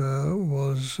think,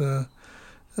 was an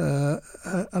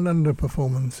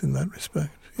underperformance in that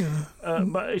respect.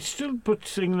 But it still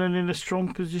puts England in a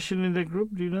strong position in the group,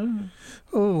 do you know?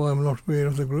 Oh, I'm not aware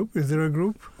of the group. Is there a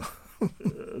group?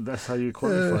 That's how you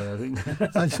qualify, I think.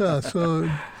 So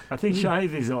I think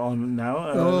Shahid is on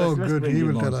now. Let's good. He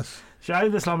will tell us.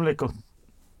 Shahid, assalamu alaikum.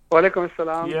 Walaikum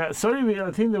assalam. Yeah, sorry,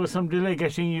 I think there was some delay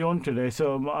getting you on today,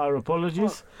 so our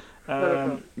apologies.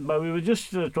 But we were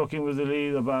just talking with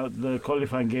Ali about the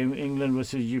qualifying game, England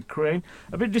versus Ukraine.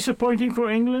 A bit disappointing for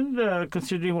England,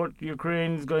 considering what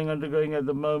Ukraine is undergoing at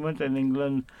the moment, and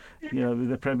England, with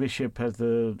the Premiership, has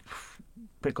the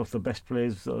pick of the best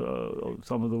players,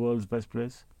 some of the world's best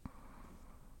players.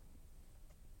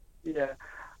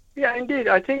 Yeah, indeed.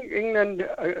 I think England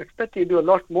are expecting to do a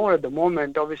lot more at the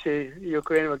moment. Obviously,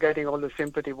 Ukraine were getting all the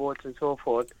sympathy votes and so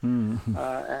forth. And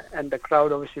the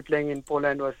crowd obviously playing in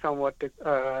Poland was somewhat,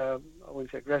 I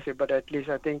wouldn't say aggressive, but at least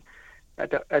I think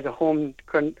as a home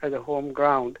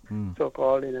ground,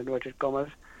 so-called in inverted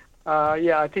commas.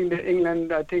 I think that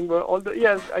England, I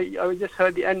just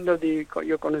heard the end of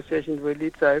your conversation with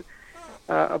Leeds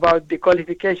about the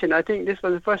qualification. I think this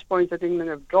was the first point that England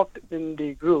have dropped in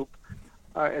the group.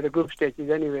 At the group stages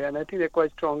anyway, and I think they're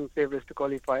quite strong favourites to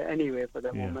qualify anyway for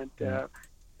the moment. But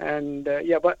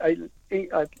I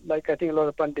think a lot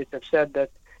of pundits have said that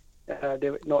they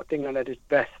were not England at its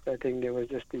best. I think they were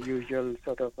just the usual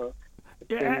sort of.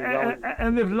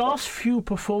 And the last few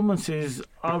performances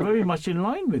are very much in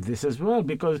line with this as well,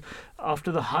 because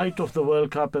after the height of the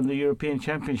World Cup and the European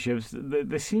Championships,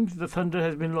 there seems the thunder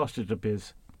has been lost, it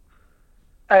appears.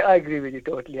 I agree with you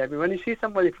totally. I mean, when you see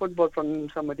somebody football from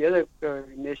some of the other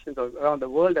nations around the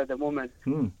world at the moment,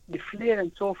 the flair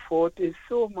and so forth is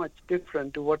so much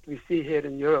different to what we see here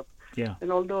in Europe. Yeah.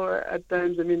 And although at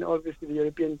times, I mean, obviously the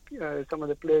European, some of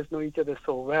the players know each other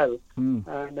so well,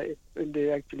 and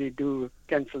they actually do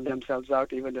cancel themselves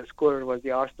out. Even the scorer was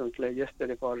the Arsenal player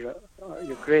yesterday for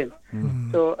Ukraine.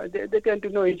 So they tend to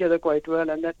know each other quite well,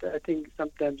 and that I think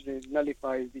sometimes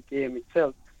nullifies the game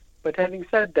itself. But having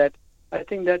said that, I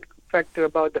think that factor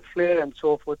about the flair and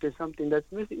so forth is something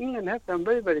that's missing. England have some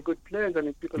very, very good players. I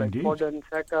mean, people like Foden,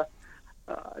 Saka,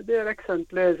 they are excellent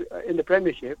players in the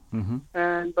Premiership.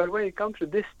 But when it comes to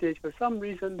this stage, for some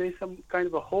reason, there's some kind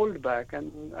of a holdback.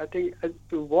 And I think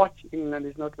to watch England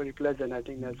is not very pleasant. I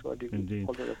think that's what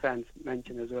also the fans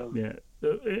mention as well. Yeah.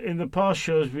 In the past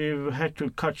shows, we've had to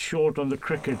cut short on the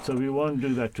cricket, so we won't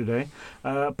do that today.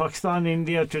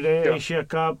 Pakistan-India today, Asia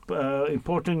Cup,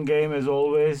 important game as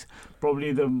always.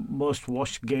 Probably the most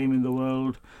watched game in the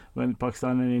world when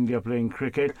Pakistan and India are playing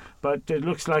cricket. But it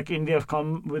looks like India have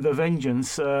come with a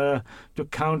vengeance to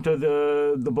counter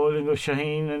the bowling of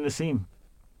Shaheen and Naseem.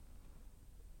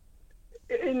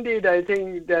 Indeed, I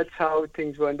think that's how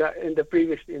things went in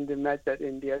the match that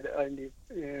India, in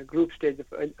the group stage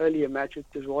of an earlier match, which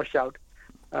was washout.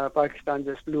 Pakistan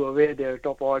just blew away their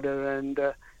top order, and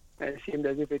it seemed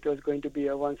as if it was going to be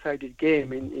a one-sided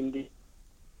game. India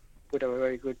put up a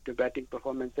very good batting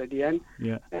performance at the end.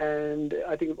 Yeah. And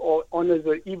I think all honours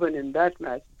were even in that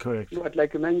match. Correct. But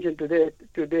like you mentioned today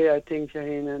I think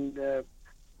Shaheen and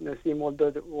Naseem,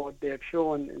 although what they have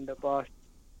shown in the past,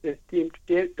 they seem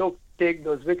to take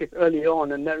those wickets early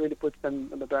on, and that really puts them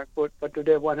on the back foot. But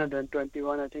today,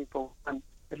 121, I think, for one,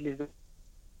 at least.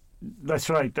 That's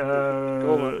right.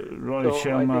 Rohit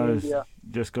Sharma has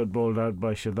just got bowled out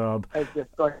by Shadab.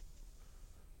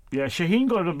 Yeah, Shaheen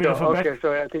got a bit of a Okay,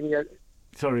 so I think...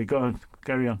 Sorry, go on.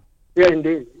 Carry on. Yeah,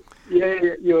 indeed.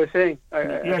 Yeah, you were saying.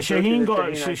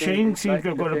 Shaheen seems to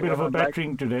have got a bit of a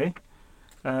battering today.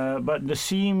 But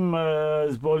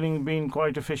Naseem's bowling has been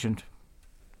quite efficient.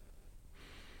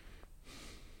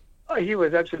 He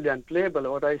was absolutely unplayable.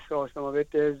 What I saw, some of it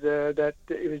is that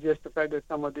it was just the fact that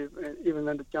some of the, even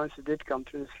when the chances did come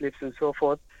through the slips and so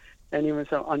forth, and even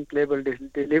some unplayable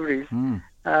deliveries.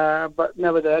 But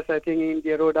nevertheless, I think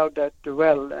India rode out that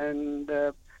well and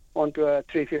onto a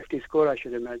 350 score, I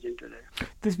should imagine, today.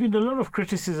 There's been a lot of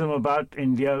criticism about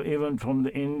India, even from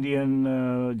the Indian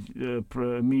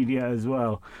media as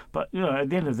well. But, at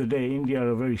the end of the day, India are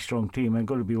a very strong team and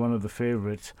got to be one of the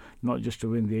favourites, not just to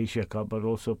win the Asia Cup, but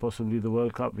also possibly the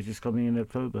World Cup, which is coming in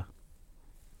October.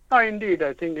 Indeed.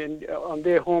 I think on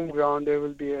their home ground, there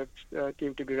will be a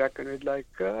team to be reckoned with. Like,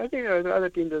 I think there are other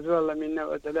teams as well,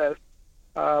 nevertheless.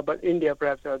 But India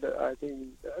perhaps are I think,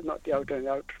 not the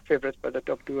out-and-out favourites, but the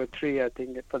top 2 or 3, I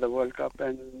think, for the World Cup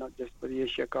and not just for the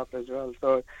Asia Cup as well.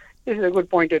 So this is a good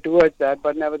pointer towards that.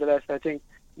 But nevertheless, I think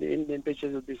the Indian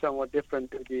pitches will be somewhat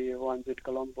different to the ones at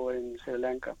Colombo in Sri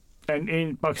Lanka. And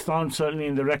in Pakistan, certainly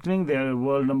in the reckoning, they're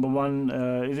world number 1.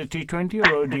 Is it T20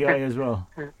 or ODI as well?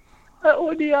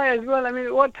 ODI as well. I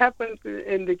mean, what happens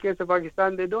in the case of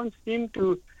Pakistan, they don't seem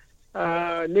to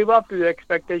live up to the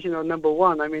expectation of number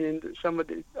 1. I mean, in some of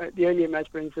the earlier match,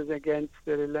 for instance, against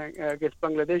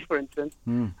Bangladesh, for instance,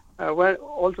 when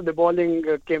also the bowling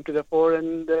came to the fore,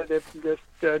 and they just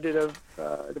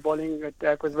the bowling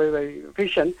attack was very, very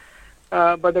efficient.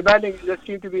 But the batting just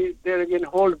seemed to be there again,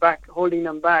 holding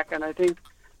them back. And I think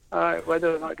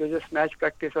whether or not it was just match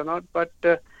practice or not, but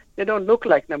they don't look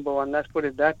like number 1. Let's put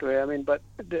it that way. I mean, but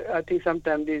I think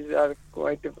sometimes these are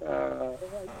quite.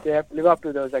 They have to live up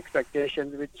to those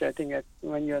expectations, which I think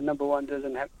when you're number 1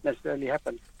 doesn't necessarily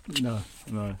happen. No.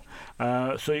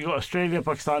 So you got Australia,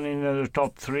 Pakistan in the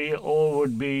top 3. All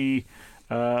would be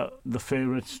the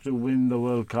favourites to win the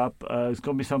World Cup. It's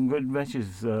going to be some good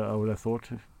matches, I would have thought.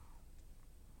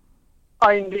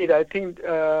 Indeed. I think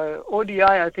ODI,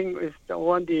 I think, is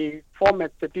one of the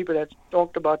formats that people have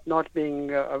talked about not being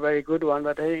a very good one,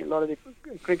 but I think a lot of the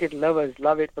cricket lovers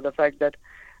love it for the fact that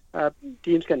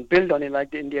teams can build on it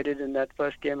like India did in that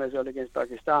first game as well against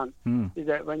Pakistan. Is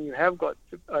that when you have got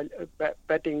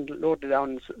batting loaded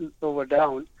down, over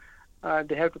down,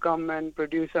 they have to come and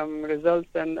produce some results,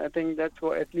 and I think that's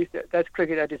what, at least that's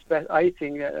cricket at its best. I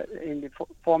think in the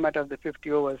format of the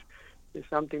 50 overs, is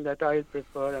something that I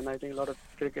prefer, and I think a lot of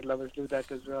cricket lovers do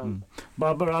that as well.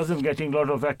 Babar Azam getting a lot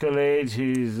of accolades.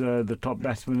 He's the top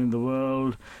batsman in the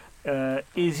world.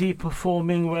 Is he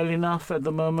performing well enough at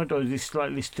the moment, or is he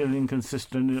slightly still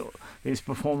inconsistent? His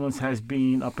performance has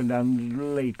been up and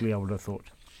down lately, I would have thought.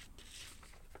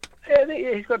 I think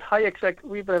he's got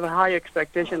we have a high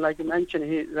expectation, like you mentioned.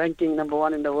 He's ranking number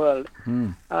 1 in the world.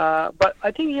 But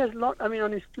I think he has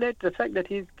on his plate, the fact that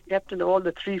he's captain all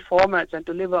the 3 formats, and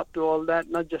to live up to all that,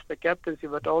 not just the captaincy,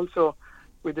 but also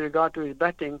with regard to his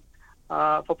batting,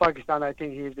 for Pakistan, I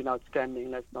think he's been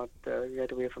outstanding. Let's not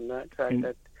get away from that fact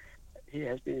that he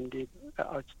has been indeed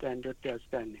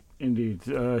outstanding. Indeed.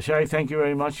 Shai, thank you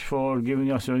very much for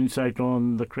giving us your insight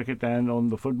on the cricket and on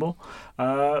the football.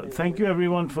 Thank you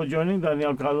everyone for joining.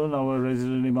 Daniel Kalun, our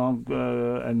resident Imam,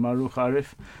 and Maroof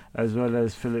Arif, as well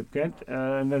as Philip Kent.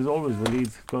 And as always,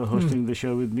 Waleed hosting the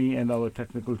show with me and our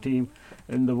technical team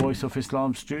in the Voice of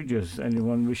Islam studios.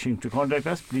 Anyone wishing to contact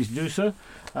us, please do so.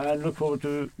 And look forward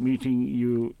to meeting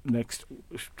you next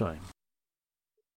time.